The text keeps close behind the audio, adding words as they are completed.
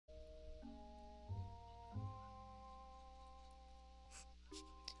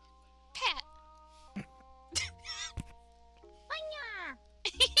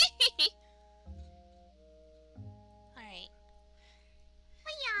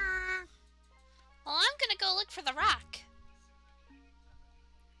look for the rock.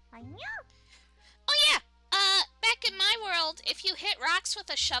 I know. Oh yeah! Back in my world, if you hit rocks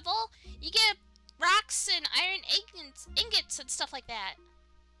with a shovel, you get rocks and iron ingots and stuff like that.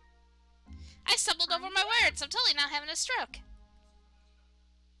 I stumbled over my words. I'm totally not having a stroke.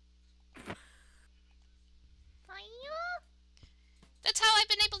 That's how I've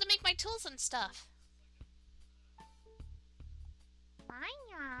been able to make my tools and stuff.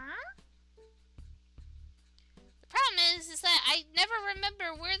 The problem is that I never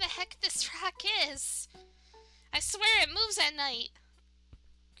remember where the heck this rock is. I swear it moves at night.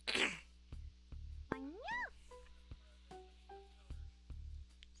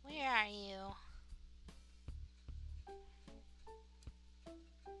 Where are you?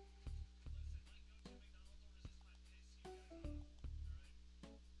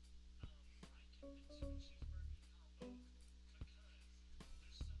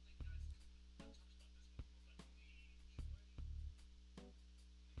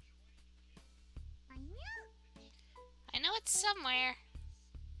 I know it's somewhere.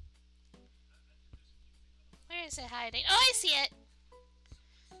 Where is it hiding? Oh, I see it!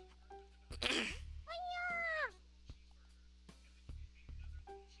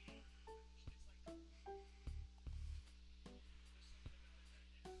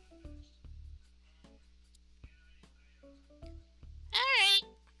 Alright.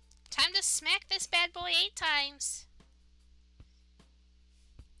 Time to smack this bad boy 8 times.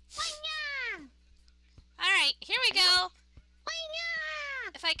 Alright, here we go.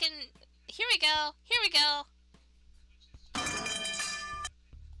 If I can... Here we go. Here we go.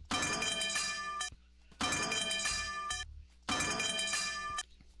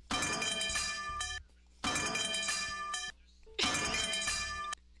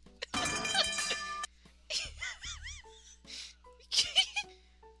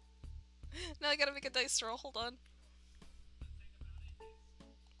 Now I gotta make a dice roll. Hold on.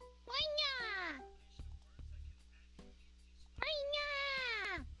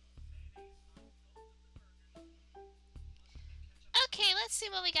 Okay, let's see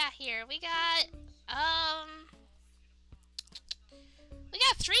what we got here. We got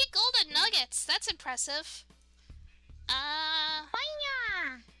 3 golden nuggets. That's impressive.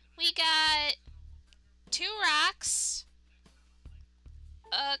 We got 2 rocks.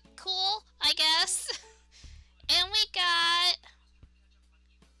 Cool, I guess. And we got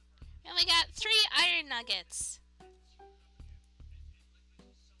 3 iron nuggets.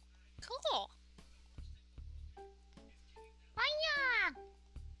 Cool.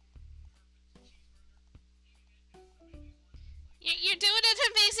 You're doing an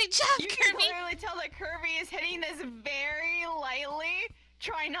amazing job, You Kirby. can clearly tell that Kirby is hitting this very lightly.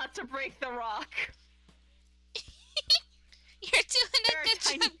 Try not to break the rock. You're doing a good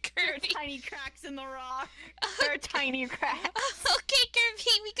job, Kirby. There are tiny cracks in the rock. There are tiny cracks. Okay,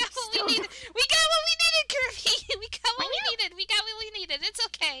 Kirby, we got what we needed. We got what we needed, Kirby. We got what we needed. We got what we needed. It's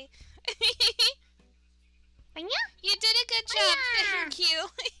okay. You did a good job. Thank you.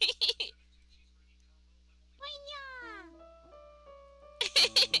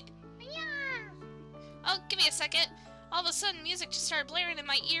 Oh, give me a second. All of a sudden, music just started blaring in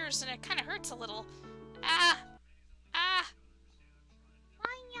my ears, and it kind of hurts a little. Ah.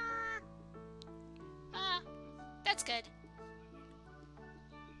 That's good.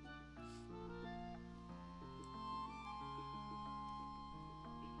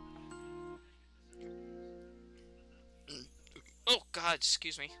 Oh God,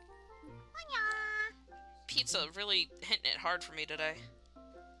 excuse me. Pizza really hitting it hard for me today.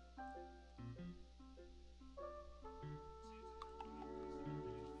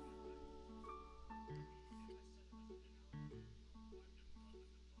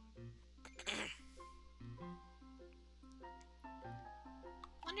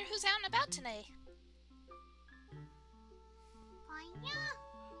 Wonder who's out and about today.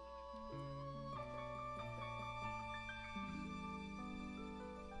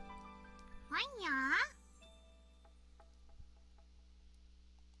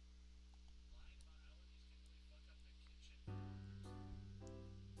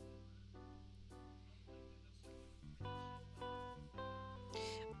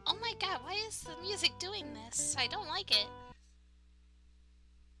 Oh my God, why is the music doing this? I don't like it.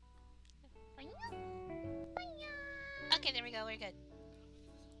 Okay, there we go, we're good.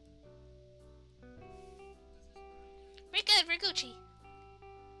 We're good, we're Gucci.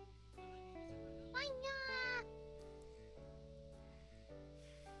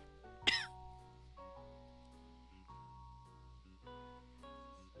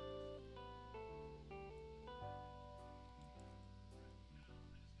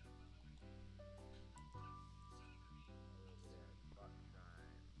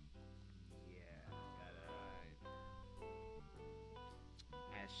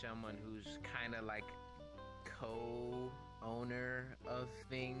 someone who's kind of like co-owner of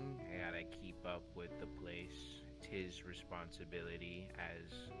thing. I gotta keep up with the place. It's his responsibility,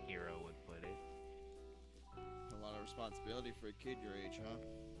 as Hero would put it. A lot of responsibility for a kid your age, huh?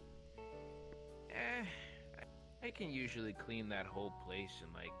 I can usually clean that whole place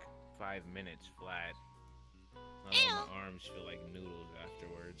in like 5 minutes flat. My arms feel like noodles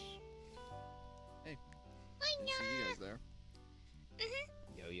afterwards. Hey, I see you guys there.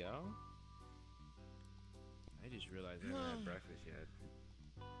 Yo. I just realized I haven't had breakfast yet.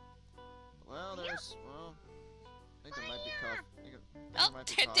 Well, I think there might be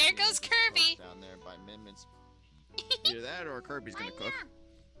There goes Kirby. Down there by Minmin's. Either that or Kirby's gonna cook.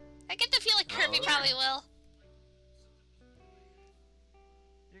 I get the feeling Kirby probably will.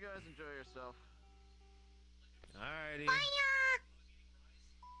 You guys enjoy yourself. Alrighty.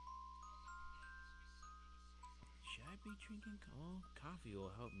 Should I be drinking coffee?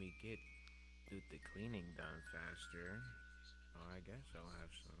 Will help me get the cleaning done faster. Oh, I guess I'll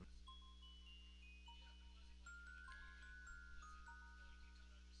have some.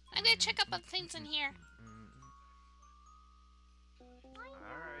 I'm gonna check up on things in here.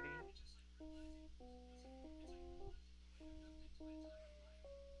 Alrighty.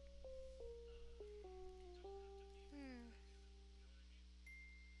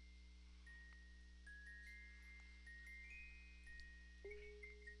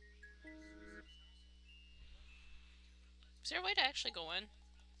 Is there a way to actually go in?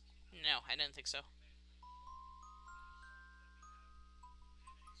 No, I didn't think so.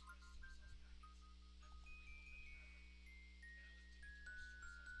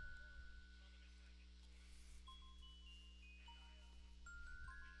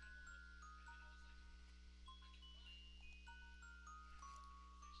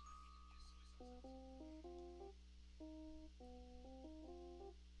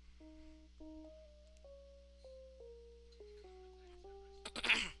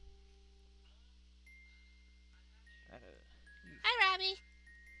 Hi, Robbie.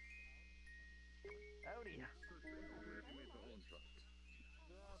 Howdy. If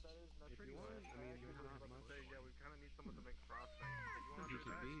you want, I mean, you have not much. Yeah, we kind of need someone to make frosting. You want to do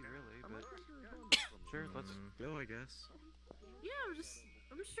that? Really, but sure, let's go, I guess. Yeah,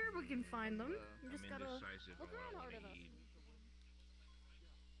 I'm sure we can find them. We just gotta indecisive look on around what I hard wanna enough. eat.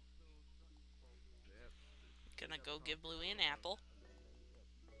 Gonna go give Bluey an apple.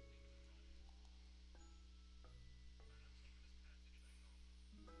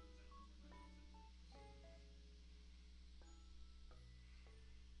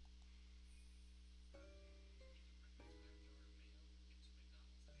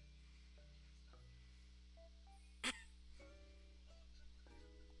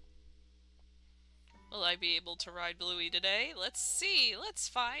 Will I be able to ride Bluey today? Let's see. Let's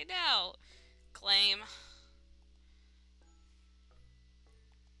find out. Claim.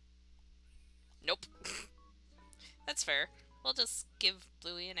 Nope. That's fair. We'll just give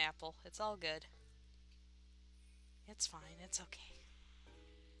Bluey an apple. It's all good. It's fine. It's okay.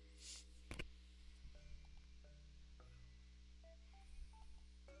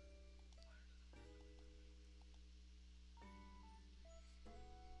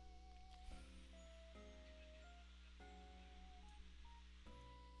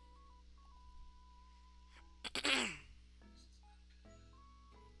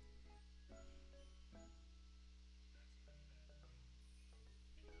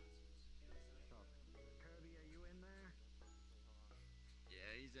 Kirby, are you in there? Yeah,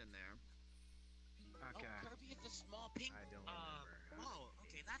 he's in there. Okay. Oh, Kirby is the small pink. I don't remember. Oh,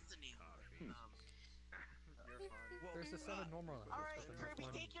 okay, that's the name. You're fine. Well, There's a set of normal levels, Alright, but then there's Kirby,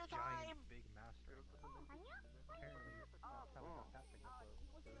 one take your giant time. big master. Apparently, that's how it got testing it,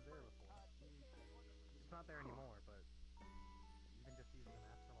 so it was there before. It's not there anymore, but even just using the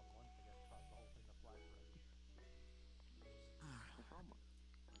master level once, I guess, caused the whole thing to fly forever.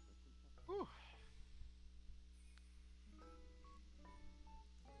 Whew.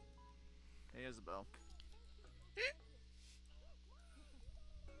 Hey, Isabel.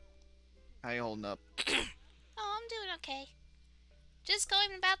 How you holding up? Oh, I'm doing okay. Just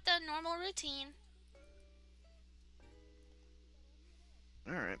going about the normal routine.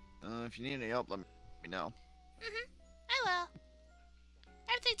 Alright. If you need any help, let me know. I will.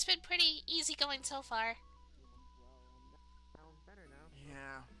 Everything's been pretty easy going so far. Sounds better now.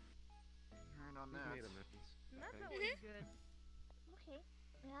 Yeah. Heard on that. Made amends. That's Okay. always good. Okay.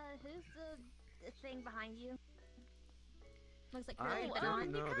 Who's the thing behind you? Looks like I Kirby. don't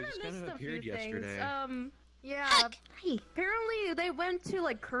you know, they kinda just kind of missed a few appeared yesterday. things. Yeah. Hey. Apparently they went to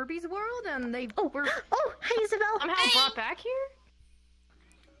like Kirby's world and they were Oh, hey Isabel. somehow Hey. brought back here.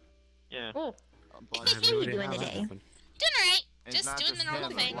 Yeah. Oh, What are you doing today? Doing alright. And it's Just not doing the normal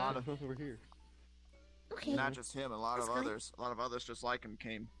him, thing. A lot of, Over here. Okay. not just him. A lot That's of good. others. A lot of others just like him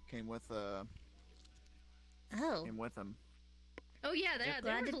came with Oh. him. oh yeah, Glad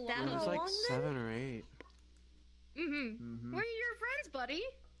there was to a lot battle There's of. like along then? 7 or 8. Mm-hmm. Where are your friends, buddy?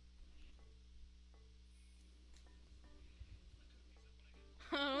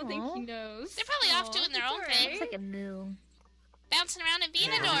 I don't think Aw. he knows. They're probably off doing their it's own alright. thing. Looks like a moo. Bouncing around and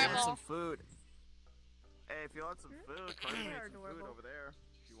being Hey, if you want adorable. some food. Hey, if you want some food, Kirby They made are some food adorable. over there.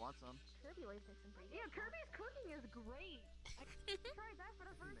 If you want some. Kirby always makes some pretty. Yeah, Kirby's cooking is great. I tried that for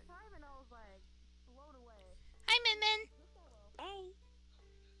the first time and I was like blown away. Hi, Min Min. Hey.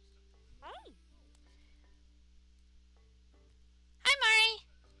 Hey. Hi, Mari.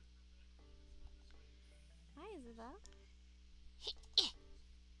 Hi, Isabel.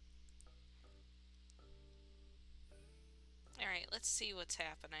 Alright, let's see what's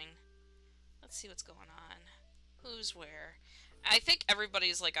happening. Let's see what's going on. Who's where? I think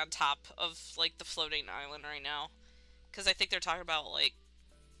everybody's, like, on top of, like, the floating island right now. Because I think they're talking about, like...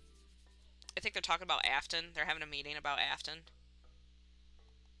 I think they're talking about Afton. They're having a meeting about Afton.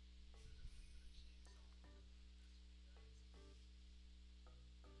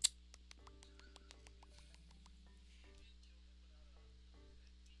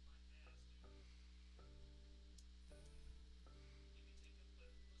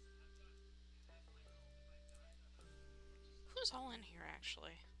 Who's all in here,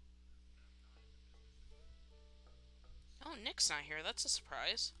 actually? Oh, Nick's not here. That's a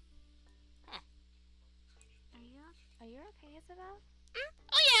surprise. Huh. Are you okay, Isabel?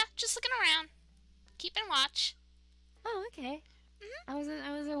 Oh yeah, just looking around. Keeping watch. Oh, okay. I was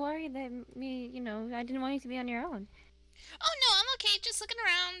worried that I didn't want you to be on your own. Oh no, I'm okay. Just looking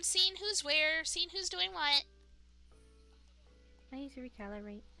around, seeing who's where, seeing who's doing what. I need to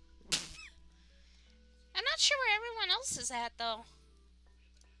recalibrate. I'm not sure where everyone else is at, though.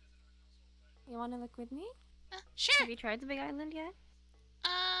 You want to look with me? Sure. Have you tried the Big Island yet?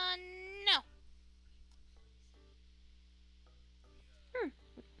 No.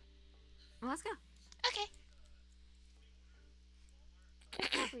 Well, let's go. Okay. I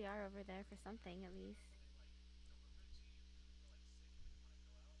think we are over there for something, at least.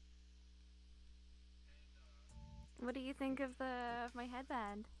 What do you think of my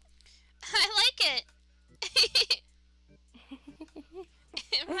headband? I like it.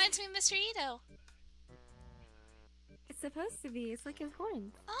 It reminds me of Mr. Ito. It's supposed to be. It's like his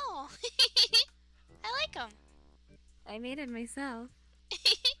horns. Oh. I like them. I made it myself.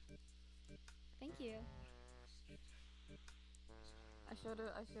 Thank you. I showed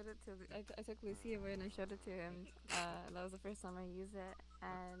it to. I took Lucy away and I showed it to him. That was the first time I used it,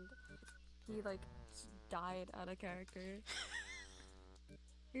 and he like died out of character.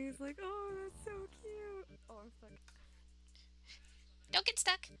 He was like, "Oh, that's so cute." Oh, I'm stuck. Don't get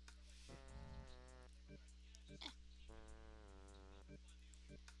stuck.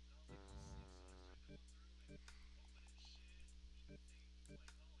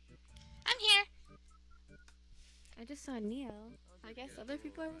 I'm here. I just saw Neo. I guess other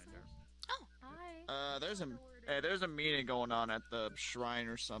people are. Oh. Hi. There's a meeting going on at the shrine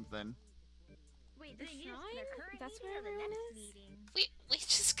or something. Wait, The they need us for shrine? their current That's meeting where or the everyone next is? meeting? We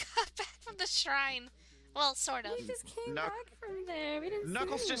just got back from the shrine. Well, sort of. We just came Knuck- back from there. We didn't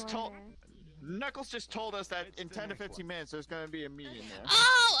Knuckles see just told anyone Knuckles just told us that in 10 to 15 minutes there's gonna be a meeting there.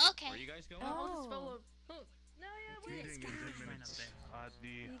 Oh, okay. Where are you guys going? there. I'll just Oh. follow. Oh. No, yeah, wait. Meeting in 10 minutes.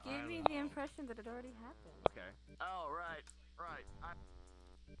 You gave me the impression that it already happened. Okay. Oh right.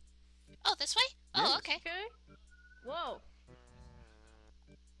 Oh, this way? Oh, Yes. okay. Okay. Whoa.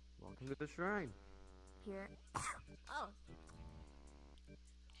 Welcome to the shrine. Here. Oh, Oh,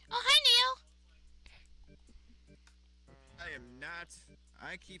 hi, Neil. I am not.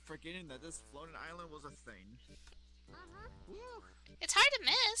 I keep forgetting that this floating island was a thing. Woo. It's hard to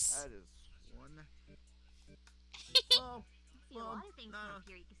miss. That is one. Oh, you see a lot of things from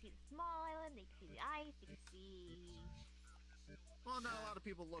here. You can see the small island, you can see the ice, you can see. well, not a lot of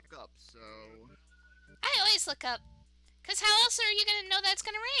people look up, so. I always look up. Because how else are you going to know that it's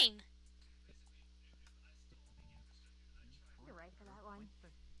going to rain? You're right for that one.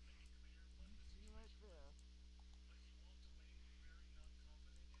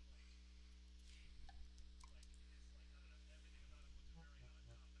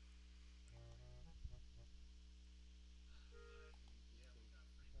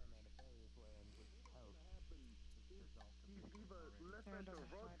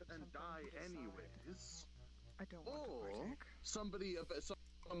 And die anyways. I don't Or somebody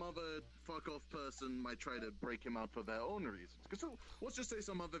some other fuck-off person might try to break him out for their own reasons. Because let's just say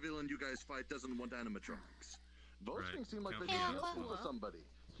some other villain you guys fight doesn't want animatronics. Those things seem like they could be helpful for somebody.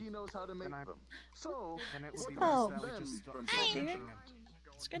 He knows how to make them. So,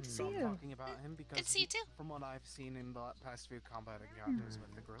 It's good to see you. Talking about him because Good to see you too. From what I've seen in the past few combat encounters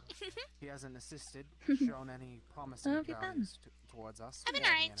with the group, he hasn't assisted, shown any promising values towards us. I've been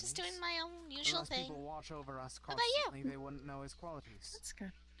alright, just doing my own usual thing. People watch over us How about you? constantly, they wouldn't know his qualities. That's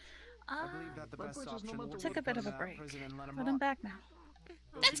good. I believe that the best option would Took a be bit to of a put him in break, prison and let him but I'm rot. back now.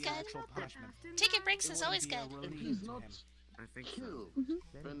 That's good. Taking breaks is always good. I think so.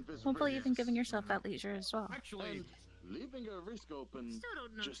 Hopefully you've been giving yourself that leisure as well. Actually, leaving a risk open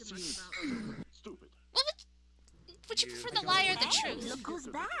just seems stupid. Would you prefer the lie or the truth? Look who's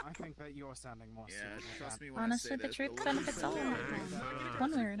back! I think that you're sounding more stupid. Trust me when I Honestly, say the that. truth benefits all.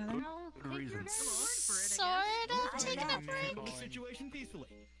 One way or another. Sort of taking a break. The situation peacefully.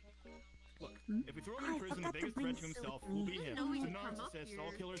 Look, if we throw him in prison, the biggest threat to himself will be him. The narcissist,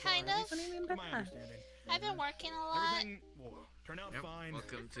 all killers Kind are. of. What do you mean by My that? understanding. I've been working a lot. Everything will turn out fine.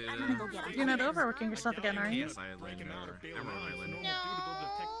 Welcome to You're not overworking yourself again, are you? Break him out or bail him out. It's a normal No.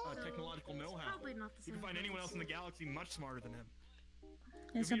 due to the technological know-how. Probably not the You can find anyone else in the galaxy much smarter than him.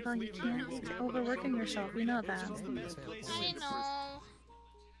 Isabel, you can't keep overworking yourself. We know that. I know.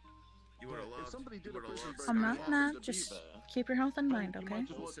 You would have loved. I'm not mad. Just keep your health in mind, okay? I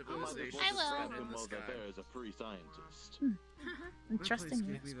will. There is a free scientist. I'm trusting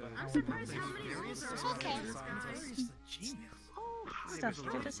you. I'm surprised how many rules are Okay. Stuff.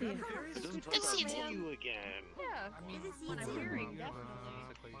 Good to see you. Good to see you too. again. Yeah, what I'm hearing,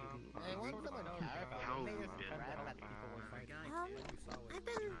 definitely. I've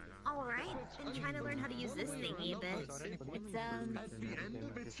been alright. Been trying to learn how to use this thingy a bit.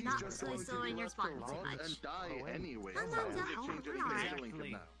 It's not really slowing your spot too much. Anyway,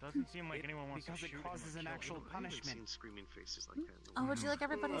 Doesn't seem like anyone wants because to it shoot causes an actual punishment. Screaming faces like that. Oh, would you like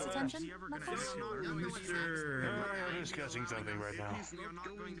everybody's attention? We're discussing something right now.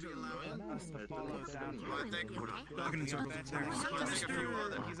 Talking in circles. Don't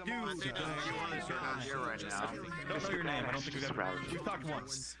know your name. I don't think we've talked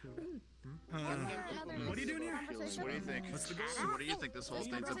once. What are you doing here? What do you think? What do you think this whole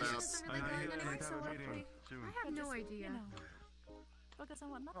thing's about? I have no idea.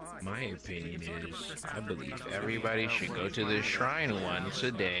 My opinion is, I believe everybody should go to the shrine once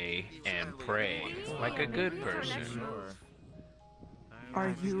a day and pray like a good person.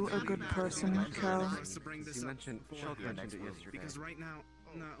 Are you a good person, Cal? You mentioned Shulk mentioned it yesterday. Because right now,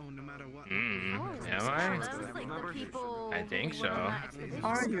 no matter what. Am I? I think so. Are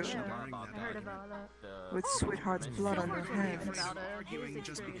you? I heard about it. With Sweetheart's blood on your hands. Arguing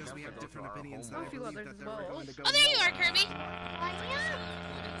just because we have different opinions. A few others as well. Oh, there you are, Kirby.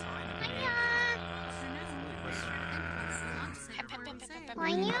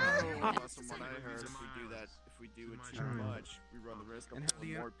 Plus, from what I heard, if we do it too much, we run the risk of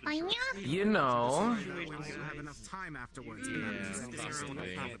more people. You know. We won't have enough time afterwards.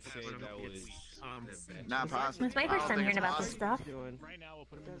 Not possible. It's my first time hearing about this stuff.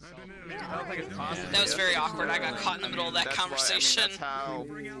 That was very awkward. I got caught in the middle of that conversation. That's how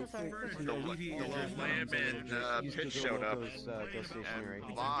the lamb and Pitch showed up.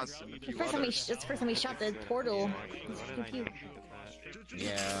 And Boss. It's the first time we shot the portal. It's cute.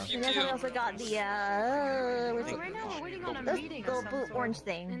 Yeah. And then we also got the So right now we're waiting on a meeting. little blue orange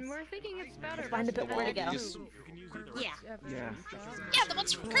thing. And we're thinking it's better. Find a bit where to go. Yeah. Yeah, the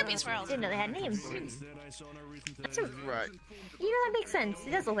ones from Kirby's World. Didn't know they had names. Right. You know, that makes sense.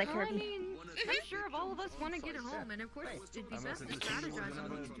 It does look like Well, I Kirby. mean, I'm sure if all of us want to get home, and of course it'd be best to strategize on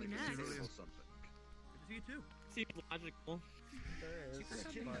what to do next. You too. Seems logical.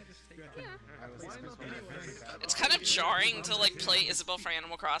 It's kind of jarring to like play Isabel for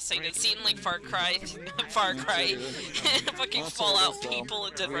Animal Crossing. It seemed like Far Cry, fucking Fallout people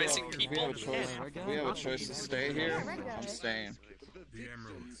and Dead Rising people. We have a choice to stay here. I'm staying.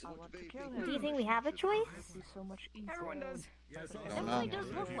 Do you think we have a choice? Everyone does. Don't know. It does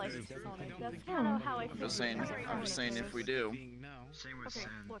look like Sonic. That's kind of how I feel. I'm just saying if we do. Okay,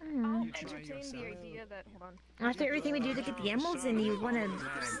 look, I'll entertain the idea that. Hold on. After everything we do to get the emeralds, and you want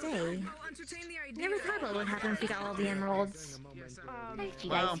to stay. Never thought about what would happen if we got all the emeralds. Thank you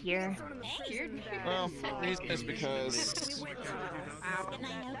guys here. Well, it's because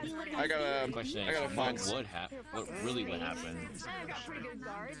I gotta find what really would happen.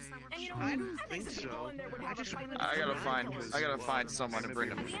 I gotta find someone to bring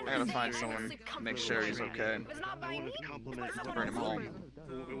him. I gotta find someone to make sure he's okay. Bring him home.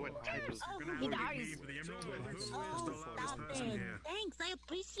 He dies. Thanks, I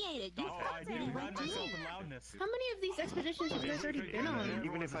appreciate it. How many of these expeditions have you guys already been on?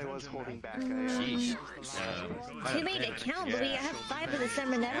 Even if I was holding back, Too late to count, but we have 5 of the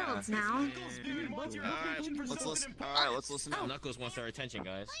 7 emeralds now. Alright, let's listen up. Knuckles wants our attention,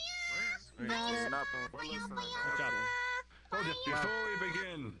 guys. Listen up. Good job. Before we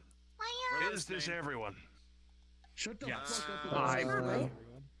begin, is this everyone? Shut the fuck up.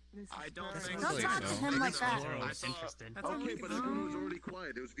 I don't think Don't talk to him like that. Okay, but everyone was already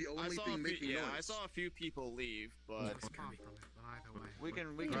quiet. It was the only thing making noise. I saw a few people leave, but we can.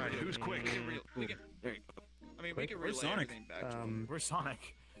 Alright, who's quick? We can relay everything back to him. Where's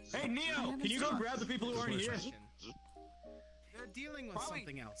Sonic? Hey, Neo! Can you go grab the people who aren't here? They're dealing with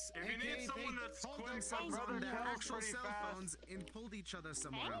something else. If you need someone that's quick, on their actual cell phones and pulled each other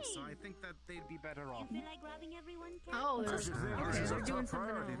somewhere else, so I think that they'd be better off. Oh, This they're doing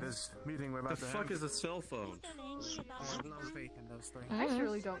something else. This meeting we're about to have. The fuck is a cell phone? I have no faith in those things. I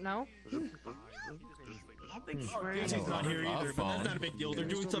surely don't know. Casey's not here either, but that's not a big deal. They're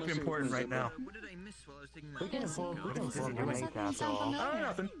doing something important right now. We can inform the main castle. Oh,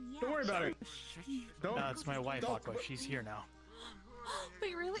 nothing. Don't worry about it. It's my wife, Aqua. She's here now.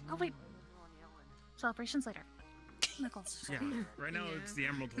 Wait, really? Oh, wait. Celebrations later. Knuckles. Yeah. Right now, it's the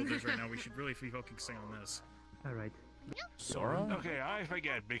emerald holders right now. We should really be focusing on this. Alright. Sora? Okay, I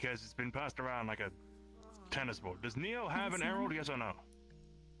forget because it's been passed around like a tennis board. Does Neo have an emerald, yes or no?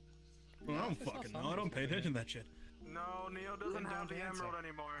 Well, I don't fucking know. I don't pay attention to that shit. No, Neo doesn't have the emerald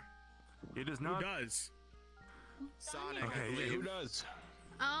anymore. He does not? Who does? Sonic. Okay, yeah, who does?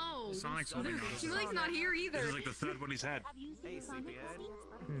 Oh, Sonic's holding on. Shmulik's not here either. This is like the third one he's had. Hey, sleepyhead.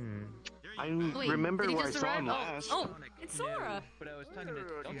 I Wait, remember did he where I just saw arrive? him last. Oh, it's Sora. But I was talking to.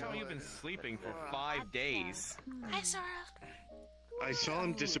 Don't tell me you've been sleeping for 5 days. Hi, Sora. I saw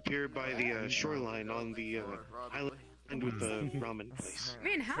him disappear by the shoreline on the island with the ramen place.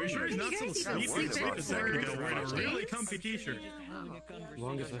 Man, how Pretty sure long he's did not you so guys sleepy. sleep in A second ago, for? wearing a really comfy t-shirt.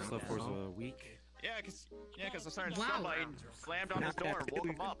 Longest I slept was a week. Yeah, cause the sergeant somebody slammed on his door and woke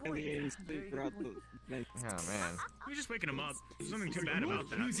him up. Oh man. You're just waking him up. There's nothing too bad about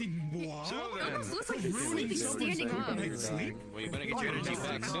that. It looks like he's sleeping standing up. Well, you better get your energy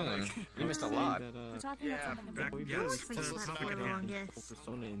back soon. You missed a lot.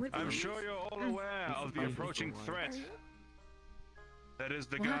 I'm sure you're all aware of the approaching threat. That is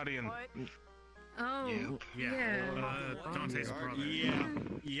the Guardian. Oh, yeah. Dante's brother. Yeah.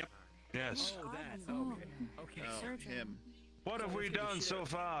 Yep. Yes. Okay. Him. What have we done so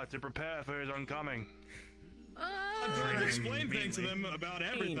far to prepare for his oncoming? I'm trying to explain things to them about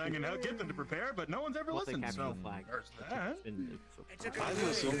everything and how to get them to prepare, but no one's ever listened, so there's that. Doing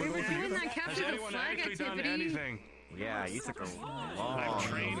that capture the flag activity. Yeah, you took a I've long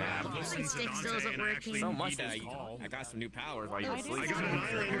trained nap. I've listened to Dante and actually So much heed that his call. I got some new powers while you were I sleeping. got an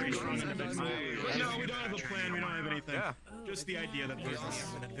iron he's strong enough. No, we don't have a plan, we don't have anything. Yeah. Just the idea that there's going to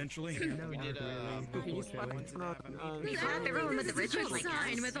happen eventually. We did We have everyone with the ritual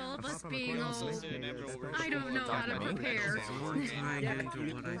sign with all of us being all. I don't know how to prepare.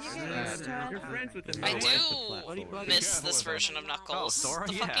 I do miss this version of Knuckles.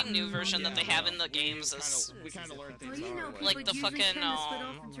 The fucking new version that they have in the games is like the fucking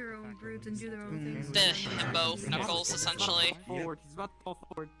the himbo Knuckles essentially.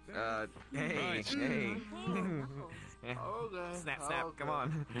 Hey. Snap, come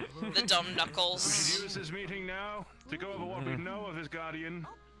on. The dumb We Knuckles. should use this meeting now to go over what we know of his Guardian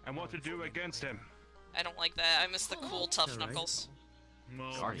and what to do against him. I don't like that. I miss the cool, tough Knuckles.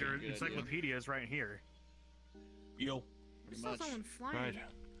 Well, your encyclopedia is right here. Yo. Right.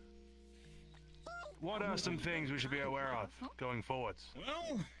 What are some things we should be aware of going forwards?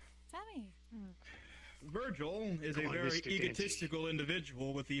 Well, Sammy. Virgil is a very egotistical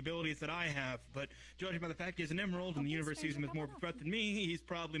individual with the abilities that I have, but judging by the fact he is an emerald and the universe sees him as more of a threat than me, he's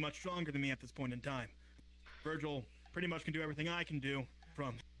probably much stronger than me at this point in time. Virgil pretty much can do everything I can do,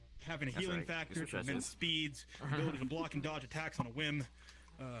 from having a healing factor to immense speeds, ability to block and dodge attacks on a whim.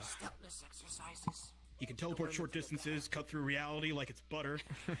 He can teleport short distances, cut through reality like it's butter,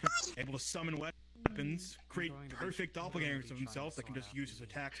 able to summon weapons, create perfect doppelgangers of himself that can just use his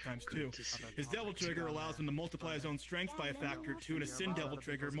attacks times 2. His devil trigger allows him to multiply his own strength by a factor of 2, and a sin devil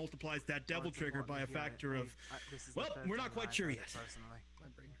trigger multiplies that devil trigger by a factor of, well, we're not quite sure yet.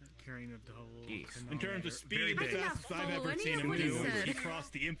 In terms of speed, the fastest I've ever seen him do is he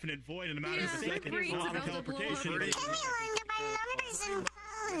crossed the infinite void in a matter of a second. Teleportation.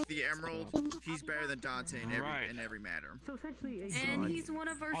 the Emerald, he's better than Dante in every matter. So essentially, and he's one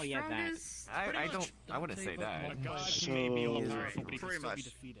of our strongest. I wouldn't say that. So, pretty much.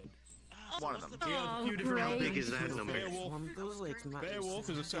 One of them. A few different How big is that number? Beowulf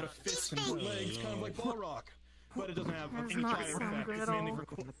is a set of fists and legs, kind of like Balrog, but it doesn't have any fire effect. It's mainly for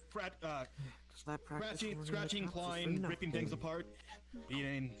scratching, clawing, ripping things apart,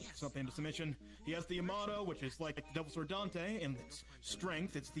 beating something into submission. He has the Yamato, which is like Devil Sword Dante, and its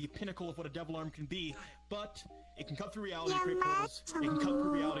strength. It's the pinnacle of what a devil arm can be, but it can cut through reality, create portals. It can cut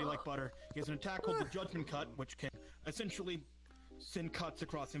through reality like butter. He has an attack called the Judgment Cut, which can essentially send cuts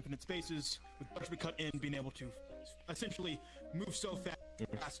across infinite spaces, with Judgment Cut in being able to essentially move so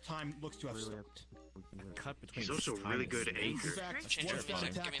fast time looks to have stopped. Cut between. He's also really good at anchor. In fact, once that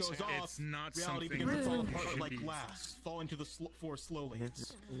attack goes off, reality begins to fall apart like glass, falling to the floor slowly.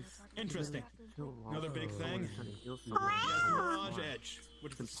 It's interesting. Another big thing, he has the Mirage Edge,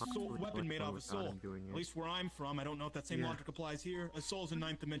 which is a weapon made off a soul. At least where I'm from, I don't know if that same logic applies here. A soul is a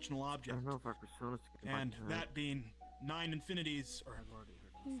 9th-dimensional object. And that being 9 infinities, or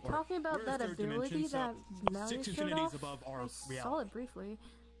talking about that ability that Melly 6 showed infinities off, above our I reality. saw it briefly.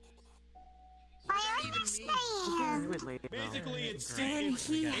 Basically, it's And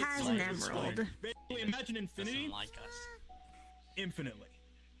he has an emerald. Basically, imagine infinity. Like us. Infinitely.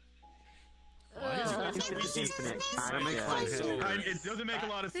 It doesn't make a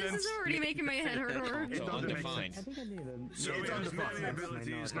lot of sense. This is already making my head hurt. It doesn't make sense. So he has many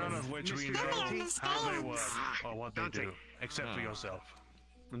abilities, none of which we know how they work or what they do, except for yourself.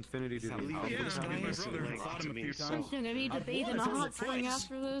 Infinity to the I'm gonna need to bathe in a hot spring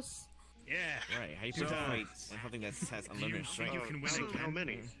after this. Yeah. Right. How you supposed to fight something that has unlimited strength? You can win how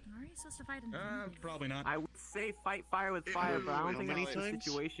many? Are you supposed to fight him? Probably not. I would say fight fire with fire, but I don't think that's the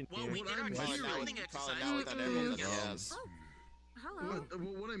situation Well, here. we did our building exercise. Hello.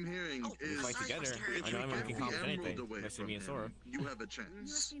 What I'm hearing is Fight together. I know I'm making confident anything. Next to me and Sora. you have a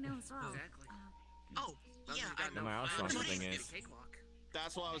chance. You know as well. Oh, yeah, I No matter how strong something is.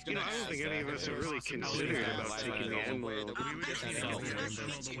 That's what I was You gonna know, I don't ask. think any of us are really considered about taking the emerald. We would get the emerald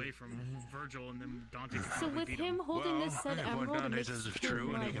away from Virgil, and then Dante. So with him holding this said If what emerald, it Dante makes says is him,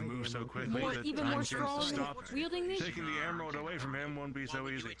 true, and he like, can move so quickly that even more time seems to strong stop. wielding these. Taking the emerald away from him won't be so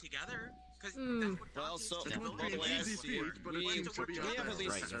easy. together. Well, so the way I see it, we have at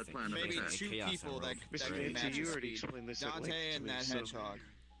least maybe 2 people that can match you his already speed. explained this at Dante length to and me, that so hedgehog.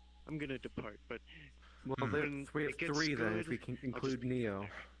 I'm gonna depart, but Well, when we have it gets 3 then, good, if we can I'll include just be Neo. there,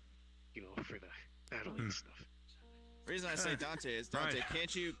 you know, for the battling stuff. The reason I say Dante is Dante.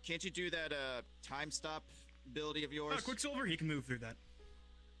 Can't you do that time stop ability of yours? Quicksilver, he can move through that.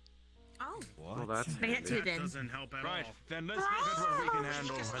 Oh. Well, that's I got 2 That then. doesn't help at Right, all. then let's look at what we can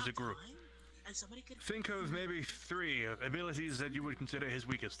handle as a group. And somebody could Think of maybe 3 abilities that you would consider his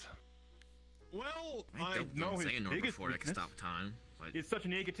weakest. Well, I know his biggest weakness. time. He's such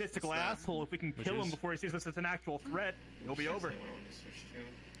an egotistical asshole. If we can kill him before he sees us as an actual threat, he'll be over.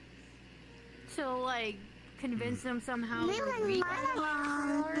 So like, convince them somehow Leave we're me weak.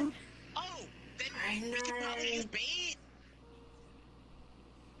 alone. Oh, then we could probably use bait.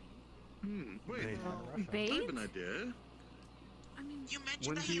 Wait. I Bait? have an idea. I mean, You mentioned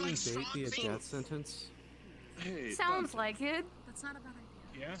Wouldn't that he likes bait strong be a things. death sentence? Hey, Sounds like it. that's not a bad idea.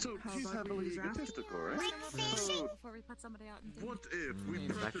 Yeah. so How he's about happily we draft? egotistical, right? So, before we put somebody out in What if we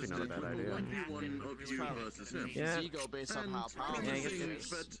It's actually prefaced not a it bad with idea. 1v1 of you versus him? Yeah. His ego based on And how powerful I he think is.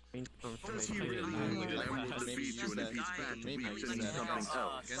 that does he really need the emerald to beat you, and if he's bad to beat you, then something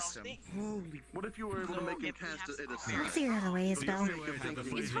else against him. What if you were able to make him cast it I'll aside? figure out a way, Isabel.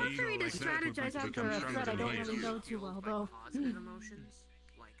 It's hard for me to strategize after a threat I don't really know too well, though. positive emotions.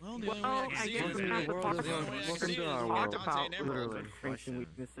 Well, I guess Welcome not to our possible. world Dante about and Emerald. literally strengths and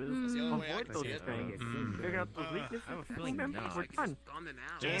weaknesses. That's the only way I Avoid can those see it. things. Figure out those weaknesses. I have a feeling Remember, no. we're done.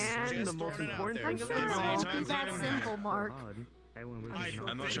 Just And the throwing most it out important there. I'm thing sure of it all, won't be that simple, Mark.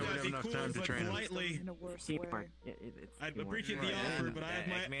 I'm not sure we have enough time to train him. Politely, teamwork. I'd teamwork. appreciate the offer, but I have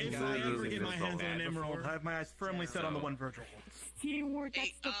my Eggman if guy I ever using get my this hands on bad an emerald, before. I have my eyes firmly set on the one Virgil. Teamwork,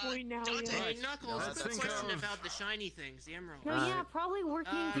 that's the point now. Dante, yeah. hey, Knuckles, That's a the question thing. about the shiny things, the emerald. No, yeah, probably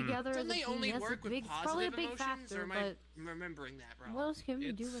working together as Don't a they team. only That's work a with big, probably a positive big emotions, factor, or am I but remembering that wrong? what else can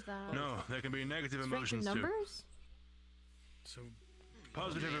we do with that? No, there can be negative Strength in emotions too. numbers? So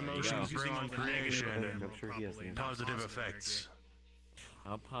Positive emotions bring on creation and I'm sure he has the answer. positive effects.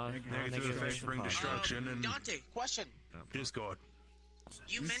 Negative effects bring destruction and Dante, question. discord.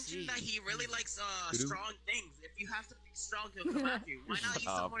 You mentioned that he really likes strong things. If you have something strong to come at you, why not use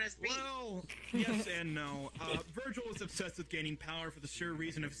someone as bait? Well, yes and no. Virgil is obsessed with gaining power for the sure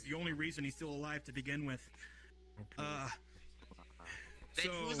reason it's the only reason he's still alive to begin with. Then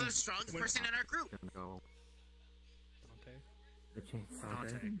who's the strongest person in our group?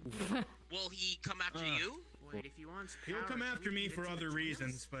 Will he come after you? Wait, if he wants power, he'll come after me for other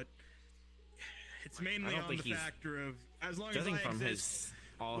reasons, but it's mainly on the factor of as long as I exist,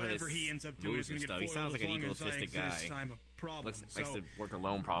 whatever he ends up doing is going to get foiled. He sounds like an egotistic guy. I'm a problem. Likes to work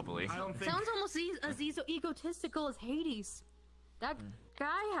alone, probably. Sounds almost as egotistical as Hades. That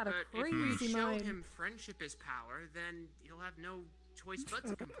guy had a crazy mind. If you show him friendship is power, then he'll have no choice but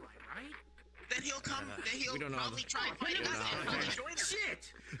to comply, right? Then he'll come. Then he'll probably try and fight us and probably join us.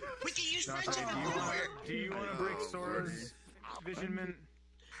 Shit! We can use friendship. Do you want to break swords, Visionman?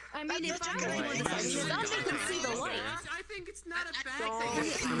 I mean, if I'm the one that can see the light. I think it's not a bad thing.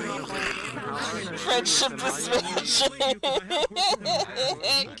 Friendship is friendship.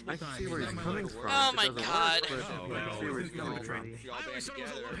 I see where he's coming from. Oh my god. I see where he's coming from. I always thought it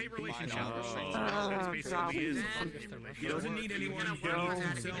was a love-hate relationship. That's basically it. He doesn't need anyone to himself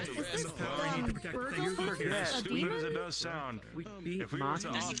and the power he needs to protect the things. As stupid as it does sound, if we were to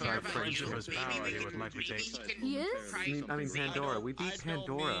offer friendship as power, he would likely take. He is? I mean, Pandora. We beat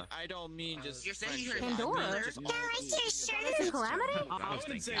Pandora. I don't mean just You're saying you heard Pandora? Just This is Calamity? I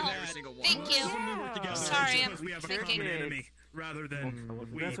wouldn't say Oh, that. thank you. Sorry, I'm we have a thinking. common enemy rather than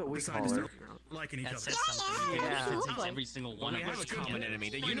That's what we decide call to it. start liking each other. Yeah. Every single one of us a common enemy.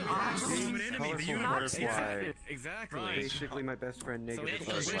 The universe. Common enemy. The universe. Butterfly. Exactly. Basically, my best friend negative.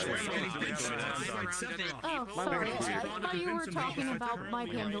 Oh, sorry. I thought you were talking about my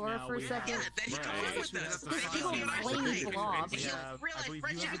Pandora for a second. This big old flamey blob.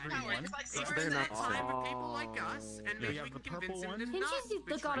 They're not people like us, and maybe we can convince him to And she's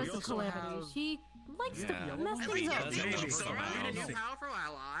the goddess of calamity. She likes to mess things up. You get a new powerful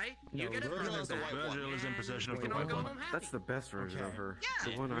ally. You get a brother back. Virgil is in possession of the You can all go weapon. home happy. That's the best version of her.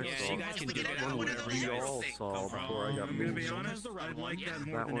 The one I Yeah, saw. you guys can do that. One we all saw before I got I'm gonna be moved. honest. I'd like that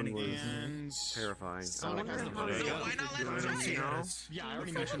more That than one anything. was terrifying. Yeah, I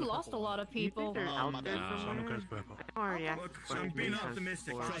already We mentioned. lost a lot of people. Look, I'm being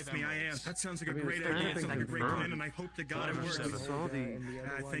optimistic. Trust me, I am. That sounds like a great kind of idea. It been sounds like a great confirmed. plan, and I hope to God it works. We saw I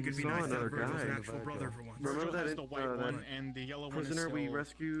think it'd be nice to have Virgil's actual brother for once. Remember that, the white one, and the yellow one is prisoner we still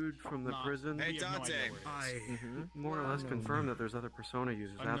rescued from the prison? Hey, Dante. More or less confirmed that there's other Persona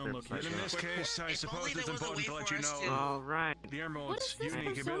users out there. And in this case, I suppose it's important to let you know All right. the What Emerald's is this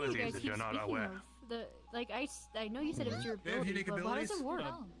unique persona you abilities guys if keep you're not speaking aware. of? I know you said it was your They have ability, unique but why does it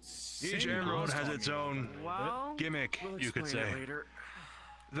abilities? work? Each Emerald has its own gimmick, you could say.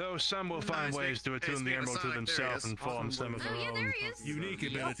 Though some will find ways to attune the Emerald to themselves and form some of their own unique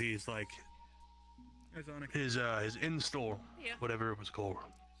abilities, like his install, whatever it was called.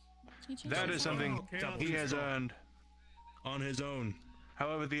 That is something he has earned on his own.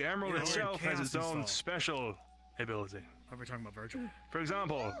 However, the Emerald itself has its own special ability. Are we talking about Virgil? For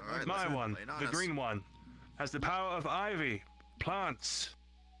example, my one, the green one, has the power of ivy, plants.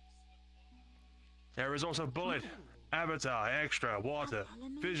 There is also bullet, avatar, extra, water,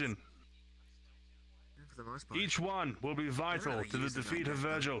 vision. For the most part. Each one will be vital to the defeat of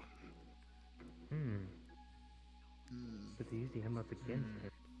Virgil. It's easy, I'm up against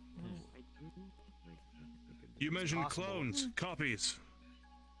it. You mentioned clones, copies.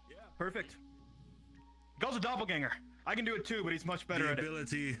 Perfect. Goes a doppelganger. I can do it too, but he's much better The at it.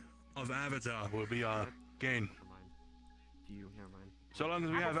 ability of avatar will be our gain. Never mind. So long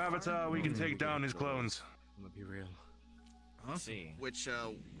as we have avatar, we can take down his clones. I'm gonna be real. See. Which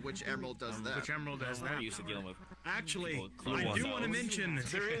emerald does that? Which emerald does I'm that? not used to dealing with Actually, people I do want to mention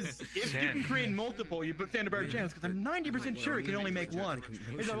there is, if you can create multiple, you stand a better chance, because I'm 90% sure he can only make one.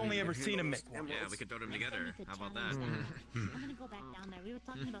 Because I've only ever seen him make one. Yeah, we could throw them together. How about that? I'm gonna go back down there. We were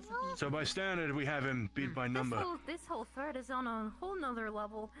talking about something. So by standard, we have him beat by number. This whole thread is on a whole nother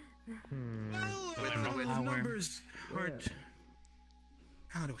level. Numbers aren't.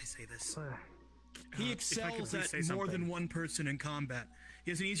 How do I say this? He excels at more than one person in combat.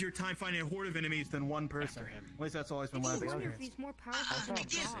 He has an easier time finding a horde of enemies than one person. At least that's always been my I wonder if experience. he's more powerful than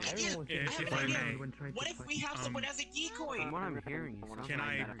God. If I may. What if we have someone as a decoy? From what I'm hearing, Can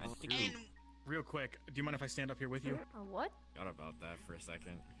I, real quick, do you mind if I stand up here with you? What? Forgot about that for a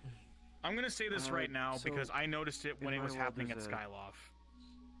second. I'm gonna say this right now so because I noticed it when in it was my world happening at there's a-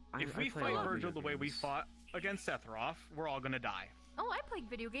 Skyloft. If I we play a fight lot of Virgil video the way we games. fought against Sephiroth, we're all gonna die. Oh, I played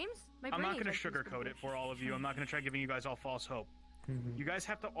video games. My I'm brain not gonna age like sugarcoat it for all of you. I'm not gonna try giving you guys all false hope. You guys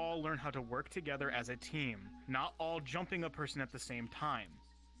have to all learn how to work together as a team, not all jumping a person at the same time.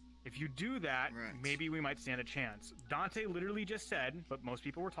 If you do that, maybe we might stand a chance. Dante literally just said, but most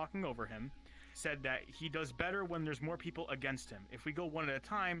people were talking over him, said that he does better when there's more people against him. If we go one at a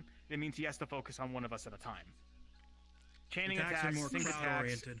time, it means he has to focus on one of us at a time. Chaining Attacks attacks, are more sync attacks.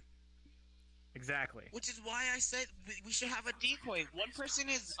 crowd-oriented. Exactly. Which is why I said we should have a decoy. One person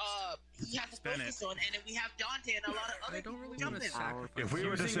is he has to focus on, and then we have Dante and a lot of other people jump in. If we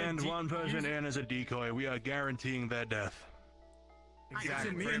were to send one person in as a decoy, we are guaranteeing their death.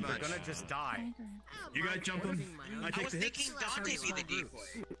 Exactly. They're gonna just die. You guys jump him. I I take was the thinking hits. Dante be the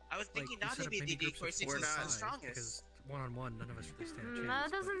decoy. I was thinking Dante be the decoy since he's the strongest. One-on-one, none of us really stand a chance.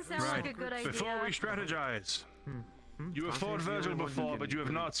 That doesn't sound Right. like a good idea. Before we strategize, you have fought Virgil before, but you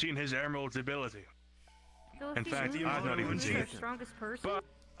have not seen his Emerald's ability. So if In the fact, Emerald I've not even is seen the it. strongest person? But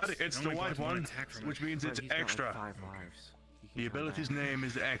it's the white one, which means it's extra. The ability's name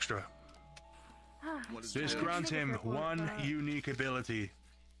is extra. This grants him one unique ability,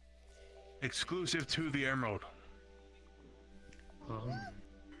 exclusive to the Emerald.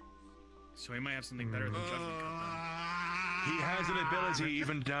 So he might have something better than Judgment Cup then. He has an ability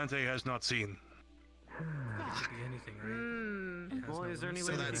even Dante has not seen. Could be anything, right? Well, is there any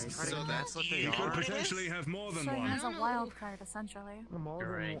So way that's to so that's what they He could are. potentially have more than So he one. has a wild card, essentially.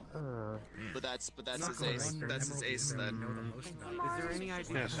 But that's his ace. That's his ace then. Is there any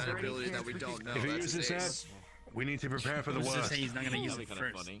idea? Yes. That ability that we don't know. If he That's uses his ace. that, we need to prepare for the Let's just worst. say he's not gonna use it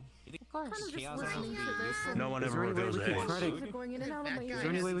first. Of course. No one ever reveals we could ace. try to? Going in and out of my Is there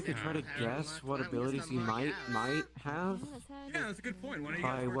any way we could try to guess what abilities he might have? Yeah, that's a good point. Why don't you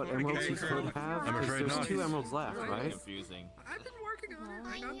By guys what work on emeralds he it? could have? I'm Because afraid there's not. 2 emeralds left, right? Confusing. I've been working on it.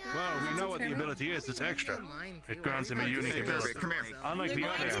 Well, we know what the ability is. It's extra. It grants him a unique Hey, ability. come here. Unlike the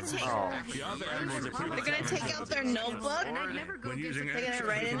other emeralds. The other emeralds are pretty They're gonna take out their notebook. When using They're gonna extra,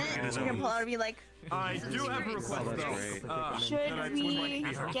 write in it it. is They're gonna on. pull out and be like, I do have a request though. should we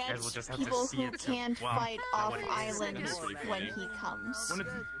get people who can't fight off island when he comes? When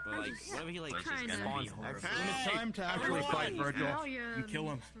he like spawns When it's time to actually fight Virgil, you kill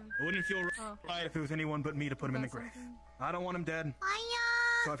him. It wouldn't feel right if it was anyone but me to put him in the grave. I don't want him dead,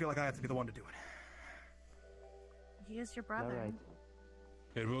 so I feel like I have to be the one to do it. He is your brother.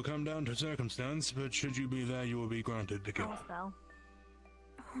 It will come down to circumstance, but should you be there, you will be granted the kill. Oh, spell.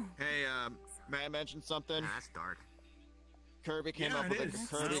 Hey, may I mention something? That's dark. Kirby came up with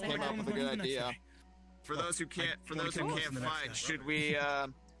a good idea. For those who can't fight, should we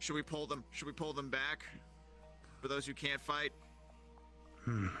pull them back? For those who can't fight.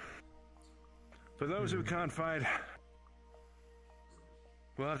 For those who can't fight,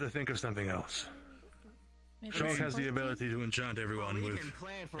 we'll have to think of something else. Shulk has the ability to enchant everyone with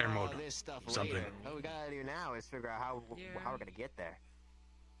emerald something. What we gotta do now is figure out how we're gonna get there.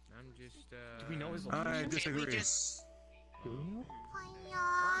 I'm just. Do we know his I disagree.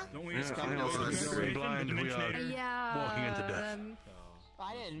 Don't we Yeah, just I know, so going blind, we are walking into death.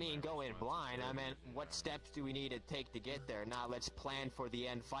 I didn't mean go in blind. I meant what steps do we need to take to get there? Now let's plan for the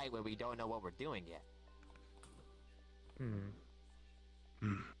end fight when we don't know what we're doing yet.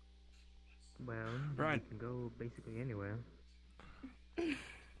 Well, Right. we can go basically anywhere.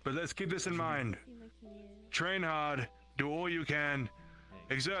 But let's keep this in mind. Train hard, do all you can,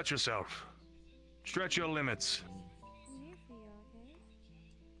 exert yourself, stretch your limits.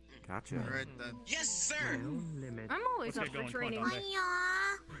 Gotcha. Alright then. Yes, sir. I'm always up for training.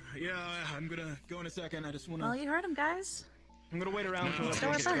 Yeah, I'm gonna go in a second. I just wanna. Well, you heard him, guys. I'm gonna wait around until Go it with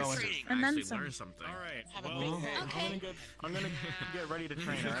gets us. going. And then some. All right. Well, I'm gonna get ready to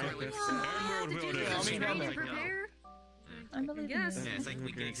train. All right. I'll meet down there. I believe in you. Yeah, it's like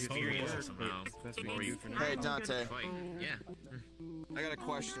we can experience it somehow. Hey Dante, Yeah. I got a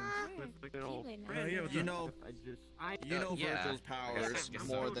question. You know Virgil's powers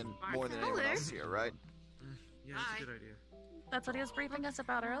more than anyone else here, right? Yeah, that's a good idea. That's what he was briefing us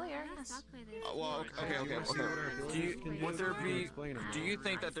about earlier. Yes. Well, okay. Do you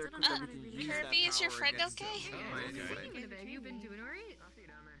think that we can use that Kirby, is your power friend against okay? You been doing alright?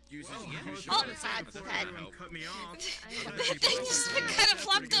 Oh, God. Cut me off. They just been kind of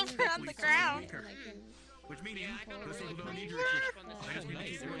flopped over on the ground. Which means this people don't need your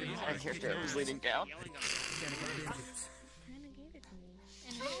My character was leading down.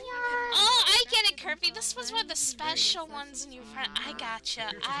 Oh, I get it, Kirby. This was one of the special ones in your front. I gotcha.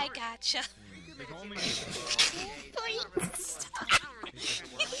 Please stop.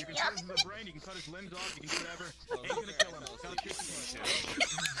 You can cut his brain, you can cut his limbs off, you can do whatever. Ain't gonna kill him. Gotta kick his ass.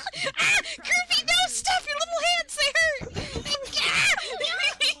 Kirby, no! Stop your little hands! They hurt!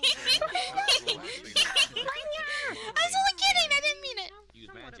 I was only kidding! I didn't mean it! Use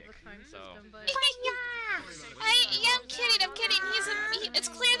magic. So. I'm kidding. It's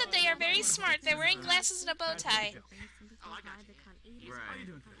clear that they are very smart. They're wearing glasses and a bow tie.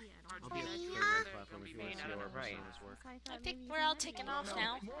 much I'll be at the trailer platform if you want to see our performance work. I think we're all taking off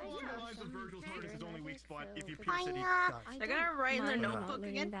now. Moral of the lives of Virgil's heart is his only weak spot if you pierce it, he dies. They're gonna write in their notebook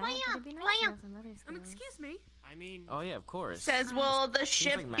again. Excuse me. I mean... Oh yeah, of course. Says, will the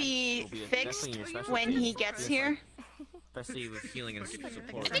ship like Max be will be fixed definitely your specialty. when he gets here? Especially with healing and support.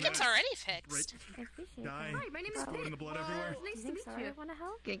 I think it's already fixed. Die. Hi, my name is Exploding the blood everywhere. Nice to meet you. Want to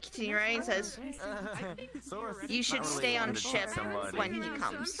help? Okay, continue writing. Says, you should stay on ship when he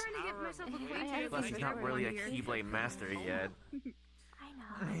comes. Plus, he's not really a Keyblade master yet.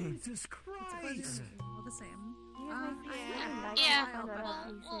 Jesus Christ! All the same. Yeah,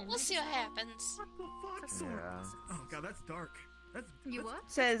 we'll see what happens. Yeah. Oh god, that's dark. That's what?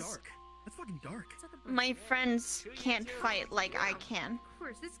 Says, dark. That's fucking dark. my friends can't fight like I can. Of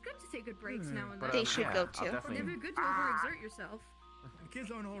course, it's good to take good breaks now and then. They should go too. It's never good to overexert yourself. The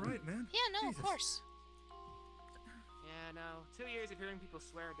kids aren't alright, man. Yeah, no, of course. Yeah, no. 2 years of hearing people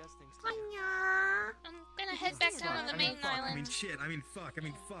swear does things to I'm gonna head back down to the main island. I mean, shit. I mean, fuck.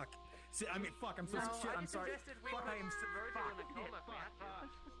 See, I mean, fuck. I'm so shit. I'm sorry. Fuck. I am. Fuck.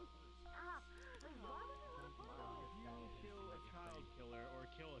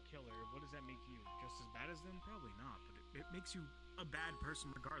 Kill a killer. What does that make you? Just as bad as them? Probably not. But it makes you a bad person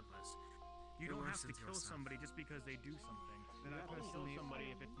regardless. You don't have to kill somebody just because they do something. And I personally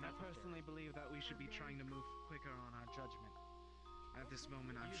believe that we should be trying to move quicker on our judgment. At this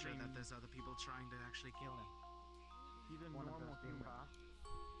moment, I'm sure that there's other people trying to actually kill him. Even normal humans.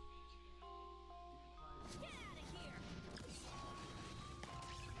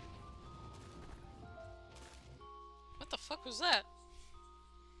 What the fuck was that?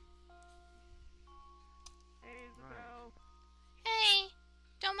 Hey,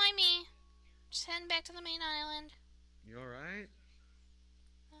 don't mind me. Just heading back to the main island. You alright?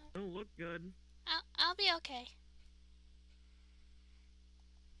 Don't look good. I'll be okay.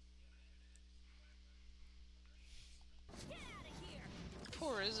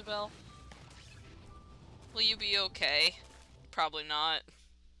 Poor Isabel. Will you be okay? Probably not.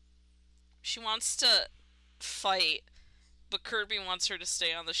 She wants to fight, but Kirby wants her to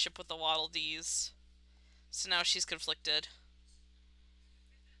stay on the ship with the Waddle Dees. So now she's conflicted.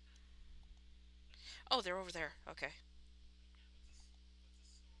 Oh, they're over there. Okay.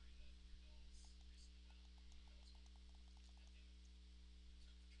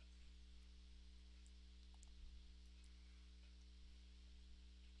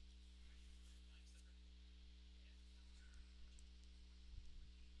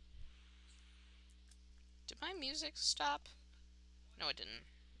 Did my music stop? No, it didn't.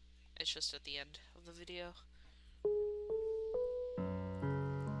 It's just at the end of the video.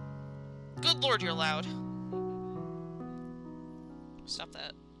 Good lord, you're loud. Stop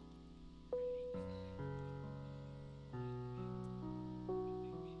that.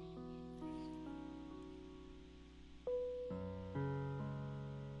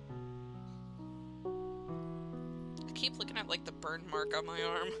 I keep looking at, like, the burn mark on my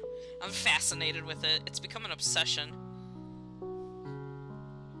arm. I'm fascinated with it. It's become an obsession.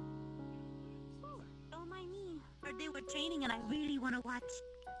 Don't mind me. Heard they were training and I really want to watch.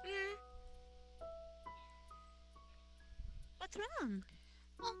 What's wrong?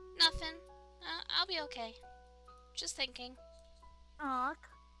 Well, nothing. I'll be okay. Just thinking. Aw,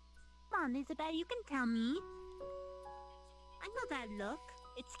 come on, Isabel, you can tell me. I know that look.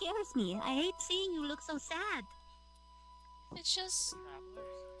 It scares me. I hate seeing you look so sad. It's just...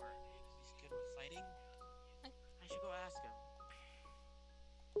 Travelers? Or he's good with fighting? I should go ask him.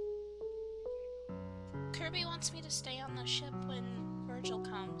 Kirby wants me to stay on the ship when Virgil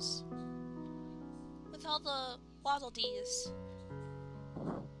comes. With all the Waddle Dees.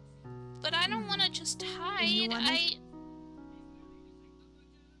 But I don't want to just hide.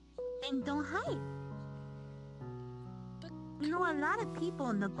 Then don't hide. But you know, a lot of people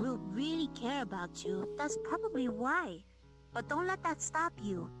in the group really care about you. That's probably why. But don't let that stop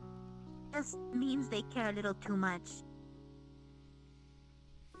you. Just means they care a little too much.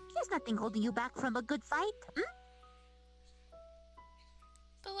 There's nothing holding you back from a good fight, hmm?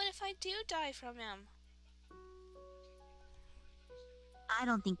 But what if I do die from him? I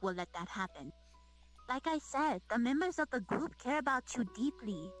don't think we'll let that happen. Like I said, the members of the group care about you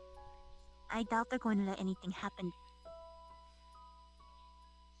deeply. I doubt they're going to let anything happen.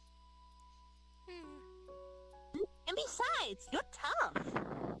 And besides, you're tough.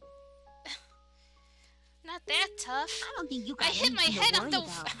 Not that tough. I don't think you I hit my head off the.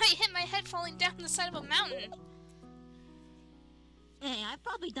 I hit my head falling down the side of a mountain. Hey, I've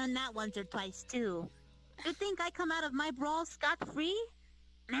probably done that once or twice too. You think I come out of my brawl scot-free?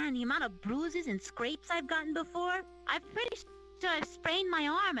 Man, the amount of bruises and scrapes I've gotten before, I'm pretty after I've sprained my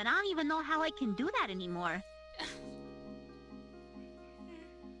arm, and I don't even know how I can do that anymore.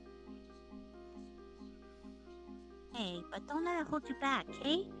 Hey, but don't let it hold you back,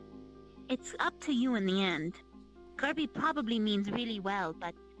 okay? It's up to you in the end. Kirby probably means really well,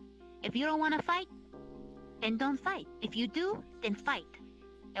 but if you don't want to fight, then don't fight. If you do, then fight.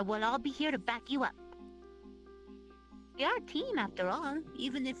 And we'll all be here to back you up. We are a team after all,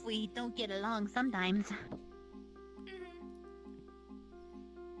 even if we don't get along sometimes.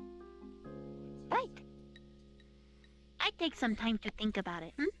 Right. I'd take some time to think about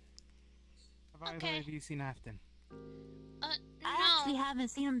it, Have either of you seen Afton? I actually haven't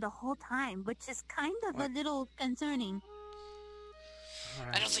seen him the whole time, which is kind of a little concerning.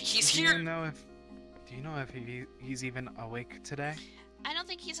 I don't think he's Do here. you know if he's even awake today? I don't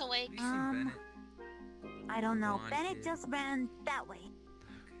think he's awake. I don't know. Bennett just ran that way.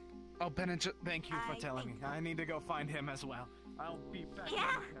 Oh, Bennett, thank you for telling me. I need to go find him as well. I'll be back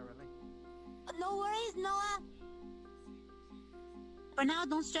momentarily. No worries, Noah. For now,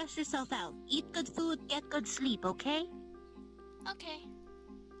 don't stress yourself out. Eat good food, get good sleep, okay? Okay.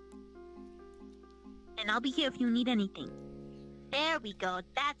 And I'll be here if you need anything. There we go.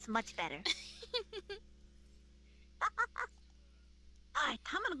 That's much better. Alright,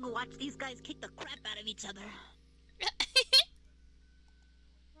 I'm gonna go watch these guys kick the crap out of each other.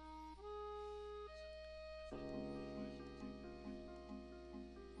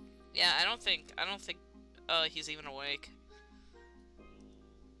 Yeah, I don't think he's even awake.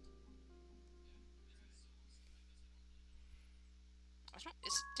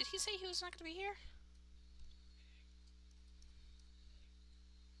 Did he say he was not gonna be here?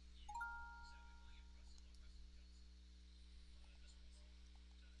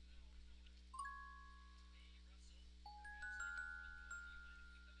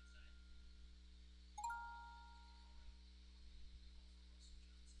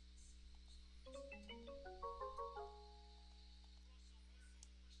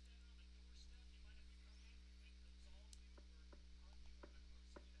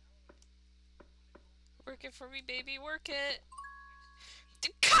 Work it for me, baby, work it.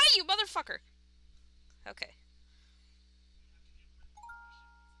 Kai, you motherfucker! Okay.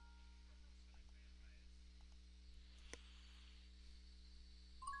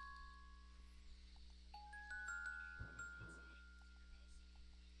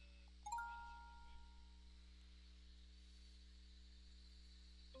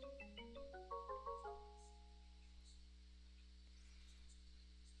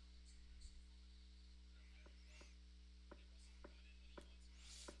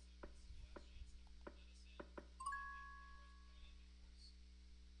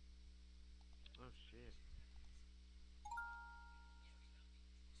 Oh shit.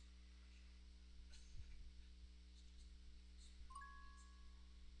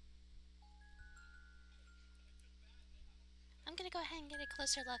 I'm gonna go ahead and get a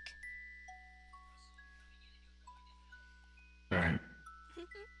closer look. Alright.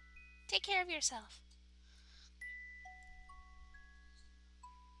 Take care of yourself.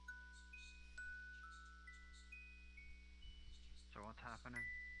 So what's happening?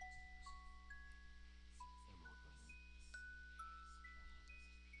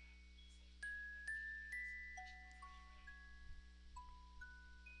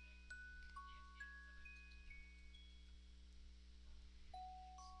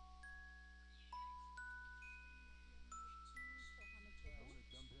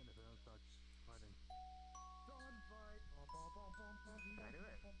 Can I do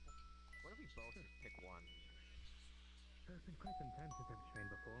it? What if we both just pick one? It's been quite some time since I've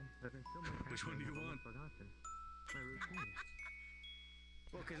trained before. There's been so much Which one do you want? Forgotten. My routine.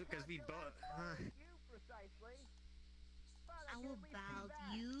 Well, because we both... How about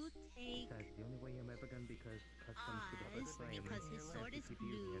you take That's the only way I'm ever gonna be accustomed to the Oz, flame. because his sword is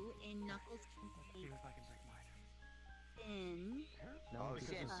blue and Knuckles can take Finn. No,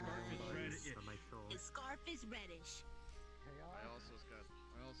 shit. For my soul. His scarf is reddish. I also got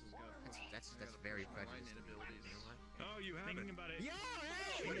That's very prejudiced. Oh, you have Thinking it. about it. Yeah,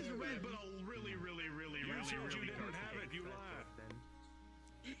 hey, it's red, but a really, really, really, You really, said really you didn't have it. You lied.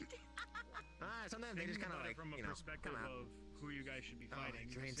 Sometimes they just Thinking kind of about like, it from a you know, perspective come out. of who you guys should be fighting.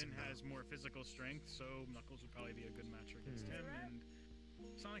 drain Sin some has more physical strength, so Knuckles would probably be a good match against Hmm. him, and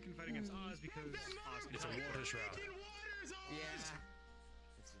Sonic can fight against Oz because Oz can It's a fight. water shroud. Yeah.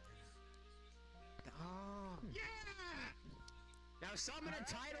 Oh. Yeah. Now summon a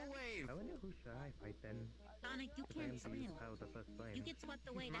tidal wave. I wonder who should I fight then? Sonic, you can't swim. You get swept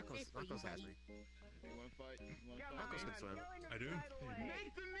away, that's it for you, buddy. You wanna fight? You wanna fight? Knuckles can swim. I do? Ooh,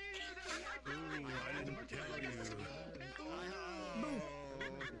 I didn't tell you.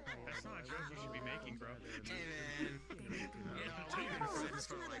 That's not a joke you should be making, bro.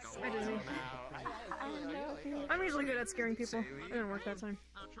 Hey, man. I'm usually good at scaring people. It didn't work that time.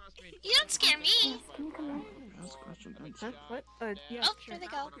 You don't scare me. Can you come in? Huh? What? Yeah. Oh, here they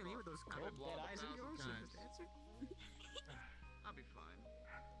go. I'll be fine.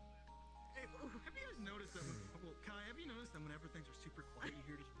 Hey, have you guys noticed that? Well, Kai, have you noticed that whenever things are super quiet, you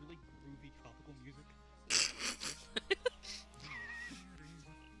hear just really groovy tropical music?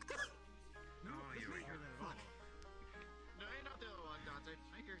 No, you don't hear that at all. No, you're not the other one, Dante.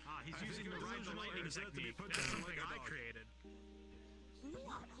 I hear. He's using the ride the lightning technique. That's something I created.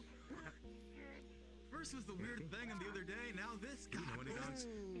 First was the weird thing on the other day, now this guy. You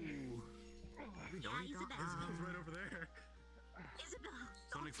know any dogs? Isabel's right over there.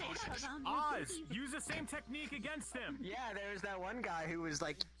 Oz, use the same technique against him. Yeah, there's that one guy who was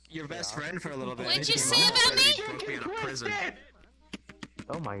like your best friend for a little bit. What'd you say about me? Broke me out of prison.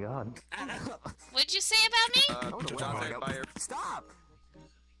 Oh my god. What'd you say about me? Stop!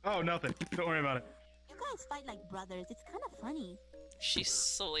 Oh, nothing. Don't worry about it. You guys fight like brothers. It's kind of funny. She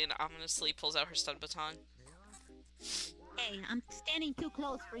slowly and ominously pulls out her stun baton. Hey, I'm standing too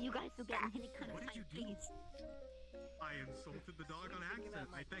close for you guys to get any kind of fight, please. I insulted the dog on accident,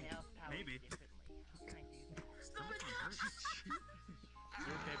 I think. Maybe. You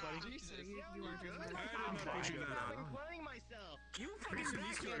okay, buddy? Jesus, you are good. I did not push you that out. Playing myself. You fucking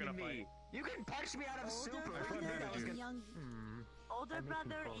backhanded me. You can punch me out of super. Older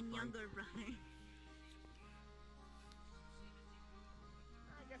brother and younger brother.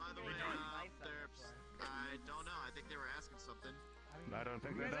 By the way, I don't know. I think they were asking something. I don't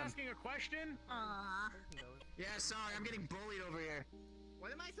think You they're guys done. asking a question? Yeah, sorry, I'm getting bullied over here.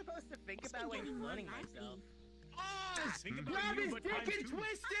 What am I supposed to think about when running myself? Grab his dick and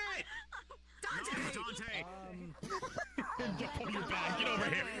twist it! Dante! Get over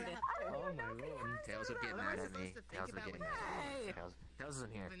here! Oh my lord. Tails would get mad at me. Tails would get mad at me. Tails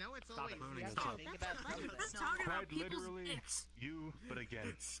isn't here. Stop it. Stop. Quite literally, you, but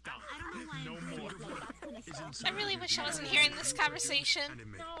again. Stop. No more. I really wish I wasn't hearing this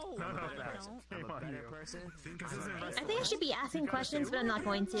conversation. No. I'm a better person. I think I should be asking questions, but I'm not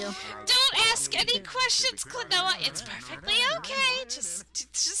going to. Don't ask any questions, Klonoa. It's perfectly okay. Just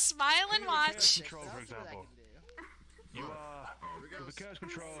smile and watch. Control, for example. You are, with the chaos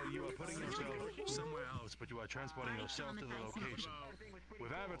control, you are putting yourself somewhere else, but you are transporting yourself to the location.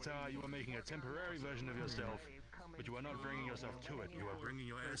 With Avatar, you are making a temporary version of yourself, but you are not bringing yourself to it. You are bringing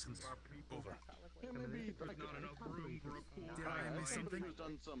your essence over. Yeah, maybe there's not enough room for a pool. Did I miss something? Who's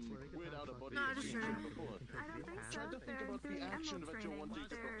done some weird out-of-body experience before. Try to think about the action that you wanted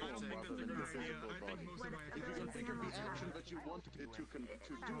to perform rather than your physical body. If you can think of the action that you wanted it to do,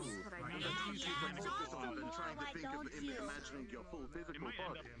 that's easier to focus on than trying to think of imagining your full physical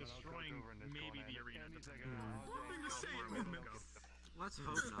body. Destroying maybe the arena. Let's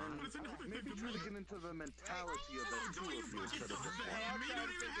hope not. Maybe try to get into the mentality of the two of you instead of the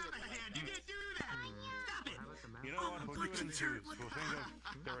You know what? We'll do it in twos. We'll think of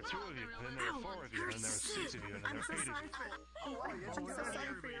there are 2 of you, then there are 4 of you, then there are 6 of you, and then there are 8 of you.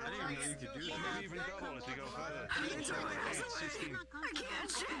 I didn't know you could do that. Maybe even double as we go further. 8, 16.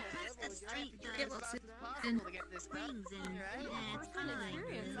 That's the street does. And swings and it's kind of like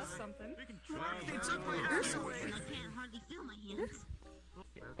That's something. I can't hardly feel my hands.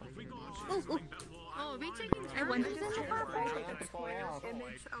 Oh, are we taking I wonder if turns? there's a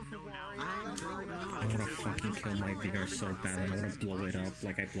Image of Wario. I wanna fucking kill my VR so bad. I wanna blow it up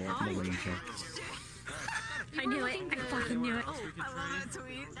like I blow up Malaysia. I knew it. I fucking knew it. I love that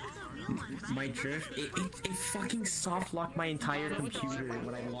tweet. My drift, it fucking soft locked my entire computer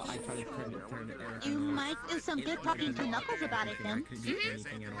when I tried to turn it air. You might do some good talking to Knuckles about it then. I couldn't do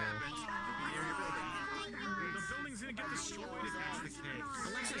anything at all.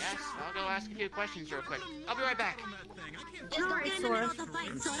 Yes, I'll go ask a few questions real quick. I'll be right back. Just don't get in the middle of the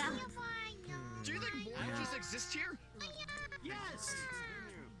fight, Soda. Do you think mortgages exist here? Yes!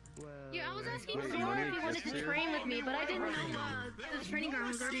 Yeah, I was asking Sora if he wanted to train with me, but I didn't know the training ground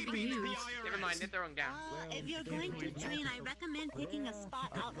was already being used. Never mind, they're throwing down. If you're going to train, I recommend picking a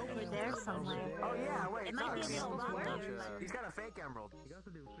spot out over there somewhere. Oh yeah, wait. It might be a little rough there. He's got a fake emerald.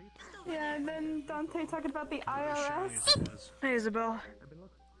 Yeah, and then Dante talking about the IRS. Hey, Isabel.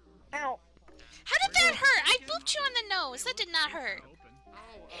 Ow. How did that hurt? I booped you on the nose. That did not hurt.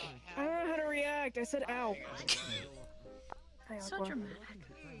 I don't know how to react. I said ow. So dramatic.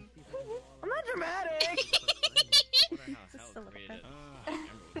 I'm not dramatic. a little bit.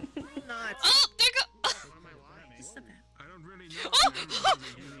 Not. Oh, there go. Just a bit. I don't really know.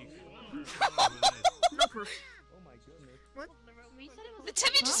 No proof. Oh my goodness. What? The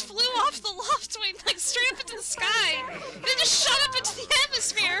Timmy just flew off the loft wing, like straight up into the sky. Then just shot up into the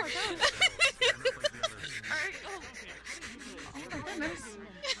atmosphere.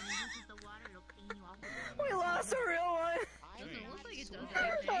 We lost a real one.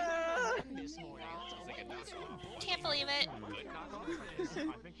 Can't believe it.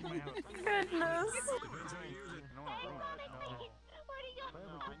 Goodness.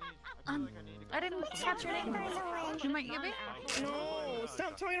 I didn't catch your name. You might give me? No,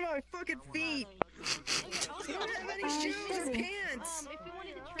 stop talking about my fucking feet. You don't have any shoes or pants.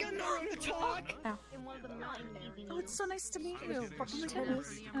 Got no room to talk. Oh, it's so nice to meet you. Fucking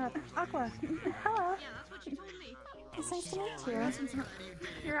tennis. Aqua. Hello. It's nice to meet you.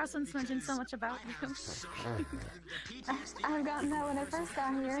 Your husband's mentioned so much about you. I've gotten that when I first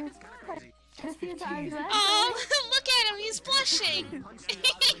got here. A few times. Oh, look at him, he's blushing.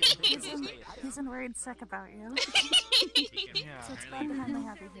 He's worried sick about you. So it's glad to finally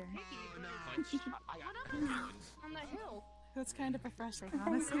have you here. On that hill. It's kind of refreshing,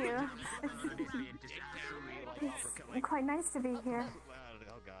 honestly. It's quite nice to be here.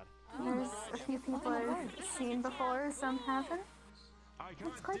 There's a few people I've seen before, some haven't.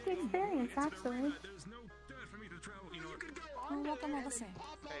 It's quite the experience, actually. We're welcome all the same.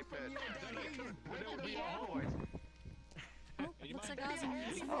 Looks like Ozzy.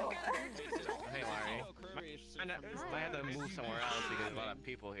 Hey, Larry. I had to move somewhere else because there's a lot of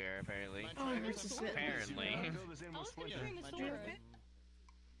people here, apparently. Apparently. I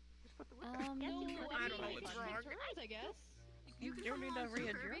don't know what's wrong. I guess. You don't need to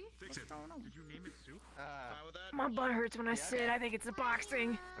readjust. Fix it. Did you name it soup? My butt hurts when I sit. I think it's the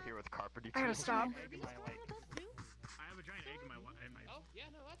boxing. Okay, with carpet. I gotta stop. I have a giant egg in my. Oh, yeah,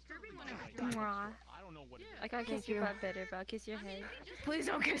 no, that's Kirby one. Mwah. I don't know what. I gotta kiss your butt better, but I'll kiss your head. Please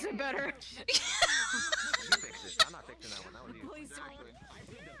don't kiss it better. You fix it. I'm not fixing that one. That was you. Please don't.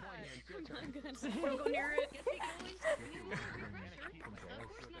 I'm good. Don't go near it.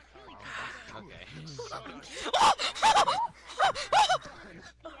 Okay.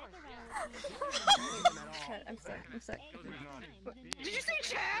 I'm stuck. I'm stuck. Did you say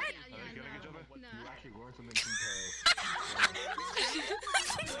chat? No. You actually learned something from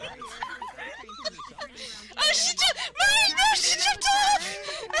Oh, she jumped! Mari, no, she jumped off!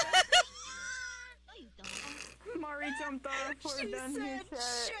 Mari jumped off. We're done here, chat.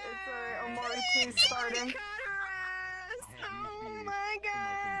 It's alright. Oh, Mari, please start him. Oh my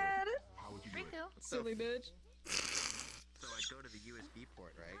god. Silly bitch. So I go to the USB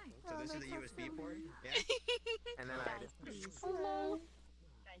port, right? So this is the USB port? Yeah? And then I... Hello.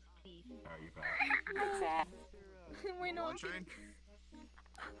 Are you back? We know. I'm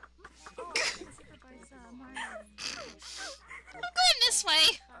going this way.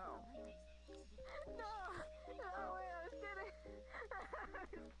 No, wait, I was kidding.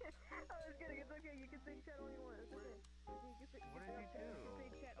 I was kidding. It's okay. You can say chat all you want. It's okay. What did you do? Say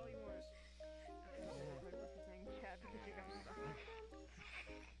chat all you want. Saying chat because you got stuck.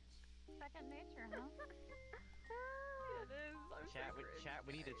 Second nature, huh? Chat,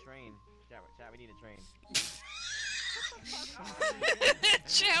 we need to train. Chat, we need to train.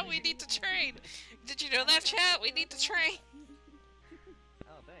 Chat, we need to train. Did you know that, chat? We need to train.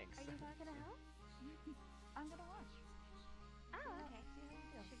 Oh, thanks. Are you not gonna help? I'm gonna watch. Oh, okay.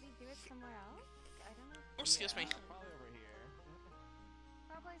 Should we do it somewhere else? I don't know. Oh, excuse me. Probably over here.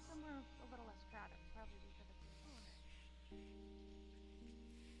 Probably somewhere a little less crowded. Probably because it's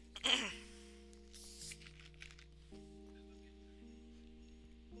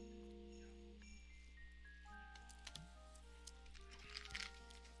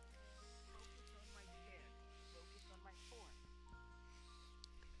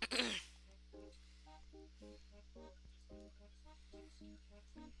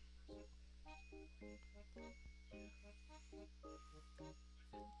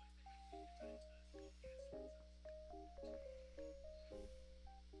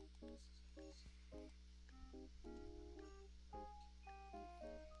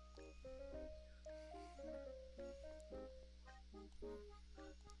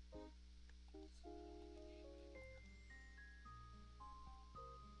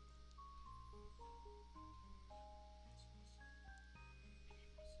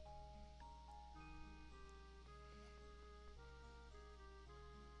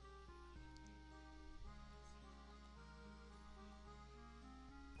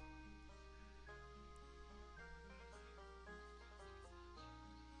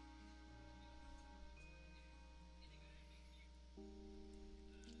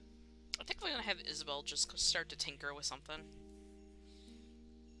want to have Isabel just start to tinker with something.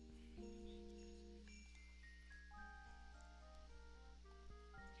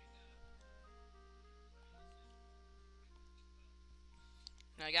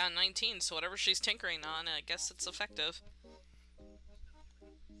 And I got a 19, so whatever she's tinkering on, I guess it's effective.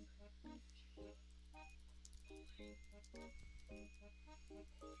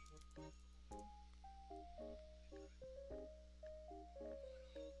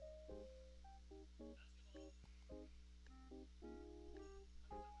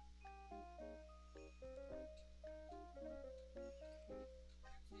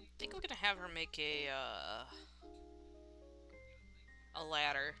 I think we're gonna have her make a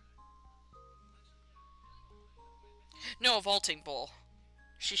ladder. No, a vaulting pole.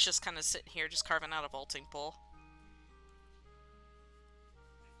 She's just kind of sitting here, just carving out a vaulting pole.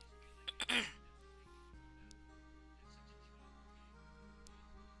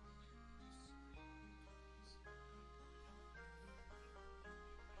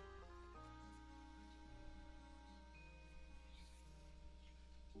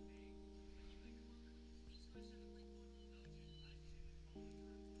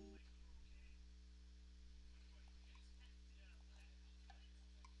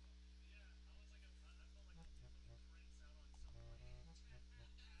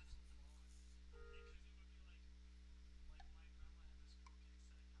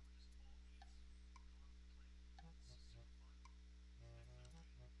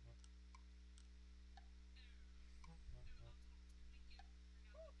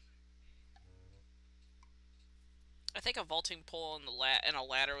 I think a vaulting pole and a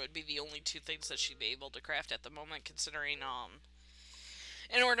ladder would be the only two things that she'd be able to craft at the moment, considering,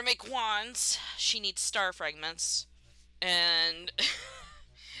 in order to make wands, she needs star fragments. And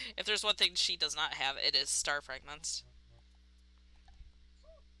if there's one thing she does not have, it is star fragments.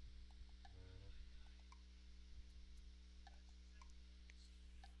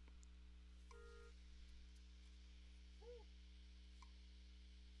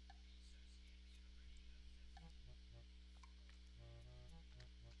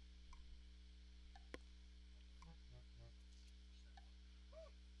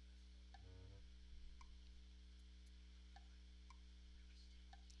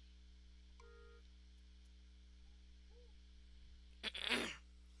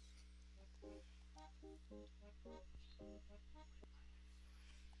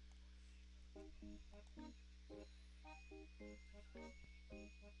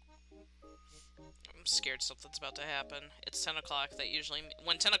 I'm scared something's about to happen. It's 10 o'clock. That usually...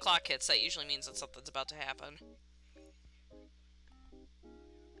 When 10 o'clock hits, that usually means that something's about to happen.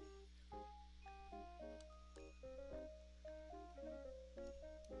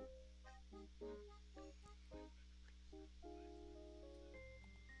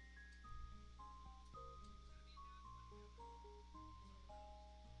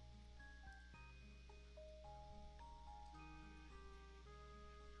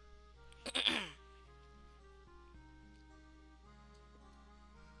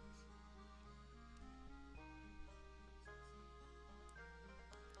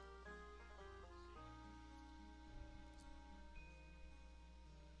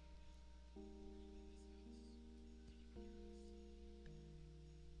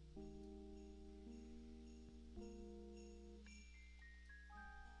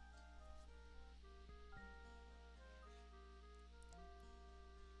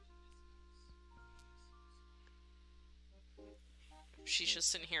 She's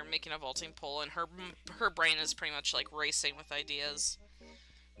just sitting here making a vaulting pole, and her brain is pretty much, like, racing with ideas.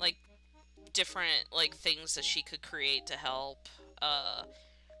 Like, different, like, things that she could create to help.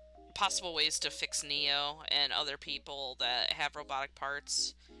 Possible ways to fix Neo and other people that have robotic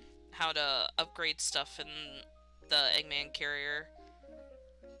parts. How to upgrade stuff in the Eggman carrier.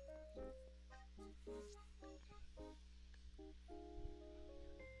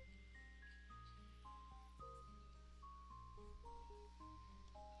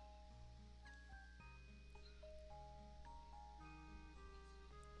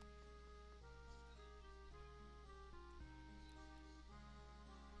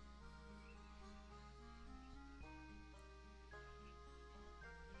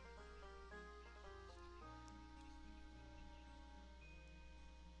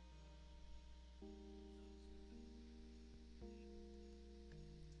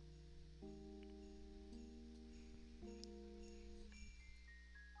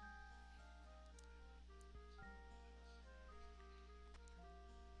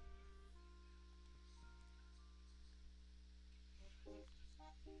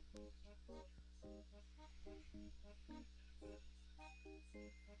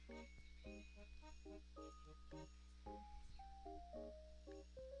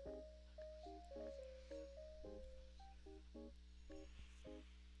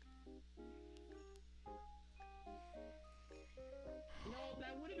 You know,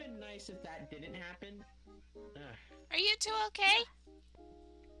 that would have been nice if that didn't happen. Are you two okay?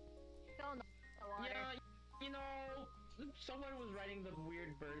 Yeah, you know, someone was riding the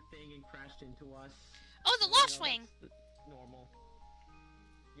weird bird thing and crashed into us. Oh, the loft wing. That's normal.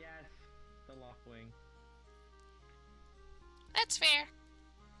 Yes, the loft wing. That's fair.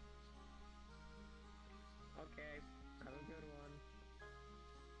 Okay, have a good one.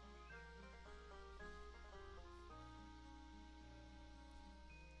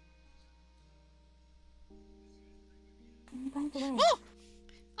 By the way.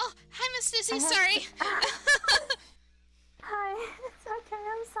 Oh, hi, Miss Dizzy. Sorry. Hi. It's okay.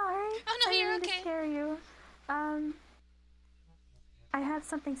 I'm sorry. Oh no, I you're didn't mean okay. to scare you. I have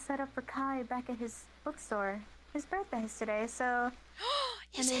something set up for Kai back at his bookstore. His birthday's today, so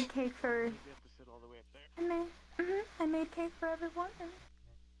I made cake for. I made cake for everyone.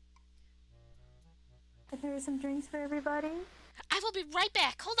 And there were some drinks for everybody. I will be right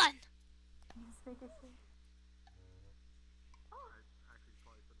back. Hold on. Just make it sweet.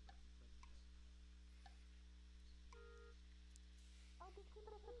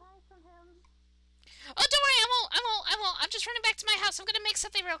 Oh, don't worry. I won't. I'm just running back to my house. I'm gonna make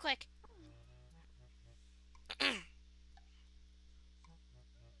something real quick.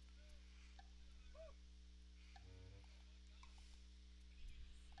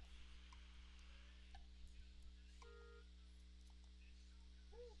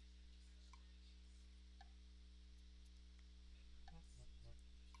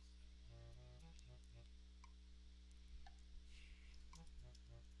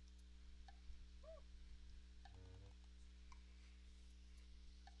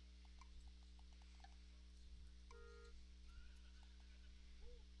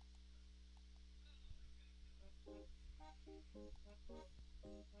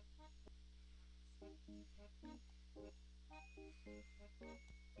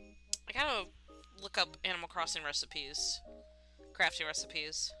 I gotta look up Animal Crossing recipes. Crafting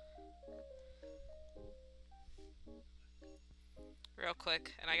recipes. Real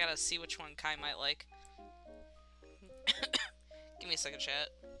quick. And I gotta see which one Kai might like. Give me a second, chat.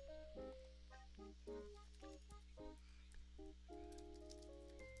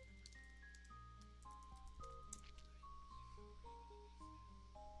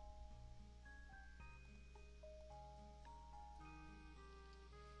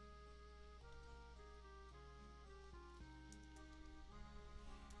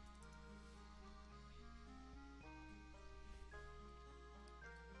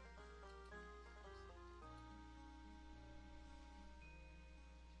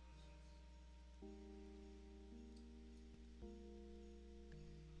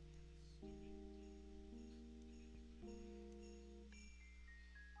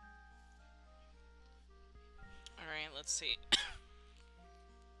 Alright, let's see.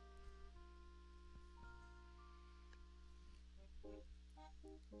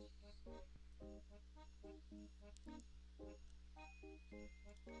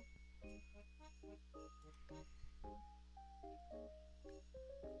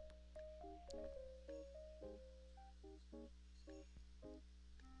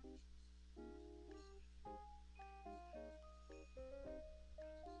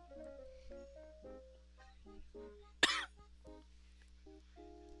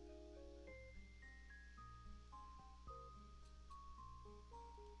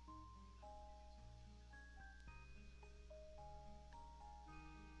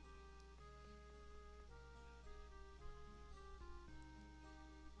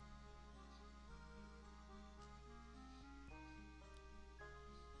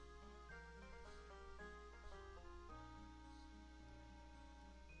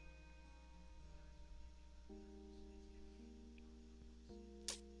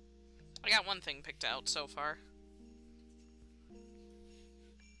 I got one thing picked out so far.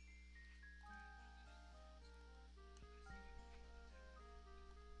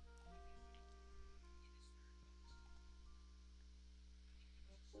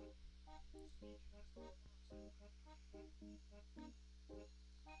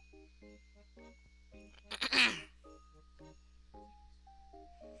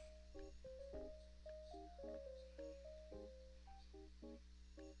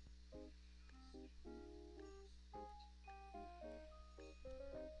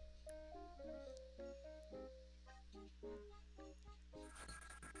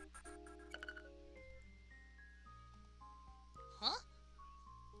 Huh?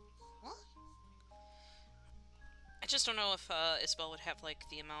 just don't know if Isabel would have like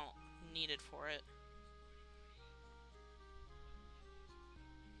the amount needed for it.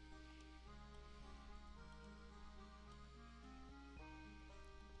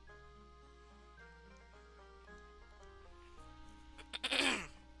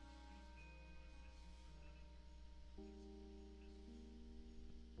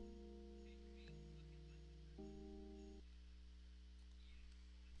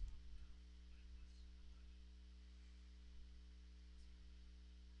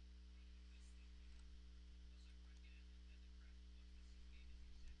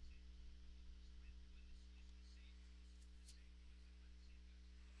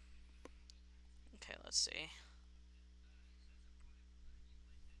 Okay, let's see.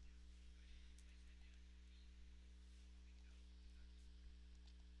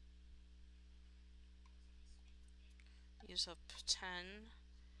 Use up 10,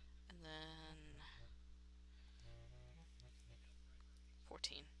 and then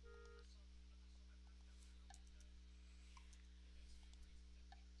 14.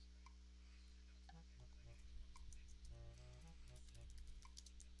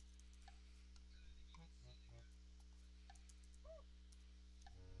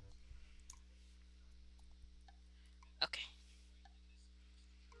 Okay.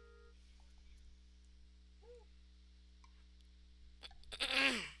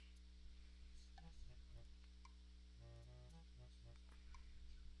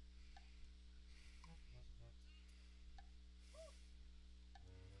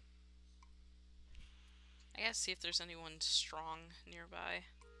 I gotta see if there's anyone strong nearby.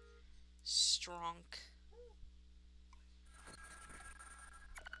 Strong.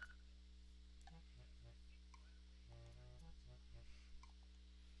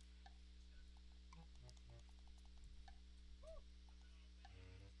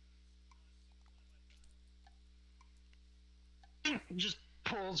 Just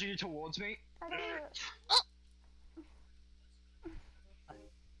pulls you towards me.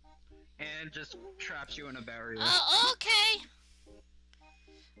 And just traps you in a barrier. Oh, okay.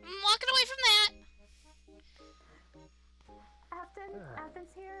 I'm walking away from that.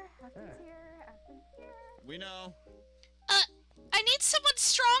 Afton's here. Afton's here. We know. I need someone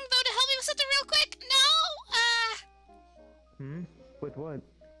strong though to help me with something real quick. No. With what?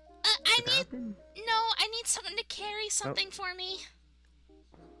 I need someone to carry something for me.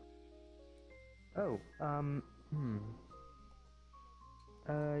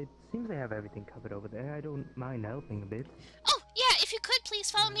 It seems they have everything covered over there. I don't mind helping a bit. Oh, yeah, if you could, please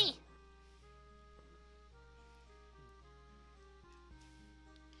follow me.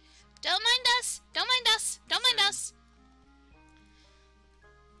 Don't mind us. Don't mind us. Don't mind us.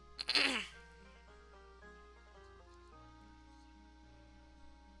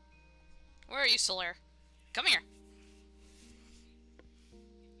 Where are you, Solaire? Come here.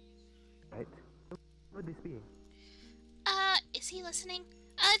 Right. What would this be? Is he listening?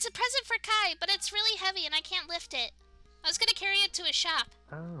 It's a present for Kai, but it's really heavy and I can't lift it. I was gonna carry it to his shop.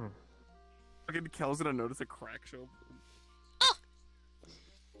 Oh. Okay, Kel's gonna notice a crack show. Oh!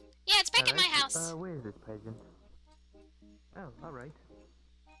 Yeah, it's back at my house. Where is this present? Oh, alright.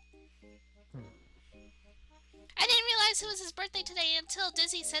 I didn't realize it was his birthday today until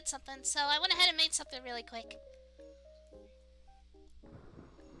Dizzy said something, so I went ahead and made something really quick.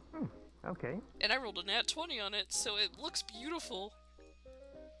 Okay. And I rolled a nat 20 on it, so it looks beautiful.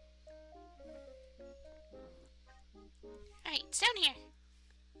 Alright, it's down here.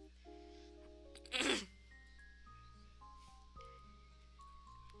 Here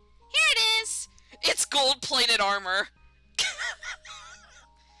it is! It's gold-plated armor.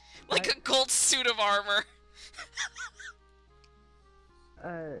 Like a gold suit of armor.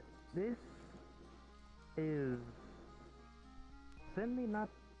 This is certainly not.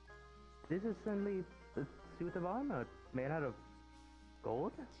 This is certainly a suit of armor made out of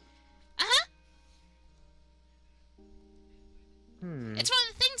gold. It's one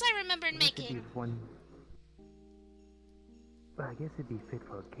of the things I remembered making. Well, I guess it'd be fit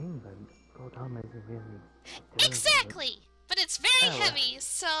for a king, but gold armor isn't really. Exactly! But it's very heavy,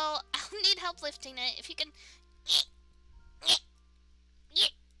 so I'll need help lifting it. If you can.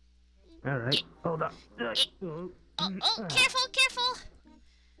 Alright, hold on. Oh, careful, careful!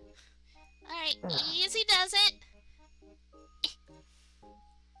 Alright, easy does it.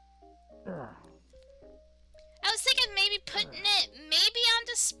 I was thinking maybe putting it on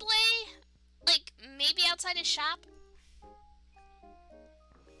display, like maybe outside his shop.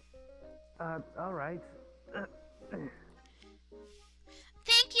 Alright.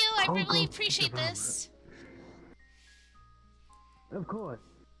 Thank you, I really appreciate this. Of course.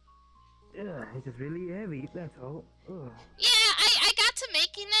 It's just really heavy, that's all. Ugh. Yeah, I got to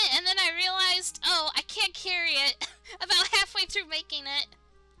making it, and then I realized, oh, I can't carry it about halfway through making it.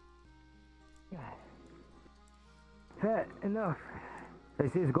 Fat enough.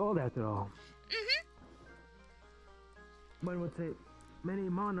 This is gold after all. Mm-hmm. One would say many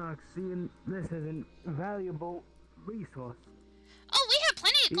monarchs see this as a valuable resource. Oh, we have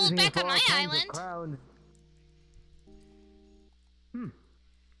plenty of gold back on my island. Crowns.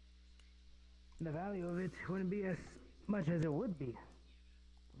 The value of it wouldn't be as much as it would be.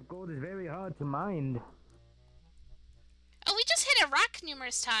 Gold is very hard to mine. Oh, we just hit a rock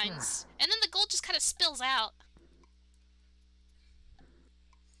numerous times, and then the gold just kind of spills out.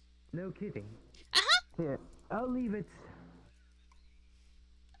 No kidding. Uh-huh. Here, I'll leave it.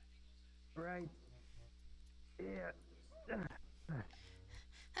 Right. Yeah.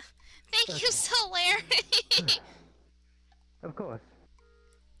 Thank you, Solaire. Of course.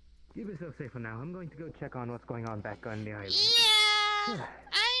 Keep yourself safe for now. I'm going to go check on what's going on back on the island. Yeah.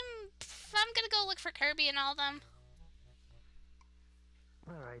 I'm gonna go look for Kirby and all them.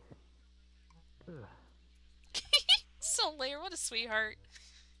 Alright. Solaire, what a sweetheart.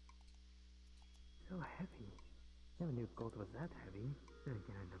 So heavy. Never knew gold was that heavy. Then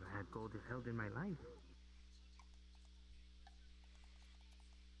again, I never had gold held in my life.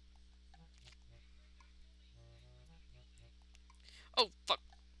 Oh, fuck.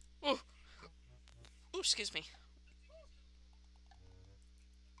 Oh. Ooh, excuse me.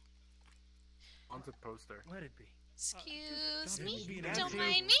 Haunted poster. Let it be. Excuse me? Don't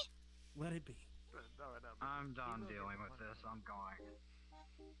mind me? Let it be. I'm done dealing with this. I'm going.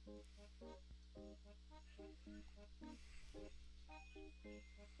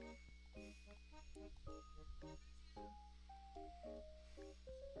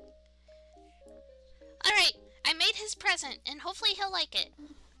 Alright, I made his present, and hopefully he'll like it.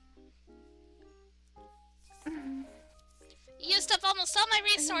 Used up almost all my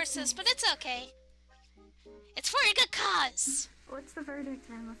resources, but it's okay. It's for a good cause. What's the verdict,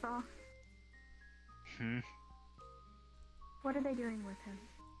 Ramethal? What are they doing with him?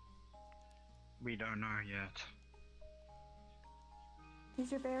 We don't know yet.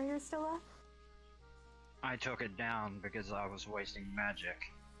 Is your barrier still up? I took it down because I was wasting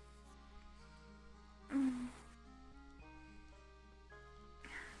magic.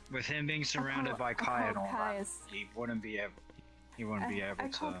 With him being surrounded by Kai and all that, he wouldn't be able. He wouldn't be able to. I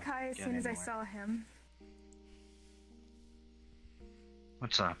called Kai as soon as I saw him.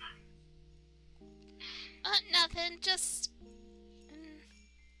 What's up? Nothing. Just.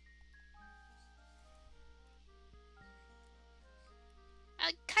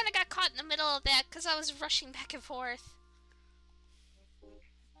 I kind of got caught in the middle of that because I was rushing back and forth.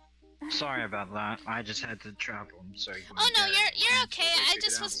 Sorry about that. I just had to trap him, so you Oh no, you're okay. I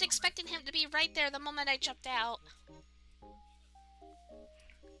just wasn't expecting him to be right there the moment I jumped out.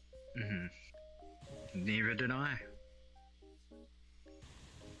 Neither did I.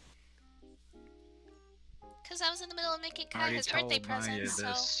 Because I was in the middle of making Kai his birthday present,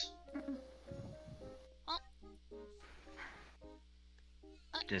 so... Oh.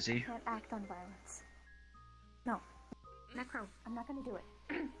 Dizzy? You can't act on violence. No. Necro, I'm not gonna do it.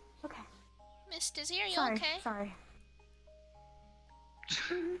 Okay. Miss Dizzy, are you okay? Sorry.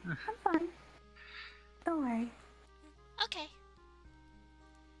 I'm fine. Don't worry. Okay.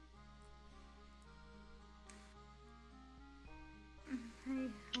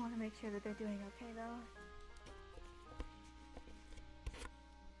 I want to make sure that they're doing okay, though.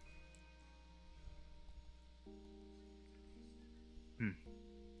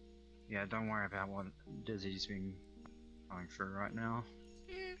 Yeah, don't worry about what Dizzy's been going through right now.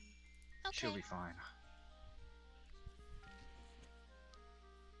 Okay. She'll be fine.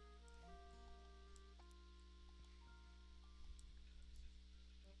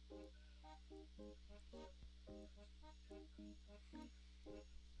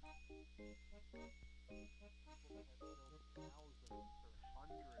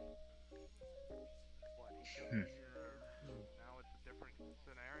 Now it's a different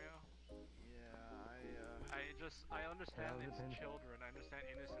scenario. I understand it's children. I understand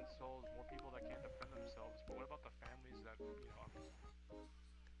innocent souls, more people that can't defend themselves. But what about the families that,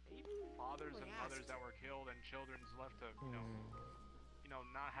 fathers and mothers that were killed and children's left to,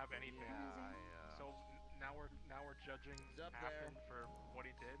 not have anything. So now we're judging Afton for what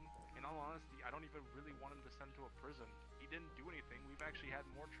he did. In all honesty, I don't even really want him to send to a prison. He didn't do anything. We've actually had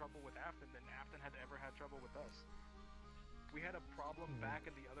more trouble with Afton than Afton had ever had trouble with us. We had a problem back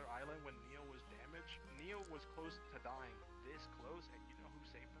in the other island when Neo was damaged. Neo was close to dying, this close, and you know who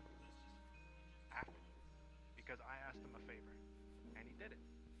saved him? Afton. Because I asked him a favor, and he did it.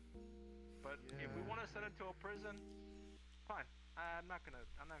 But if we want to send it to a prison, fine. I'm not gonna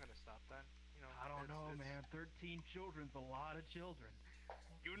stop that. You know. I don't know, man. 13 children's a lot of children.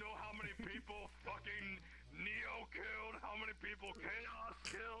 You know how many people fucking Neo killed? How many people Chaos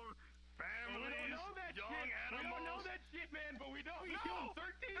killed? Families, we don't know that young shit. animals. We don't know that shit, man. But we know he killed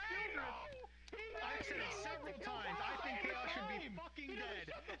 13 children. I've said it several times. I think Chaos should be fucking dead.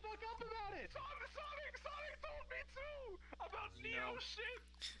 Shut the fuck up about it. Sonic told me too about Neo shit.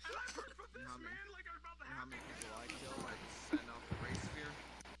 And I've heard from this man like I'm about to have. How many people I killed? I sent off the race sphere.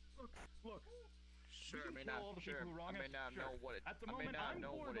 Look. Sure, I may not know what it. At the I may moment, not I'm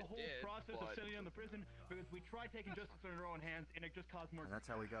know for what the it whole did, process of but sitting in the prison because we tried taking justice in our own hands and it just caused more. And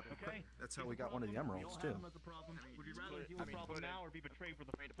that's how we got. Okay. That's how we got one of the emeralds too. Would you rather deal with the problem now or be betrayed for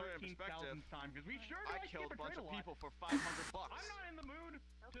the 13,000th time? Because we sure do I killed a bunch of people for $500. I'm not in the mood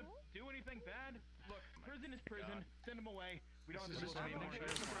to do anything bad. Look, prison is prison. Send them away. We don't have to listen to anything.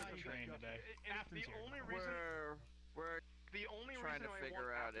 Train today. We're the only trying reason to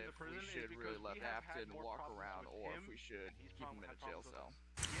figure out if we should really let we have Afton had more walk problems around with or him. if we should He's keep him in a jail cell.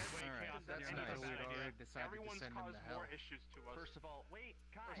 Alright, that's nice. We'd already decided Everyone's to send him caused to hell. more issues to us. First of all, wait,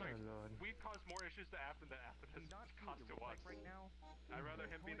 Kai. Sorry, Oh, Lord. we've caused more issues to Afton than Afton has caused to us. Right now, I'd rather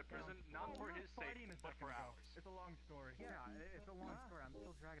him be in the prison, not for his sake, but for ours. It's a long story. Yeah, it's a long story. I'm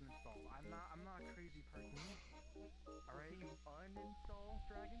still Dragon Install. I'm not a crazy person. Alright, you uninstall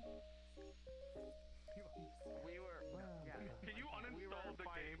Dragon? We were. Can you uninstall the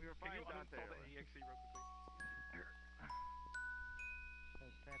game? Can you uninstall the EXE real quickly? That's better.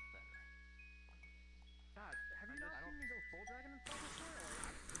 God, have you not seen me go full Dragon Install before?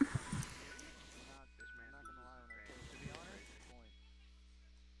 Not this man. I'm not gonna lie when I say it. To be honest,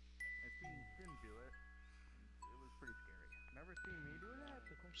 I've seen Sin do it. It was pretty scary. Never seen me do that?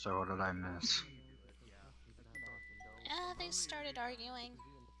 So what did I miss? They started arguing.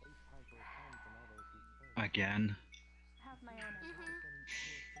 Again? Have my own.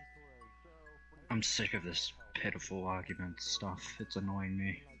 I'm sick of this pitiful argument stuff. It's annoying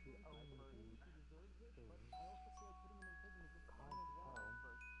me.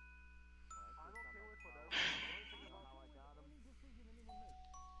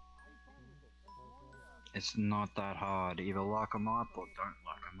 It's not that hard. Either lock them up or don't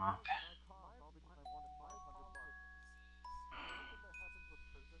lock them up.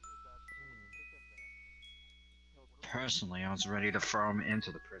 Personally, I was ready to throw him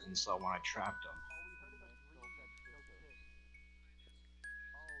into the prison cell when I trapped him.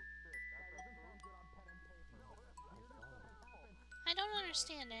 I don't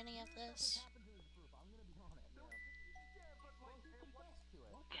understand any of this.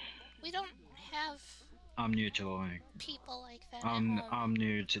 We don't have I'm new to like people like that at home. I'm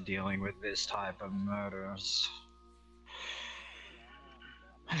new to dealing with this type of murders.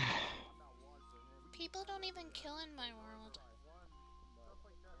 People don't even kill in my world.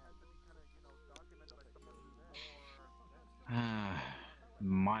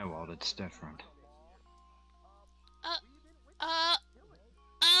 My world, it's different.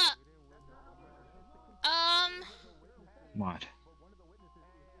 What?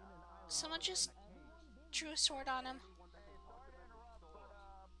 Someone just drew a sword on him.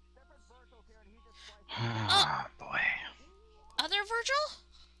 Ah, boy. Other Virgil?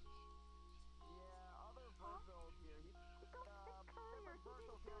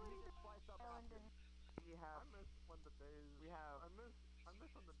 I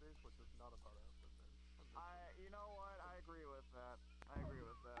miss when the days were just not about Afton, man. You know what? I agree with that. I just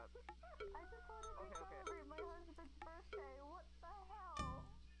wanted to celebrate my husband's birthday. What the hell?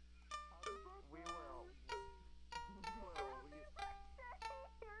 We will. We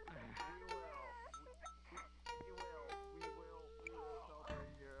will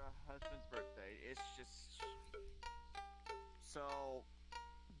celebrate your Husband's birthday. It's just so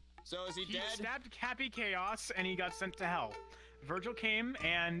is he dead? He stabbed Happy Chaos and he got sent to hell. Virgil came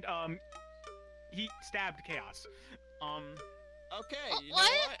and he stabbed Chaos. Okay, you know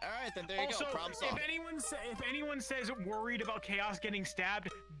what? Alright, then there you go. Problem solved. If anyone says worried about Chaos getting stabbed,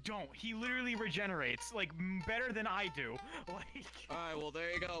 don't. He literally regenerates, like, better than I do. Like. Alright, well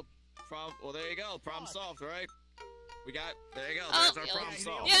there you go. There you go. Problem solved, right? There you go. Oh, There's our problem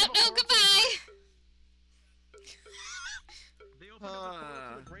solved. Yeah, no, goodbye! They opened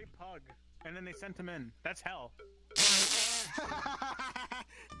up a great pug, and then they sent him in. That's hell.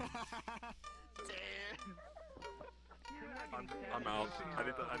 I'm out. I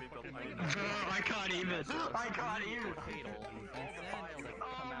need to. I can't even. Oh my god!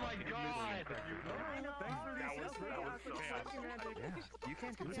 You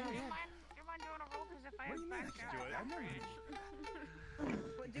can't continue. Do you mind doing a roll? Because if I have back do it. I'm ready.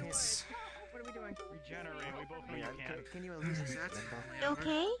 But do minutes. What are we doing? Regenerate. We both know you can. Can you at least You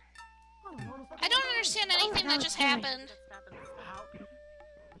okay? I don't understand anything that just happened.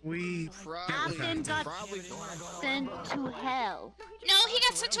 We Afton got sent to hell. No, he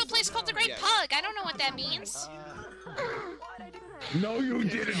got sent to a place called the Great Pug. I don't know what that means. No, you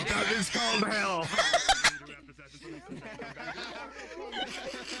didn't. That is called hell.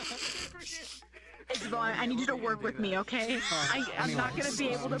 Vaughn, I need you to work with me, okay? I'm not gonna be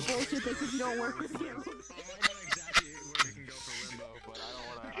able to bullshit this if you don't work with you.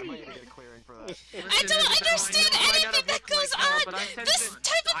 I might need to get a clearing for that. I don't understand anything that goes on! This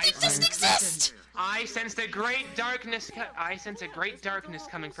type of thing doesn't exist! I sense a great darkness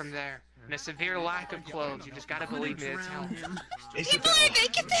coming from there. And a severe lack of clothes. You just gotta believe me, it's hell. People are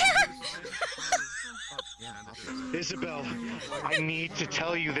naked there! Isabel, I need to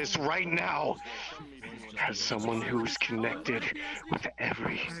tell you this right now. As someone who's connected with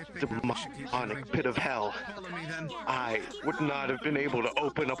every demonic pit of hell, I would not have been able to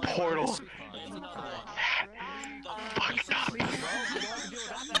open a portal. Fucked up.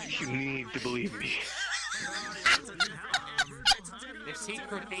 You need to believe me. The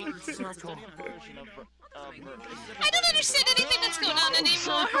secret 8th circle. I don't understand anything that's going on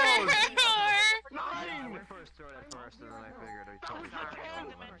anymore! We first started at first, and then I figured we totally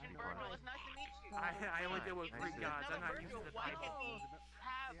I only deal with Greek gods. I'm not used to the Bible.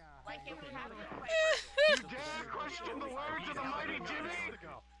 You dare question the words of the mighty Jimmy?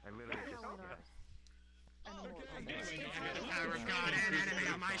 I literally just. The power of God and enemy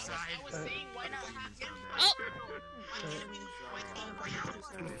on my side.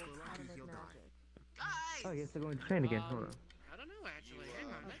 Oh, yes, they're going to train again. Hold on. I don't know, actually. Hang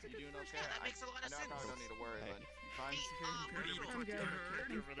on. That's a good question. That makes a lot of I sense. don't need to worry, but fine. I'm good.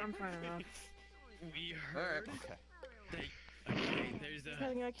 I'm fine enough. We Alright. heard. Okay, there's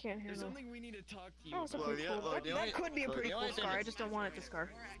Nothing I can't there's handle. something we need to talk to you Oh, it's a about. pretty cool. That could be a pretty cool scar. I just don't want it to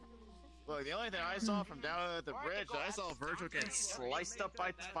scar. Look, the only thing I saw from down at the bridge, I saw Virgil get sliced up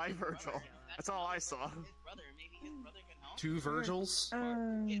by Virgil. That's all I saw. Two Virgils?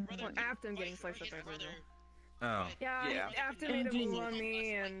 Well, Afton getting sliced up by Virgil. Oh. Yeah, Afton made a move on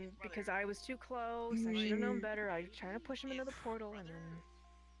me, and because I was too close, I should have known better. I tried to push him into the portal, and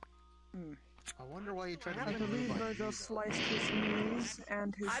then... I wonder why you tried to I make a believe move on Virgil sliced his knees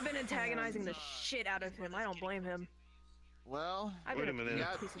and his... I've been antagonizing the shit out of him. I don't blame him. Well, wait a minute.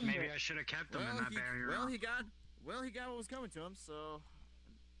 Maybe I should have kept him in that barrier. He got what was coming to him, so...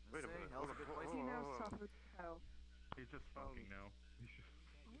 Wait a minute. Hell's a good place. He now suffers hell. He's just fucking now.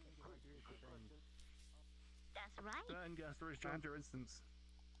 That's right. Then gas to restrain your instance.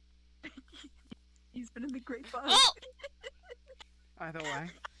 He's been in the Great Pug. Oh! Either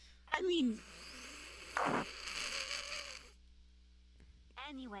way. I mean...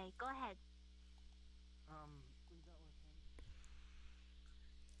 Anyway, go ahead.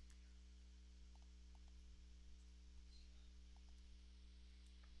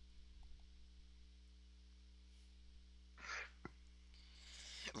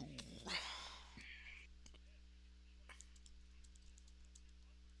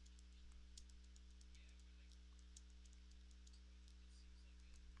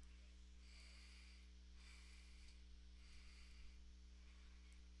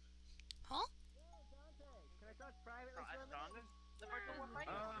 Huh? Can I talk privately for a minute?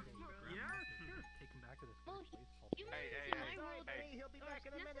 Yeah, sure. Take him back to this place called... He'll be back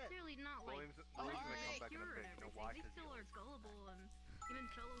in a minute. Necessarily not like pure and everything. We still are gullible and even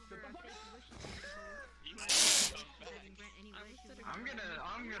fell over our fake wishes. I'm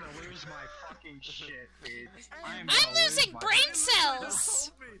gonna lose my fucking shit, dude. I'm losing brain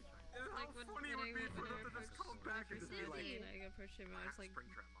cells! Like when I went for Dizzy and I approached him and I was like...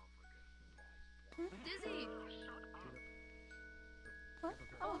 Dizzy! What?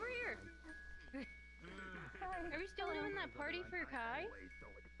 Oh, over here! Are we still doing that party for Kai?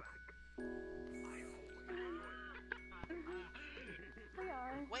 We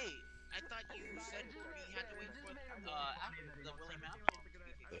are. Wait, I thought you said we had to wait for after the Willy map.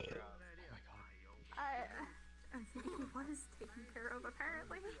 I think he was taken care of,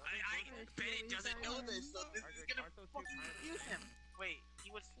 apparently. Bennett doesn't know this, so this is gonna fucking confuse him. Wait, he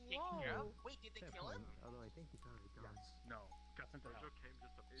was taken care of? Wait, did they kill him? Although I think he's already gone. No. Got sent to hell.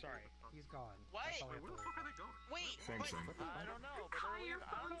 Sorry, he's gone. What? Where the fuck are they going? Wait, I don't know,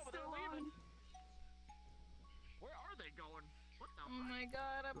 but they're leaving. Where are they going? What the Oh my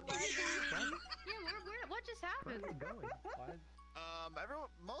god, I'm lagging. Yeah, what just happened?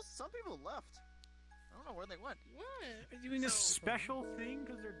 Some people left. I don't know where they went. What? Are you doing a special thing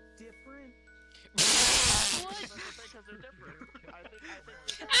because they're different?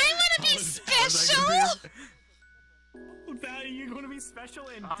 I special? That you're gonna be special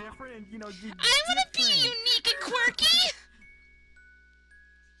and different, and you know. I wanna be unique and quirky.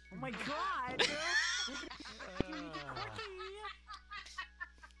 Oh my god!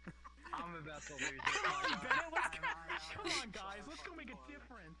 I'm about to lose it. Come on, Bennett, come on, guys, let's go make a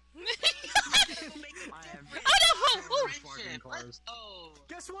difference.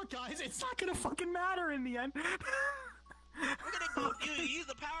 Guess what, guys? It's not gonna fucking matter in the end. We're gonna go use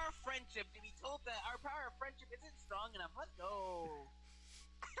the power of friendship to be told that our power of friendship isn't strong enough. Let's go.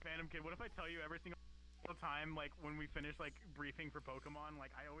 Phantom Kid, what if I tell you every single time, like, when we finish, like, briefing for Pokemon,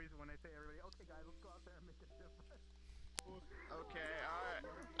 like, I always, when I say everybody, okay, guys, let's go out there and make a difference. Okay, alright.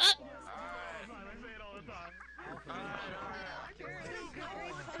 Alright. I say it all the time.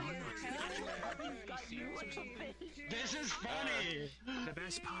 This is funny! The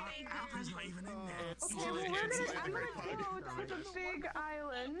best part, Alpha's not even in there. Okay, well, I'm gonna go to the big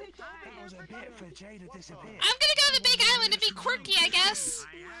island. That was a bit for Jay to disappear. I'm gonna go to the big island and be quirky, I guess.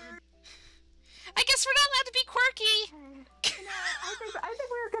 I guess we're not allowed to be quirky. I think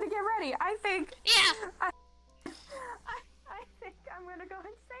we're gonna get ready. I think. Yeah. I think I'm gonna go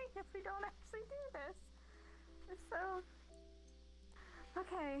insane if we don't actually do this. So.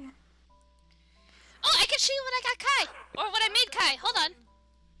 Okay. Oh, I can show you what I got Kai, or what I made Kai. Hold on.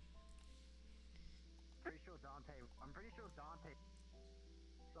 I'm pretty sure Dante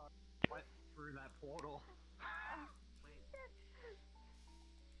went through that portal.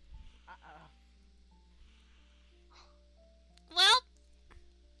 Well.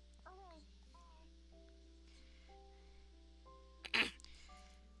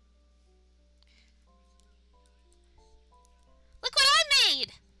 Look what I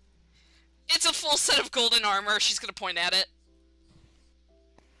made! It's a full set of golden armor. She's gonna point at it.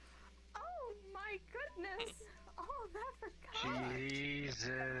 Oh my goodness! Oh, that forgot.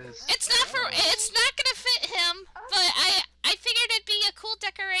 Jesus. It's not gonna fit him, but I figured it'd be a cool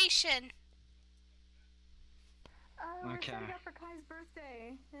decoration. We're Okay. setting up for Kai's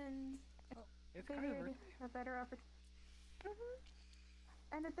birthday, and figured a better opportunity.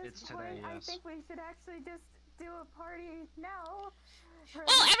 And at this It's point, today, I yes. think we should actually just do a party now.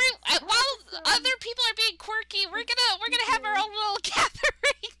 Well, while other people are being quirky, we're gonna have our own little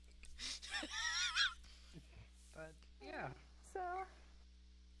gathering. But yeah. So.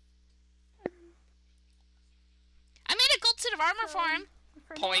 I made a gold suit of armor for him.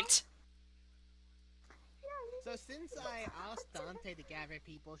 Point. So since I asked Dante to gather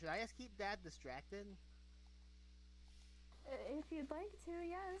people, should I just keep Dad distracted? If you'd like to,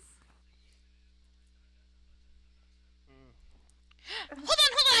 yes. Hold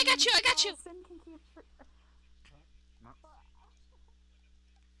on, I got you. Austin can keep...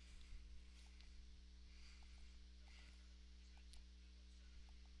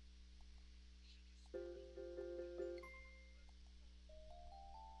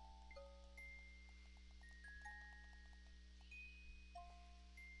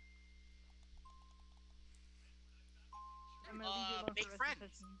 Make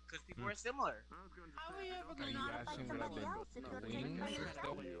friends, because people are similar. How are you ever Are you asking what I've been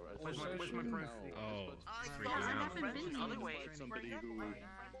Where's my parentheses? Oh, Other ways. somebody who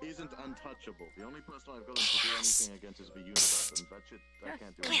isn't untouchable. The only person I've got him to do anything against is the universe, and that shit I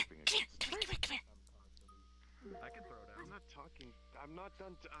can't do anything against. I can throw down. I'm not talking. I'm not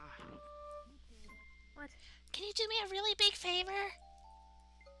done. What? Can you do me a really big favor?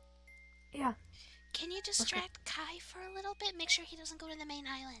 Yeah. Can you distract Kai for a little bit? Make sure he doesn't go to the main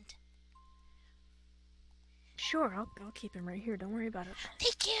island. Sure, I'll keep him right here. Don't worry about it.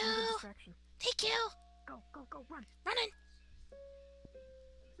 Thank you. Thank you. Go, run. Running.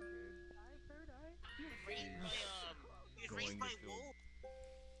 He's raised by wolves.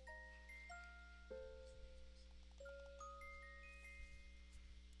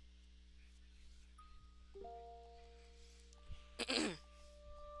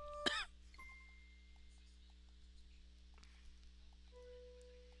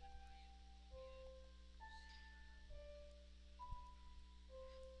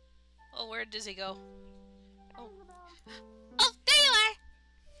 Oh, where does he go? Oh, there you are.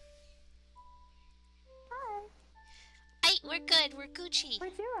 Hi. Hey, we're good. We're Gucci.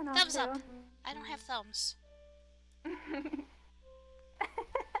 Where'd you run off Thumbs to? up. I don't have thumbs. It's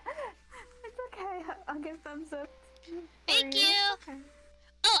okay. I'll give thumbs up. Thank you. Okay.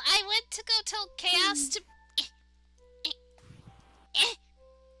 Oh, I went to go tell Chaos to...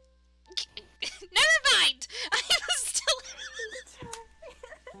 Never mind. I was still...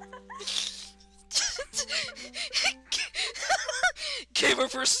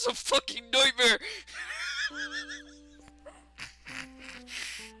 Gamerverse is a fucking nightmare.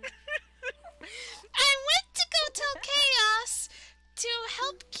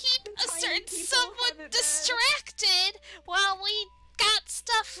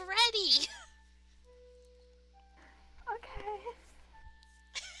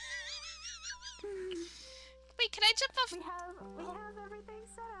 can I jump off? We have everything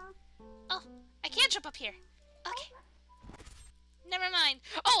set up. Oh, I can't jump up here. Okay. Never mind.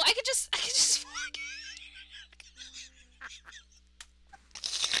 Oh, I could just walk.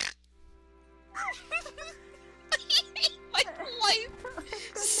 I hate my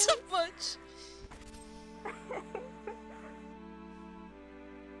life so much.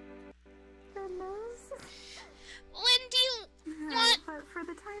 Goodness. When do you want? But for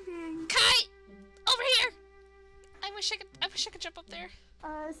the time being. Kai, over here. I wish I could jump up there.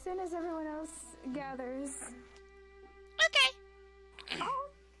 As soon as everyone else gathers. Okay. Oh,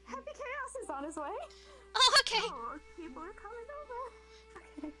 Happy Chaos is on his way. Oh, okay. Oh, people are coming over.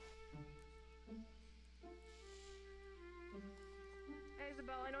 Okay. Hey,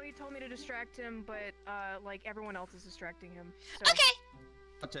 Isabel, I know you told me to distract him, but, like, everyone else is distracting him. So. Okay.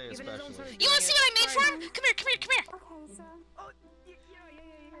 I'll tell you especially. You want to see what I made for him? Come here, come here, come here. Okay, so. Oh, yeah.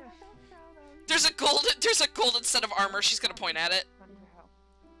 There's a golden set of armor. She's gonna point at it.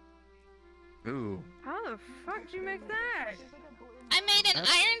 Ooh. How the fuck did you make that? I made an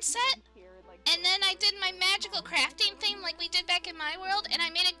iron set, and then I did my magical crafting thing like we did back in my world, and I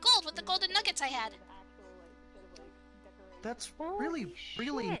made it gold with the golden nuggets I had. That's really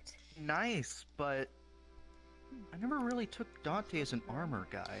nice, but I never really took Dante as an armor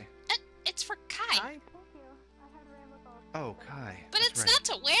guy. It's for Kai. Oh, Kai. But that's it's right. not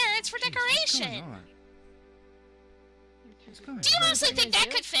to wear, it's for decoration. Do you honestly think that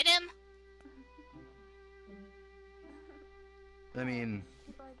could fit him? I mean,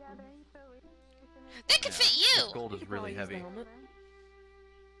 that could fit you. this gold is really heavy.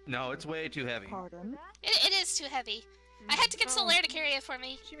 No, it's way too heavy. Pardon? It is too heavy. I had to get Solaire to carry it for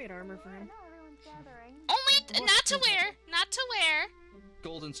me. She made armor for him. Only not to wear, not to wear.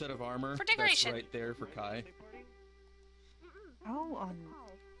 Golden set of armor. For decoration. That's right there for Kai. Oh,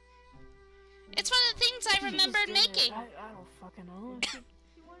 It's one of the things I remembered making. I don't fucking know.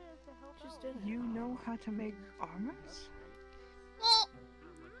 Just did it. You know how to make armors? Well,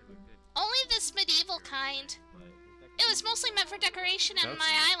 only this medieval kind. It was mostly meant for decoration on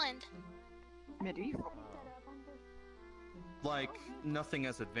my island. Medieval? Like, nothing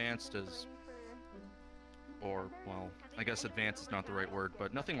as advanced as... Or, well, I guess advanced is not the right word,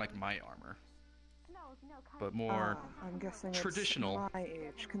 but nothing like my armor. But more I'm guessing traditional. It's my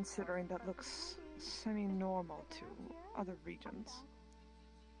age, considering that looks semi-normal to other regions.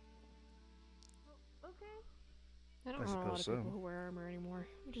 I don't know a lot of people who wear armor anymore.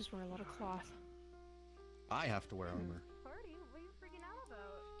 We just wear a lot of cloth. I have to wear armor.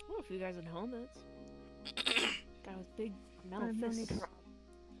 Oh, if you guys had helmets. Guy with big metal I have no need fists. for-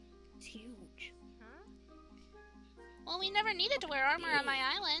 It's huge. Well, we never needed to wear armor on my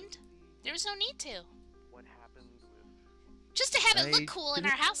island. There was no need to. What happened with... Just to have it look cool in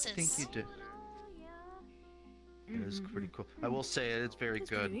our houses. I think you did. It is pretty cool. I will say it's very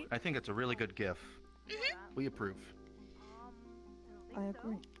good. I think it's a really good GIF. We approve. I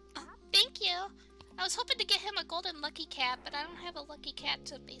agree. Thank you. I was hoping to get him a golden lucky cat, but I don't have a lucky cat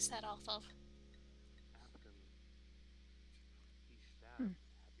to base that off of.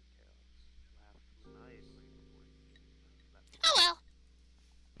 Oh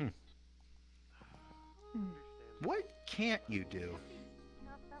well. What can't you do?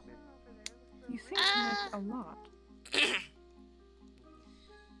 You seem to make a lot.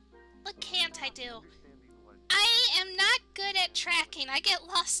 What can't I do? I am not good at tracking. I get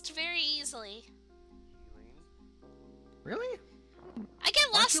lost very easily. Really? I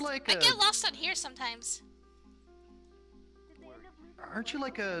get lost. you like I a- get lost on here sometimes. Aren't you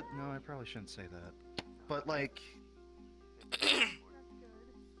like a... No, I probably shouldn't say that. But like...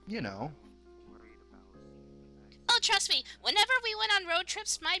 you know. Oh, trust me. Whenever we went on road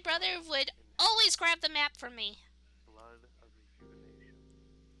trips, my brother would always grab the map for me.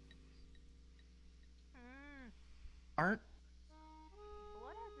 Aren't...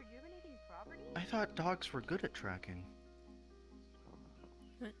 I thought dogs were good at tracking.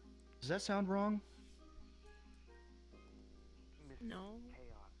 Does that sound wrong? No.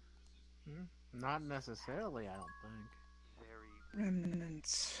 Not necessarily, I don't think.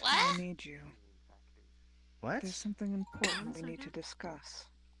 Remnants, What? I need you. What? There's something important we need to discuss.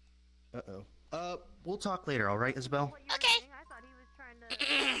 Uh-oh. We'll talk later, alright, Isabel? Okay.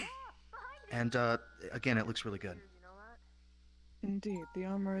 And, again, it looks really good. Indeed, the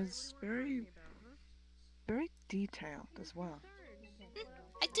armor is very detailed as well.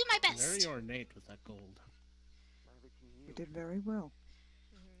 I do my best. Very ornate with that gold. You did very well.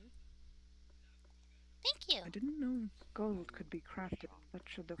 Thank you. I didn't know gold could be crafted in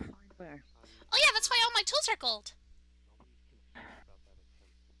such a defined way. Oh yeah, that's why all my tools are gold.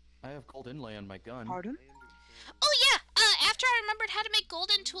 I have gold inlay on my gun. Pardon? Oh yeah, after I remembered how to make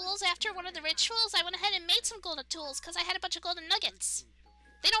golden tools after one of the rituals, I went ahead and made some golden tools because I had a bunch of golden nuggets.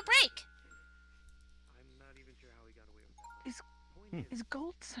 They don't break. I'm not even sure how he got away with that. Is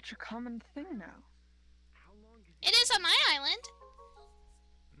gold such a common thing now? It is on my island.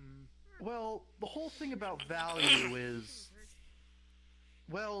 Well, the whole thing about value is...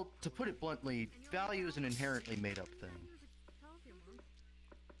 Well, to put it bluntly, value is an inherently made-up thing.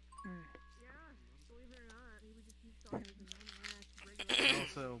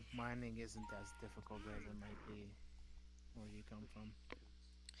 Also, mining isn't as difficult as it might be where you come from.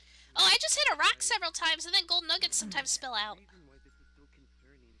 Oh, I just hit a rock several times, and then gold nuggets sometimes spill out.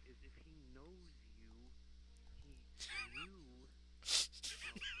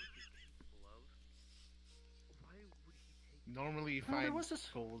 Normally you find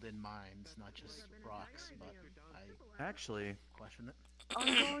gold in mines, not just rocks, but I actually question it.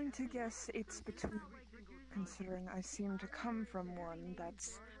 I'm going to guess it's between, considering I seem to come from one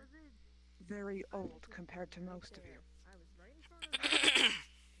that's very old compared to most of you.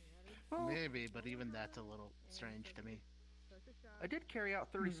 Maybe, but even that's a little strange to me. I did carry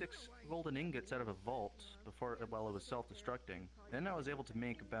out 36 golden ingots out of a vault while it was self-destructing. Then I was able to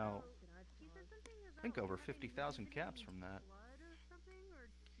make about, I think, over 50,000 caps from that.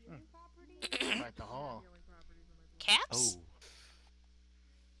 Quite the haul. Caps? Oh.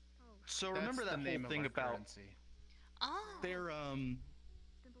 So remember that whole thing about their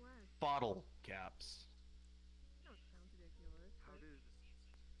bottle caps.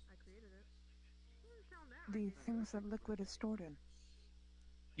 The things that liquid is stored in.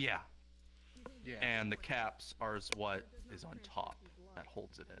 Yeah. And the caps are what is on top that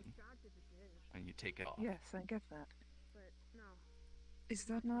holds it in. And you take it off. Yes, I get that. Is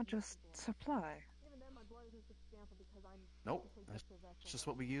that not just supply? Nope, that's just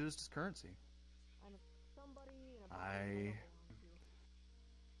what we used as currency.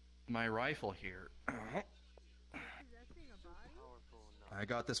 My rifle here. I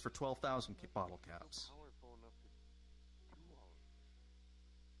got this for 12,000 bottle caps.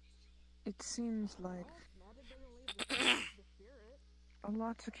 It seems like a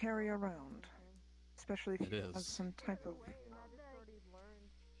lot to carry around, especially if you have some type of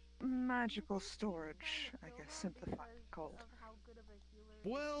magical storage, I guess, simplified, called.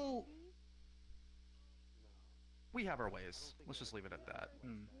 Well, we have our ways. Let's just leave it at that.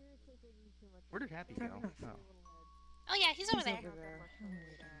 Where did Happy go? Oh yeah, he's over there. Anyway,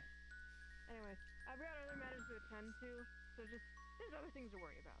 I've got other matters to attend to, so just there's other things to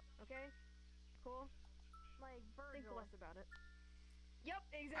worry about, okay? Cool? Like, think less about it. Yep,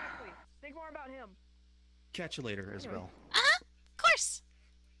 exactly. Think more about him. Catch you later, Isabel. Of course.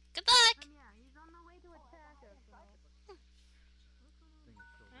 Good luck. Yeah, he's on the way to attack us.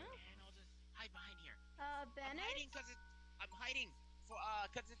 Hide behind here. Bennett? I'm hiding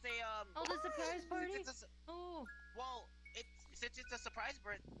cause it's a Oh, the surprise party? Oh. Well, since it's a surprise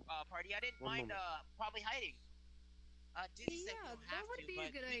party, I didn't mind probably hiding. Dizzy said you don't have would to, be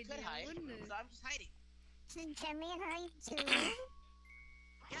but a good we idea, could hide, wouldn't it? so I'm just hiding. Can we hide too?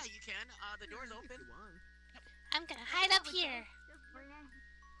 Yeah, you can. The door's open. I'm gonna hide up here.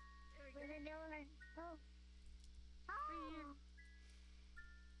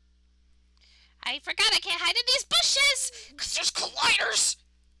 I forgot I can't hide in these bushes! Cause there's colliders!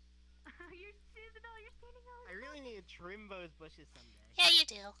 I really need to trim those bushes someday. Yeah, you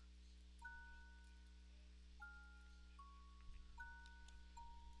do.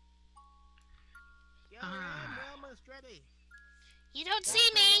 Yo, man, we're almost ready. You don't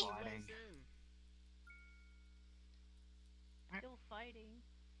see me! Still fighting.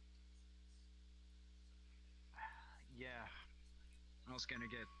 Yeah. I was gonna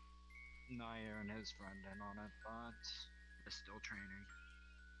get Naya and his friend in on it, but they're still training.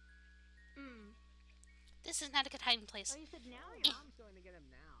 This is not a good hiding place. Oh, you said now? Your mom's going to get him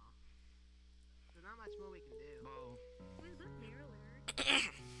now. There's not much more we can do. Whoa. Who's with me earlier?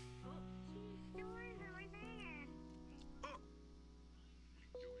 Doors are right there.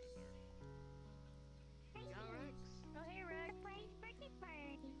 Yo, Rex. Oh, hey, Rex.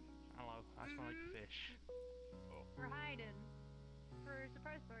 Party. Hello, I smell like fish. We're hiding. For a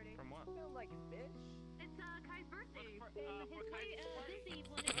surprise party. From what? Smell like fish? It's Kai's birthday. Dizzy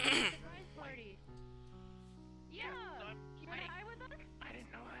wanted to have a surprise party. Yeah! You wanna hide with us? I didn't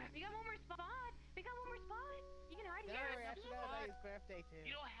know that. We got one more spot! You can hide Don't here! worry, I should have his birthday too.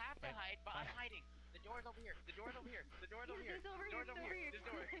 You don't have to hide, but I'm hiding. The door's over here. The door's over here. The door's over here. It's over here. The door's over here. This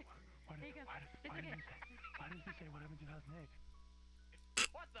door. Why does he say what happened in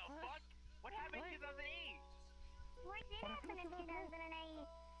 2008? What the fuck? What happened in 2008? What did happen in 2008?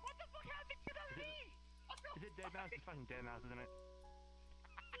 What the fuck happened in 2008? Is it mouse is fucking dead mouse, isn't it?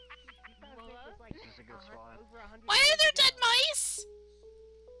 That's a good spot. Why are there dead mice?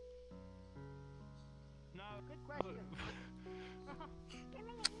 No. Good question.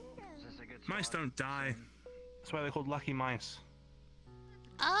 Mice don't die. That's why they're called lucky mice.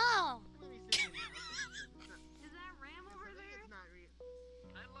 Oh. Is that Ram over there?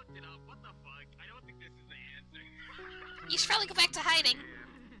 I looked it up. What the fuck? I don't think this is the answer. You should probably go back to hiding.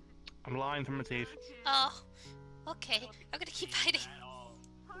 I'm lying through my teeth. Oh. Okay. I'm gonna keep hiding.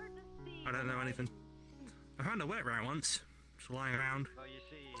 I don't know anything. I found a wet rat once. Just lying around.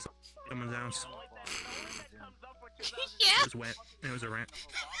 Someone's house. Yeah. It was wet. It was a rat.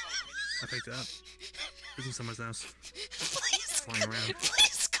 I picked it up. It was in someone's house. Please, Flying around.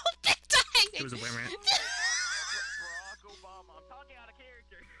 please go back to hiding. It was a wet rat.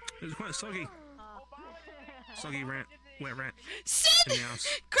 It was quite soggy. Soggy rat. Wet rat. Sid! In the house.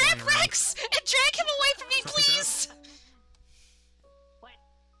 Grab flying around. Rex and drag him away from me, So I picked it up. please!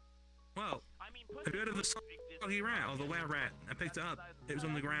 Well, have you heard of the soggy rat or the wet rat? I picked it up. It was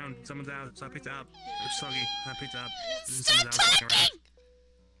on the ground. Someone's house, so I picked it up. It was soggy. I picked it up. It was in Stop someone's house flying around. talking!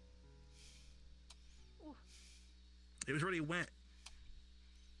 It was really wet.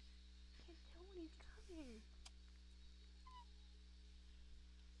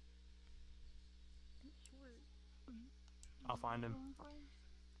 I'll find him.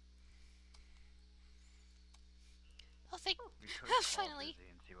 Oh, thank... We could Oh, call finally. Dizzy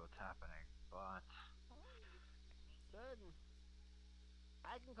and see what's happening, but Good.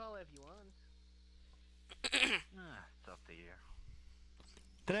 I can call if you want. it's up to you.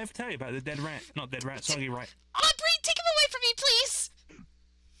 Did I ever tell you about the dead rat? Not dead rat, soggy rat. Aubrey, take him away from me, please!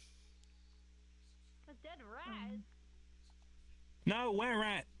 A dead rat? No, wet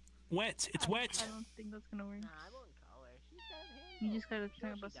rat. Wet. It's wet. I don't think that's gonna work. Nah, I won't call her. She's got hands. You just gotta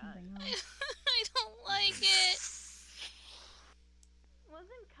think about something else. I don't like it.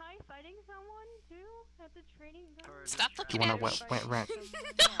 Wasn't Kai fighting someone too at the training zone? Stop looking You at want me. a wet rat?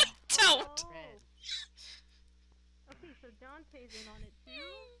 No, don't! Okay, so Dante's in on it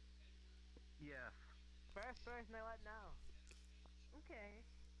too? Yes. First person I let know. Okay.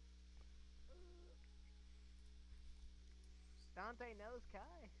 Dante knows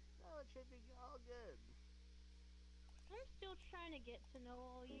Kai, so it should be all good. I'm still trying to get to know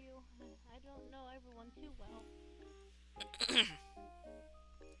all you. I don't know everyone too well.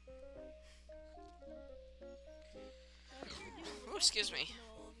 Oh, excuse me.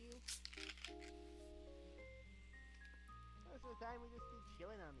 Most of the time we just be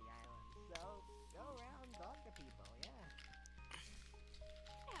chilling on the island, so go around and talk to people, yeah.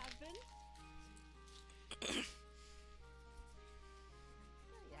 I have been.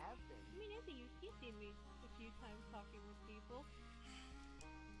 Yeah, you have been. I mean, he's seen me a few times talking with people.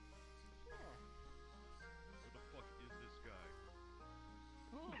 Yeah. Who the fuck is this guy?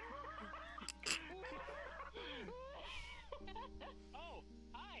 Oh,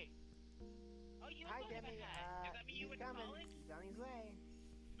 hi. Oh, you Hi, look like Demi. a guy. Does that mean you went to coming. college? He's on his way.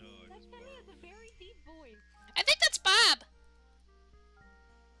 No, That Kenny has a very deep voice. I think that's Bob.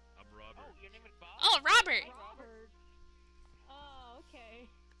 I'm Robert. Oh, your name is Bob? Oh, Robert. Robert. Oh, okay.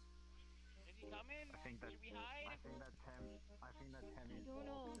 Is he coming? I think that Should we hide? I think that Tammy's don't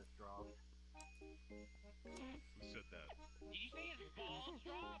balls know. just dropped. Who said that? Did you say his balls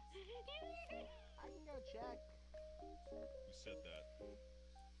dropped? I can go check. Who said that?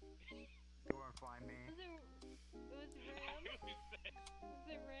 You won't find me. Was it Ram? Who said? Was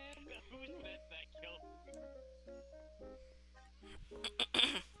it Ram? Who said that killed me? What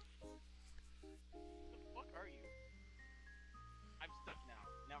the fuck are you? I'm stuck now.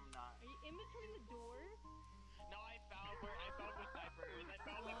 No, I'm not. Are you in between the doors? No, I found the sniper. I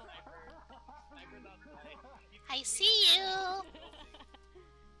found the sniper. Sniper's outside. I see you.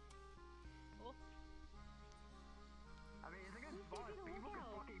 Oh. I mean, it's a good spot. People can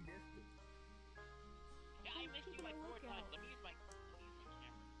fucking miss it. Yeah, I missed you like 4 times. Let me use my camera.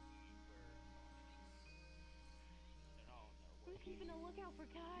 Who's keeping a lookout for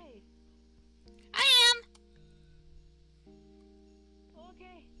Kai? I am.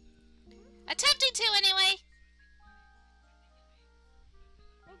 Okay. Attempting to, anyway.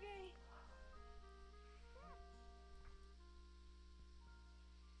 Okay.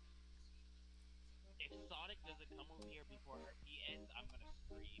 If Sonic doesn't come over here before RP ends, I'm gonna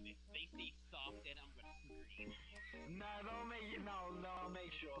scream. If they say soft, then I'm gonna scream. No, don't make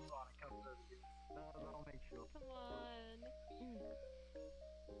sure Sonic comes over here. No, don't make sure. Come on.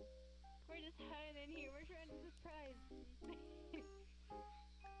 We're just hiding in here. We're trying to surprise.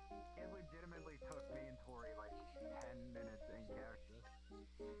 It legitimately took me and Tori like 10 minutes in character.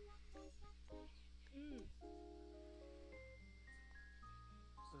 Seems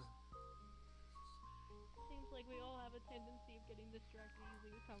like we all have a tendency of getting distracted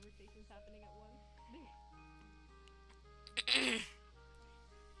using conversations happening at once.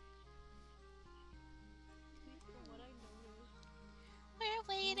 From what I noticed. We're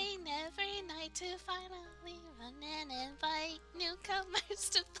waiting every night to finally run and invite newcomers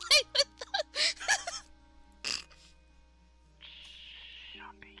to play with us.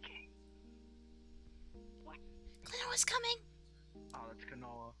 I'm peeking. What? Klonoa's coming. Oh, that's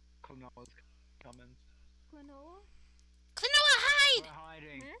Klonoa. Klonoa's coming. Klonoa? Klonoa, hide! We're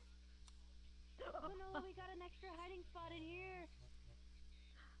hiding. Huh? Klonoa, we got an extra hiding spot in here.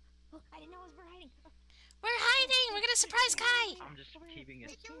 Oh, I didn't know it was for hiding. We're hiding! We're gonna surprise Kai! I'm just keeping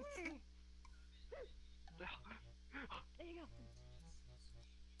it. There you go. I didn't know what was happening.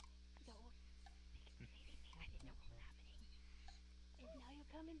 Is now you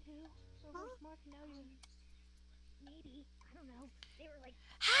coming too? Or we're smart to know you. Maybe. I don't know. They were like...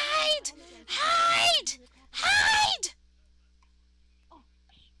 Hide! Hide! Hide! Oh,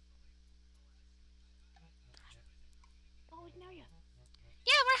 it's now you.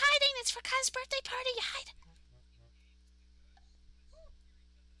 Yeah, we're hiding! It's for Kai's birthday party! Hide!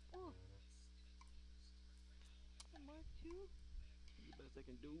 Oh. Mark 2? The best I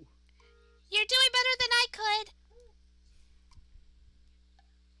can do. You're doing better than I could!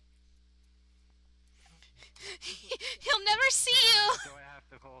 He'll never see you! Do I have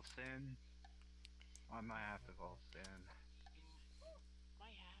to call Sin? I might have to call Sin.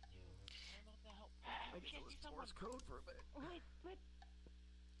 Might have to. I don't know if that help. I guess it was Morse code for a bit. Wait.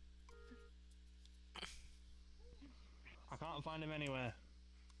 I can't find him anywhere.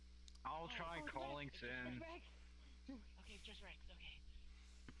 I'll try calling Sin. Okay, just Rex, okay.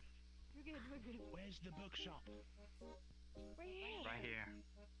 We're good. Where's the bookshop? Right here. Right here.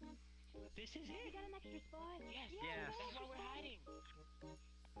 This is We it? got an extra spot. Yes. Yes. That's why we're hiding.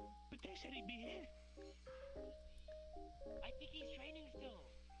 But they said he'd be here. I think he's training still.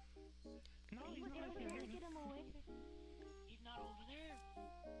 No, he's Look, not we're here. gonna get him away. He's not over there.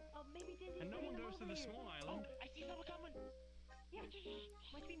 Oh, maybe Dizzy's And no getting one him goes to over the here. small island. I see someone coming. Yeah, must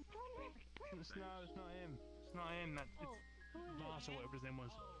be run. It's not him. It's not him. It's Who is Voss or whatever his name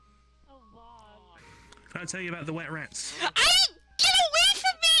was. Oh, Vaughn. Can I tell you about the wet rats? Get away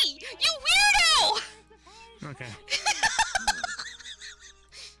from me! You weirdo! Okay.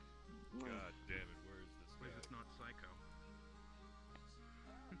 God damn it, where is this guy? It's not Psycho.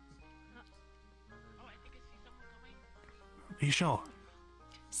 Oh, I think I see someone coming. Are you sure?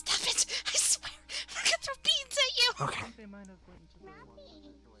 Stop it! I swear! I'm gonna throw beans at you! Okay. They might have went into the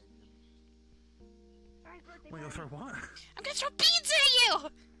situation. Wait, you'll throw what? I'm gonna throw beans at you!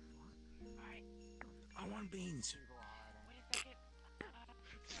 I want beans. Wait a second.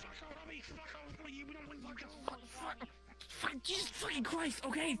 Fuck off, Robbie! Fuck off! You don't want fuck Jesus fucking Christ!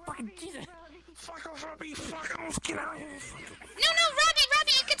 Okay, fucking Jesus! Fuck off, Robbie! Fuck off! Get out of here! No,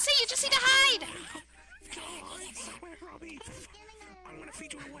 Robbie, you can see, you just need to hide! Wait, Robbie! I'm gonna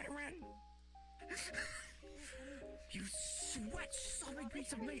feed you a wet rat! You sweat sobbing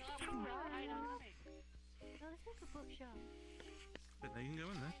piece of meat! No, this is a bookshop. But they can go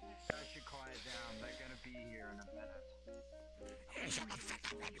in there. I should quiet down. They're gonna be here in a minute.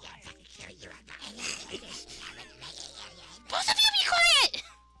 Both of you be quiet!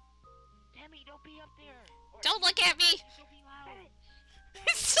 Tammy, don't be up there. Don't look at me! Don't be loud.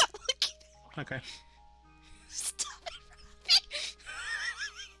 Stop looking at me! Okay. Stop it,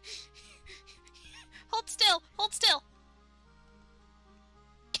 Robbie! Hold still! Hold still!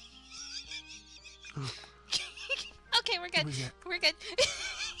 Okay, we're good. We're good. This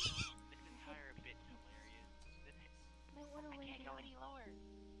entire bit's hilarious. I can't go any lower.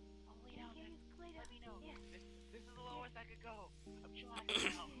 I'll lay down. Let me know. This is the lowest I could go. I'm trying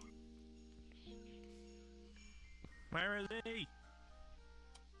now. Where is he?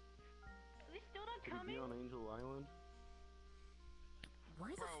 Are they still not Could he coming? be on Angel Island? Where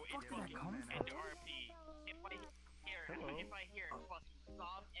the fuck did that come from? And RP. If I hear fucking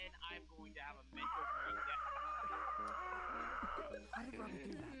sob, and I'm going to have a mental breakdown. How did Robbie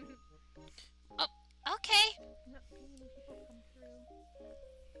do that? Oh, okay. No, people come through.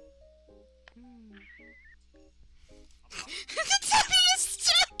 The Tommy is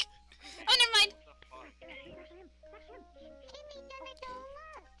stuck! Oh, never mind.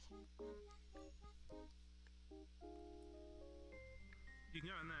 You can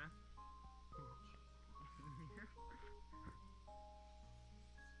go in there.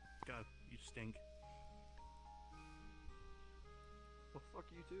 Go, you stink. Well, fuck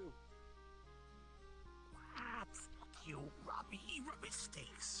you too. Fuck you, Robbie. Robbie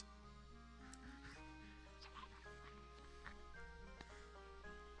stinks.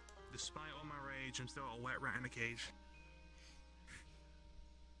 Despite all my rage, I'm still a wet rat in a cage.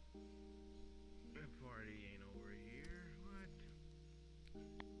 The party ain't over here. What?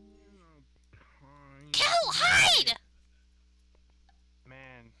 Kill! Hide!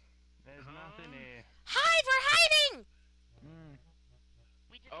 Man, there's nothing here. Hide! We're hiding!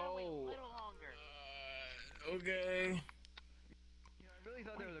 We just gotta wait a little longer. Okay. I really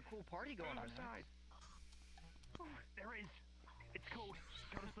thought there was a cool party going on outside. Oh, there is. It's cold.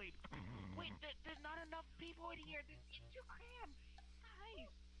 Go to sleep. Wait, there's not enough people in here. It's too crammed. Guys,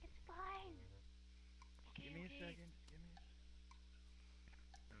 it's fine. Okay, Give me a second.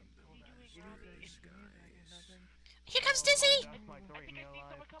 Here comes Dizzy! I think I see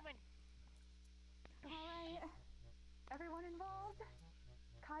someone coming. Alright. Everyone involved?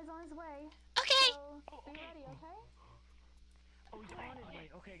 Kai's on his way. Okay. So, be ready, okay? Oh, he's on his way.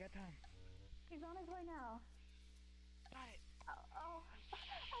 Okay, got time. He's on his way now. Got it. Oh,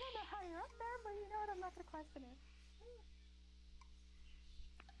 I don't know how you're up there, but you know what? I'm not gonna question it.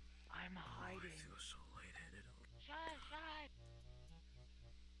 I'm hiding. I feel so lightheaded. Shut.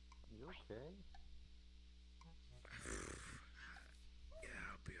 You okay?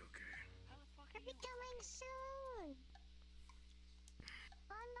 Yeah, I'll be okay. They're coming soon.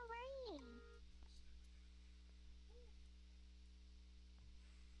 On the way.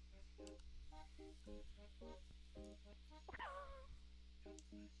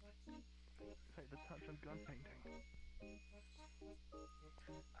 Say the touch of gun painting.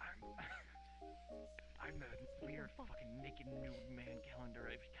 I'm the weird fucking naked nude man calendar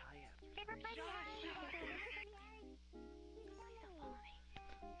of kayaks. Everybody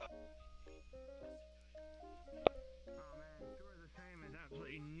Oh man, sure the same as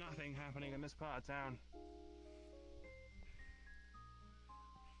absolutely nothing happening in this part of town.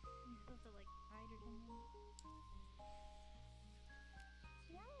 You're supposed to like hide or something.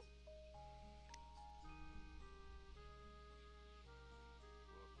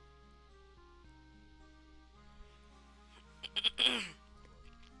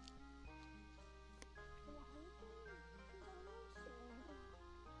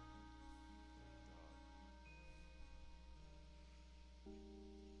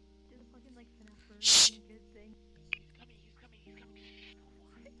 Did a fucking like Shh. good thing. He's coming.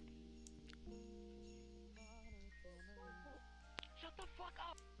 Shut the fuck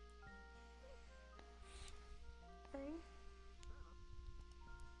up. Three.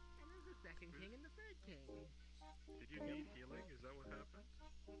 And there's the second king and the third king. Did you need healing? Is that what happened?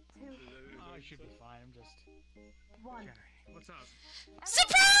 Oh, I should be fine. I'm just. One. What's up?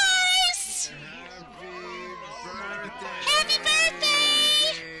 Surprise! Happy birthday!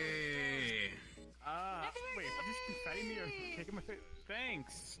 Wait, you just confetti me or kicking my face?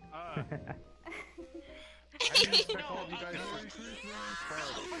 Thanks. I didn't expect all of you guys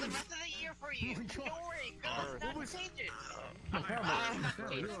For the rest of the year for you. Don't worry. God's not changing.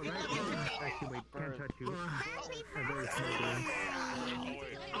 Actually, wait, can't touch you. Happy birthday!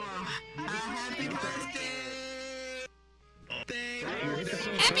 Happy birthday!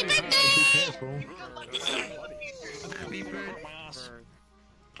 Happy birthday!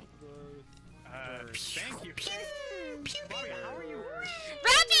 Thank you. Bobby, how are you?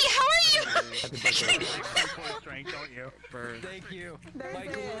 Robbie, how are you? Strength, don't you? Thank you. I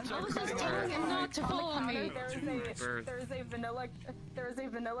was just telling him not to follow me. There's a vanilla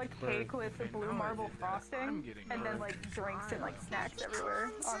cake with a blue marble frosting, and then like drinks and like snacks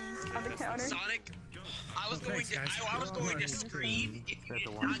everywhere on the counter. Sonic, I was going to scream if you did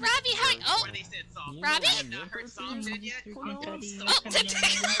not Robbie, how? Oh, when they said soft. Robbie? I have not heard soft said yet.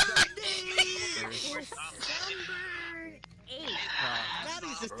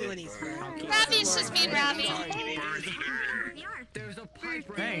 Robbie's just doing his thing. Robbie's just being Robbie. There's a pipe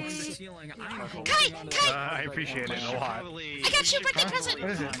right on the ceiling. I appreciate it a lot. I got you a birthday present.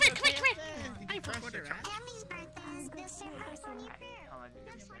 Come here. I forgot it.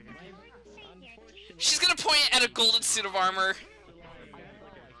 She's gonna point at a golden suit of armor.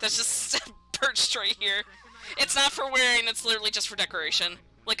 That's just perched right here. It's not for wearing, it's literally just for decoration.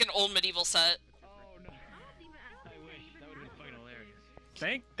 Like an old medieval set.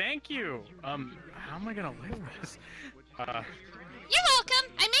 Thank you. How am I gonna live this? You're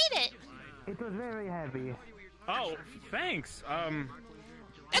welcome. I made it. It was very heavy. Oh, thanks.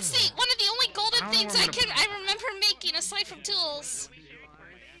 That's one of the only golden things I remember making aside from tools.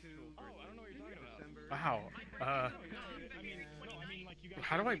 Wow.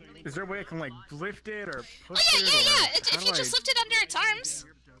 How do I? Is there a way I can like lift it or push it? Yeah. If you just lift it under its arms.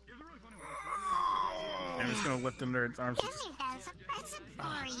 I'm just gonna lift it under its arms. Emmy has a present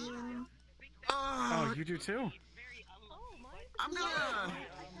for you. Oh, you do too? I'm gonna.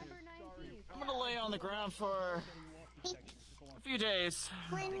 on the ground for a few days.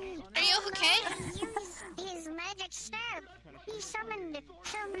 Are you okay? His magic staff. He summoned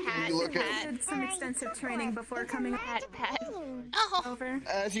Pat did some extensive training before coming. Pat. Oh. Over.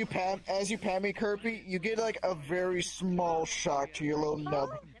 As you pan me, Kirby, you get like a very small shock to your little nub,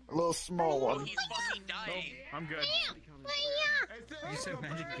 a little small one. He's fucking dying. I'm good. You said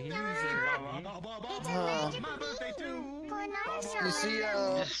magic beans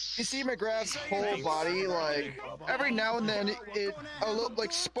You see McGrath's whole body, like, every now and then,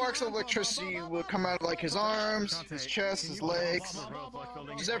 like, sparks of electricity will come out of, like, his arms, his chest, his legs,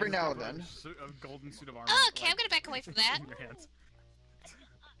 just every now and then. Oh, okay, I'm gonna back away from that.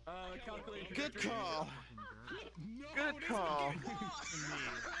 Good call. Good call.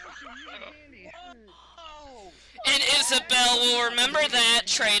 And Isabel will remember that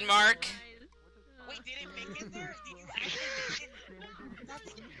trademark. Wait, did it make it there? Did you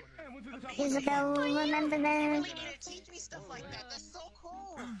actually? Isabel will remember that. Teach me stuff like that. That's so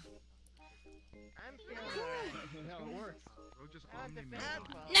cool. Now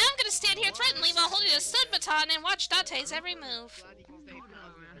I'm gonna stand here threateningly while holding a stun baton and watch Dante's every move.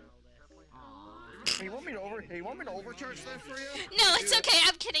 Hey, you want me to overcharge that for you? No, it's okay.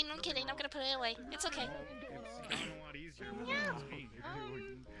 I'm kidding. I'm gonna put it away. It's okay. How are they doing that?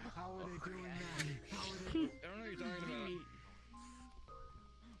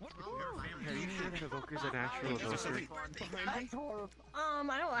 I don't know what you're talking about. Are you sure that Evoker's an actual Evoker?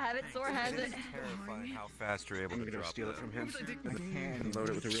 I don't have it. Sora has it. Terrifying how fast you're able to drop steal it from him. and load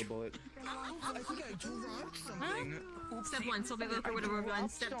it with a real bullet. Step 1, Soul Evoker, whatever we're going.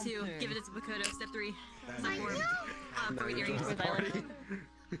 Step 2, give it its Bakoto. Step 3, Step 4, forget your use of Island.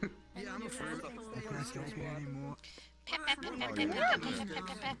 Yeah, I'm afraid of anymore.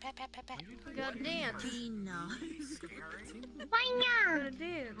 Goddamn. Why not?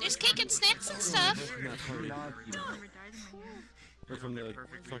 There's cake and snacks and stuff. We're from the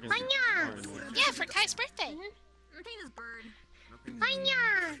fucking... Why not? Yeah, for Kai's birthday. Martina's bird. Why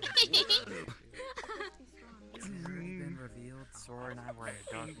not? It's already been revealed. Sora and I were in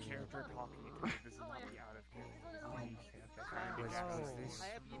a dark character talking. This is not the out of game.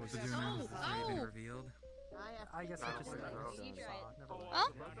 Was this already been revealed? I guess I just saw. Never mind. Oh?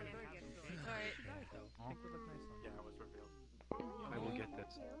 I will get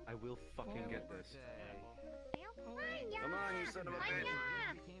this. I will fucking get this. Come on, you son of a bitch.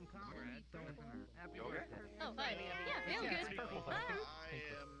 Oh, hi. Yeah, feel good.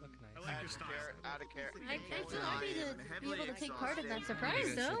 Out of care. I'm so happy to be able to take part in that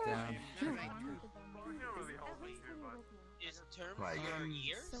surprise, though. Is term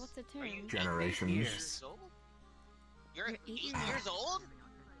years? So what's the term? Generations. You're 8 years old?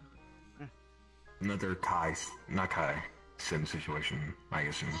 Another not Kai. Sim situation, I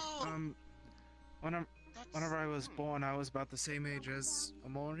assume. Whenever I was born, I was about the same age as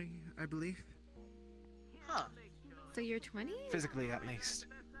Amori, I believe. Huh. So you're 20? Physically, at least.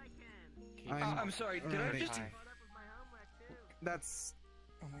 I'm sorry, did I just... That's...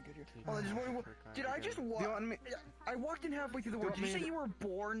 Oh my god, did I just walk... I walked in halfway through the word. Did you say you were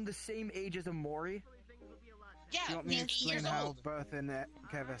born the same age as Amori? Yeah, you want me to he's 8 explain years how old. both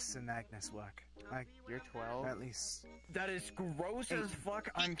Kevis and Agnes work? Like, you're 12? At least. That is gross as fuck.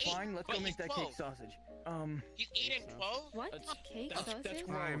 I'm fine. Let's go make that cake sausage. He's 8 and 12? What? Cake sausage? That's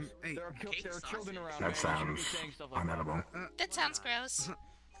gross. There are children around. That sounds unedible. That sounds gross.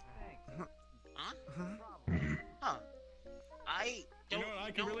 Huh? Huh. I don't You know what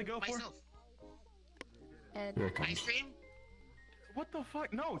I could really go myself. Ed. Here it comes. Ice cream? What the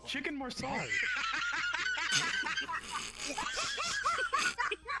fuck? No, chicken marsala.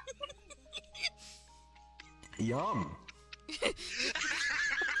 Yum.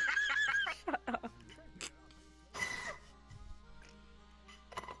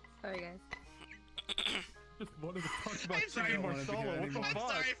 Sorry, guys. Just wanted to talk about chicken marsala. What the fuck? I'm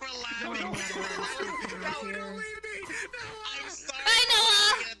sorry for laughing. I'm sorry. Bye, Noah.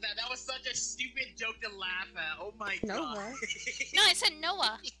 That was such a stupid joke to laugh at. Oh my god. Noah? No, I said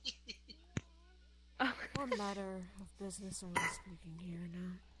Noah. What matter of business are we speaking here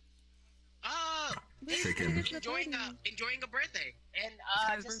now? Chicken. Enjoying a birthday, and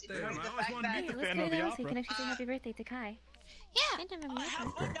just birthday. enjoying the I always fact wanted to that. meet the Let's fan go of to the the house. We opera. can actually say happy birthday to Kai. Yeah.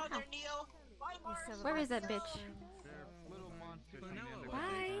 Have fun down there, Neo. Bye, Mars. Where is that bitch? Little monsters in the end of Bye.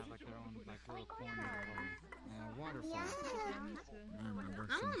 They have like their own little corner waterfall. I remember.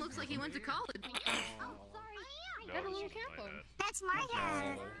 Oh, looks like he went to college. Got a little cap on. That's my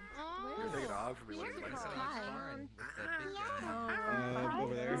hair. Oh, You're taking off for me. where's Like the that. Kai?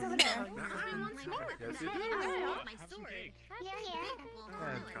 Over there. Everyone Yes, you do. My sword. Yeah,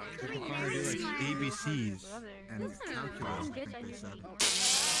 They're required to do like ABCs and calculus. I think they said.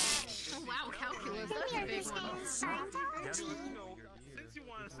 Oh wow, calculus, that's a big one. Since you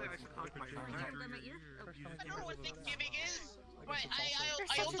want to say I should honk my horn, I don't know what Thanksgiving is, but I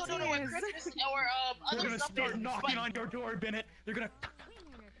also don't know what Christmas or They're other gonna stuff start is. knocking on your door, Bennett. They're gonna.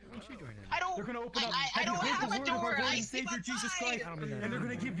 I don't. They're gonna open up. I don't have a door. I and sleep Savior Jesus outside. Christ, and they're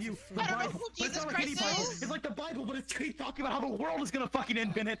gonna give you the I don't know Bible. who But it's Jesus not like any Christ Bible. is. It's like the Bible, but it's talking about how the world is gonna fucking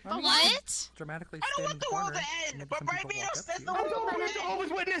end, Bennett. What? Dramatically I don't stand in want the world to end, but Barbado says the world will end.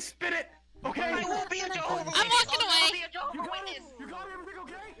 Jehovah's Witness, Bennett. Okay. I won't be a Jehovah's Witness. I'm walking away. I'll be a Jehovah's Witness. You got everything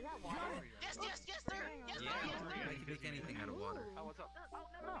okay? Yes, sir. Yes, sir. I can make anything out of water. Oh, what's up?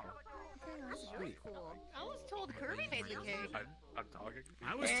 That's really cool. I was told Kirby made the cake. I'm talking.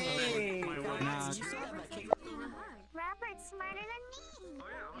 I was told that my wife. Robert's smarter than me. Oh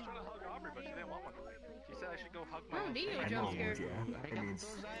yeah, I was trying to hug Aubrey, but she didn't want one. She said I should go hug my Oh, Dio I jump know, scared. yeah. I mean,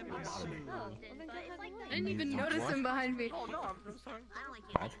 I didn't even notice him behind me. Oh no, I'm sorry. I don't like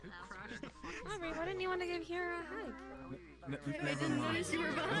What? Aubrey, why didn't you want to give Kira a hug? I didn't notice you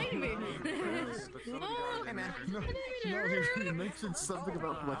were behind me. Hey man, no, he mentioned something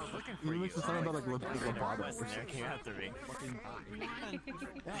about like he mentioned something about like lobotomy. Came after me.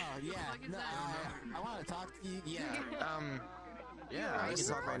 Oh yeah, no, I want to talk to you. Yeah, yeah, we can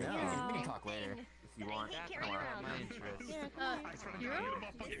talk right now. We can talk later if you want. My interest.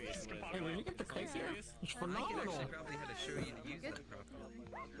 Hey, when you get the cake here, it's phenomenal. I probably had to show you to use that properly.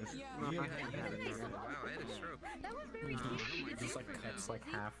 Wow, I had a stroke. Just like cuts like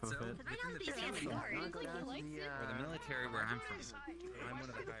half of it. Within the military where I'm from, I'm one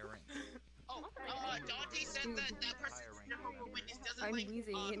of the higher ranks. Dante said that person Jehovah's Witness doesn't I'm like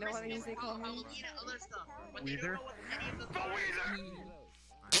Weezy, you know what I usually call him? Halloween and other stuff. But they Weezer? don't know what any of the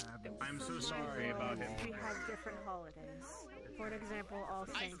I'm so sorry about him. We have different holidays. For example, All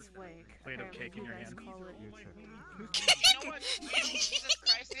Saints Wake. Plate of cake in your hand. Call it. You know what Jesus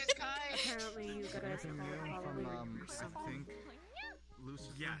Christ is, Kai? Apparently, you guys call it Halloween. I think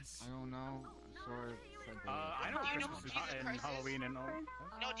Lucifer. Yes. I don't know. Sort of. I know Christmas and Halloween and all.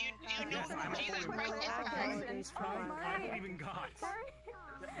 No, do you know who Jesus Christ is, Kai? I believe in God.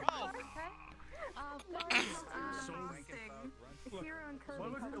 Oh. Hero and Kirby What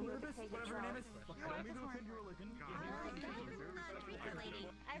was it? come to Elizabeth? take Whatever her name is? it. Tell me to offend your religion.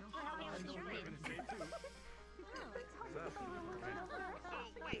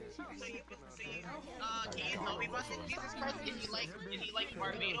 Can you tell me about this Jesus Christ? Is he like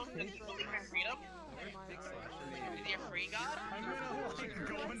Barbados? Does he believe in freedom? Is he a free God? I'm gonna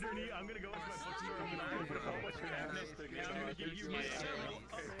go underneath. I'm gonna go into my bookstore. I'm gonna open up what's your address. And I'm gonna give you my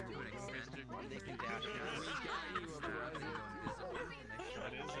They can dash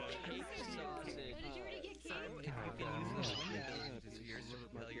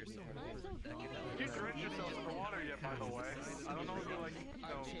You drank yourself in the water yet, by the way. I don't know if you're like,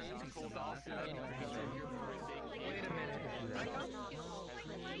 cooled off yet. Wait a minute.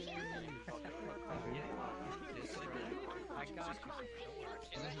 I got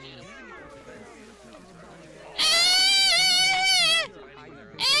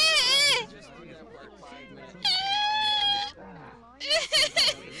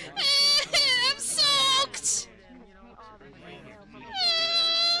I'm soaked!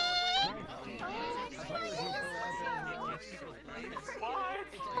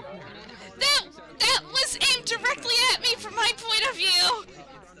 That was aimed directly at me from my point of view!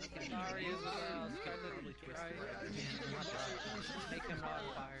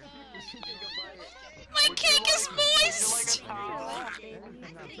 My cake is moist!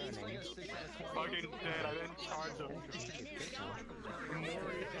 fucking dead. I didn't charge him.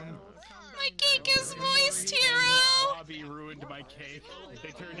 My cake is moist, hero! Bobby ruined my cake.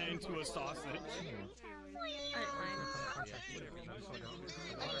 They turned it into a sausage.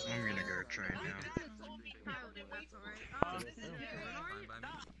 I'm gonna go try it now.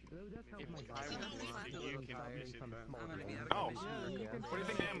 Oh, what do you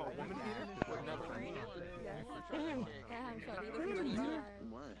think I am, a woman here?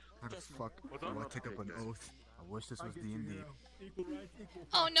 How the fuck do I take up an oath? I wish this was D&D.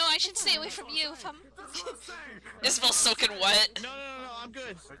 Oh no, I should stay away from you if I'm... Isabel's soaking wet. No, I'm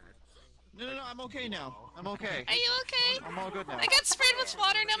good. No, I'm okay now. I'm okay. Are you okay? I'm all good now. I got sprayed with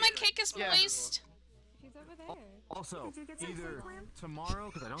water, now my cake is moist. She's over there. Also, either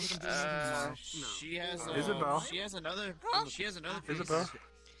tomorrow, because I don't think I'm doing anything tomorrow. She has Isabel. She has another. She has another. Isabel.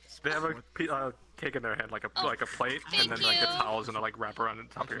 They have a cake in their hand, like a plate, and then like you. the towels and like wrap around the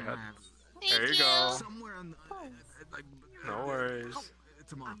top of your head. Thank There you go. Somewhere on the, like, No worries.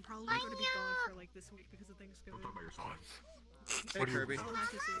 tomorrow. I'm probably going to be gone for like this week because of Thanksgiving. Don't talk about yourself. Hey, Kirby.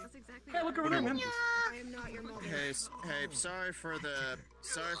 That's exactly Hey, look at her, man. I am not your mother. Hey, sorry for the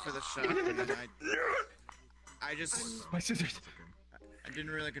shock. I just my scissors. I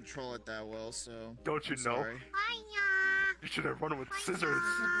didn't really control it that well, so. Don't you know? Hiya. You should have run with scissors,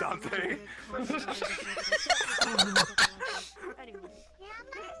 Dante. What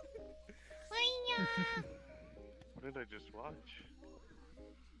did I just watch?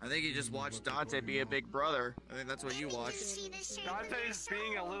 I think you just watched Dante be a big brother. I think that's what you watched. Dante's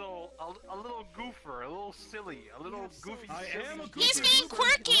being a little goofer, a little silly, a little goofy. I am a He's being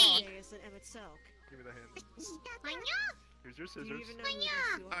quirky! Give me the hand. Hiya. Here's your scissors.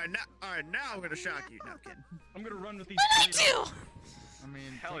 Alright, now I'm gonna shock you. No, I'm kidding. I'm gonna run with these. What'd I do? I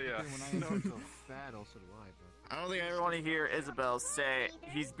mean, Hell yeah. When I feel fat, also do I. But... I don't think I ever want to hear Isabel say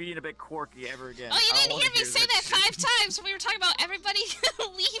he's being a bit quirky ever again. Oh, you didn't hear me say that 5 times when we were talking about everybody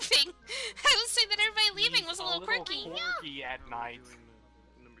leaving. I was saying that everybody leaving was a little quirky. Quirky at night.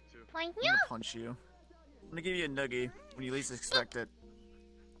 I'm gonna punch you. I'm gonna give you a noogie when you least expect it.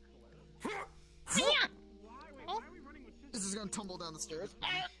 This is gonna tumble down the stairs. Oh,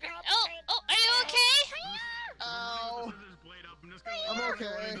 are you okay? Ow! I'm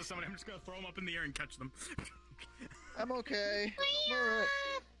okay. I'm just gonna throw them up in the air and catch them. I'm okay. I'm alright.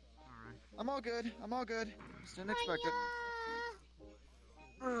 I'm all good. I'm all good. Just didn't expect it.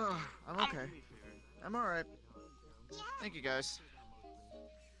 I'm okay. I'm alright. Thank you guys.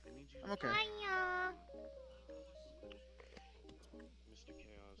 I'm okay. Hiya. Mr.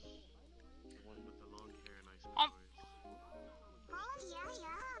 Chaos, the one with the long hair and ice cream. Oh,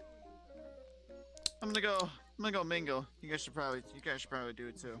 yeah. I'm gonna go mingle. You guys should probably do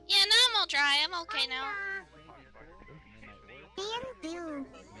it too. Yeah, now I'm all dry. I'm okay now. Bamboo.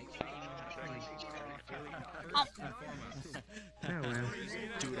 Oh. Yeah, well.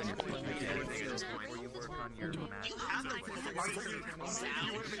 Do it on your phone. Before you work on your math.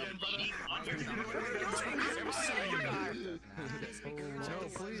 No,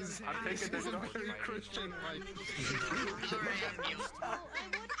 please. I'm thinking there's no very Christian like.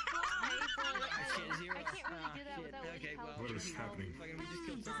 What is happening?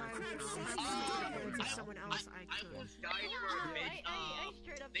 Someone else I could.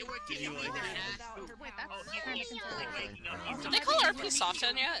 They were teaching me that. Did they call our police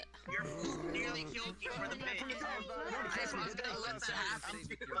often yet? Your food nearly killed you for the bit. I was gonna let that happen.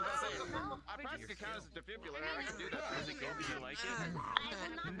 I pressed the count as a defibrillator. I can do that. How's it go? Did you like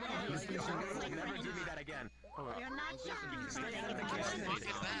it? Never do me that again. You're not young.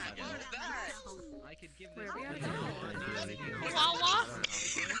 I could give this. Wawa?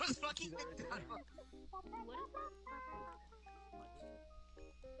 That was fucking.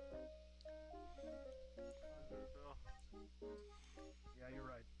 Yeah, you're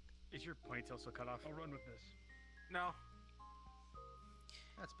right. Is your ponytail still cut off? I'll run with this. No.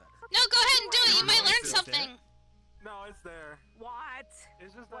 That's better. No, go ahead and do it. You might learn something. No, it's there. What?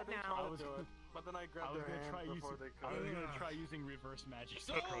 It's just What that they now? tried to do it, but then I grabbed their hand before they could. I was gonna try using reverse magic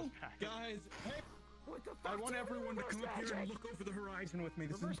so it grows back. Guys, hey! I want everyone to come up here and look over the horizon with me.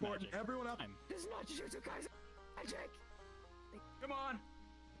 This is important. Everyone up. This is not Jujutsu Kaisen magic. Come on.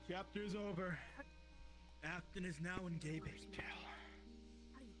 Chapter's over. Afton is now in gay baby jail.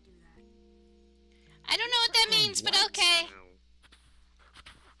 I don't know what that means, but okay.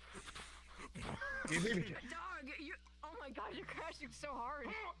 Gay baby jail. Dog, you. Oh my god, you're crashing so hard.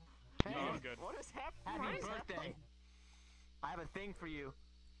 Hey, I'm good. what is happening? Happy birthday. I have a thing for you.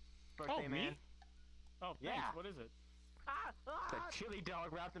 Birthday man. Me? Oh, thanks. Yeah. What is it? The chili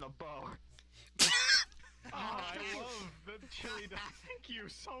dog wrapped in a bow. Oh, I love the chili dog. Thank you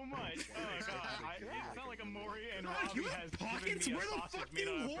so much. Oh god, it's not like Amori and Robbie has pockets? given me Where a the sausage fuck made do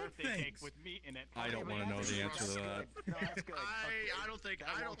on you a hold birthday cake things? with meat in it. I don't want to know the answer to that. No, that's good. I don't think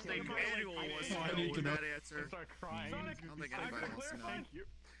anyone wants to I know need to know. that answer. Start crying. I don't think anybody wants to know. Thank you.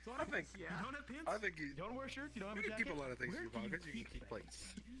 I think. You don't have pants. I think you don't wear shirts. You don't have a can jacket. keep a lot of things in your pockets. You can keep like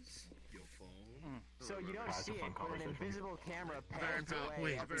your phone. So you don't see it, but an invisible camera pans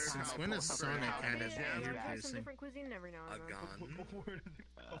away every time Since I when pull is something Sonic out. kind of Try some introducing? different cuisine every now A and then. gun.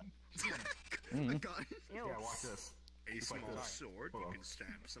 A gun. Ew. Yeah, watch this. A small sword you can stab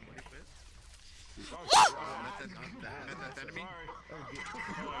somebody with. Methamphetamine.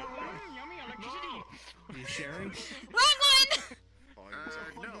 Yummy electricity. You sharing? Wrong one!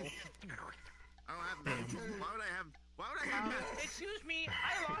 No. I don't have meth. Why would I have meth? Excuse me,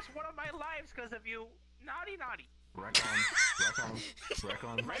 I lost one of my lives because of you. Naughty, naughty. Retcon.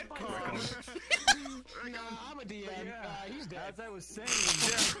 I'm a DM. He's dead. As I was saying,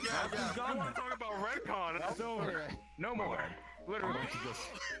 y'all want to talk about retcon. It's over. No more. Literally. Just,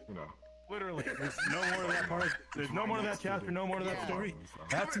 you know. Literally. There's no more of that part. There's no more of that chapter, no more of that story.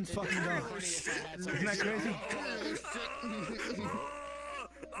 That's in fucking dumb. Isn't that crazy?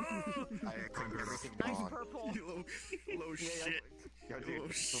 Nice purple. Low shit. Yo, dude,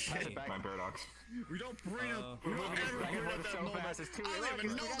 pass it back. My paradox. We don't bring up. We don't ever bring up that moment. I don't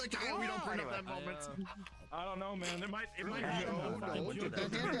even know the time we don't bring up that moment. I don't know, man. It might No, put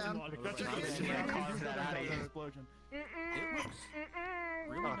that hand down. Explosion.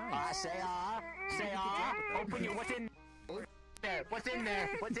 Really nice. Say open your, what's in there? What's in there?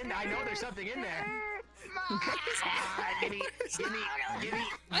 What's in there? I know there's something in there. Gimme.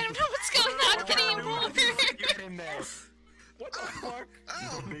 I don't know what's going on. Getting involved. Get in there. What the fuck?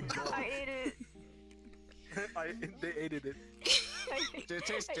 I ate it. They ate it. Did it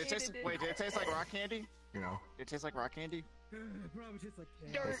taste? Wait, did it taste like rock candy? You know. Did it taste like rock candy? Probably tastes like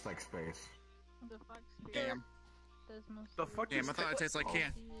It's like space. The fuck's Damn. The fuck? Damn, I thought it tasted like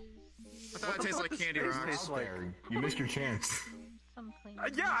candy. I thought it tasted like candy rocks. You missed your chance.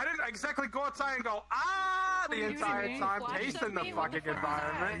 Yeah, I didn't exactly go outside and go, the entire time, tasting the fucking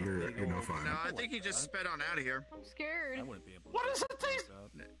environment. You're no fun. No, I think he just sped on out of here. I'm scared. I wouldn't be able to. What does it taste?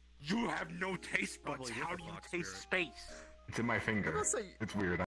 You have no taste buds. How do you taste space? It's in my finger. It's weird.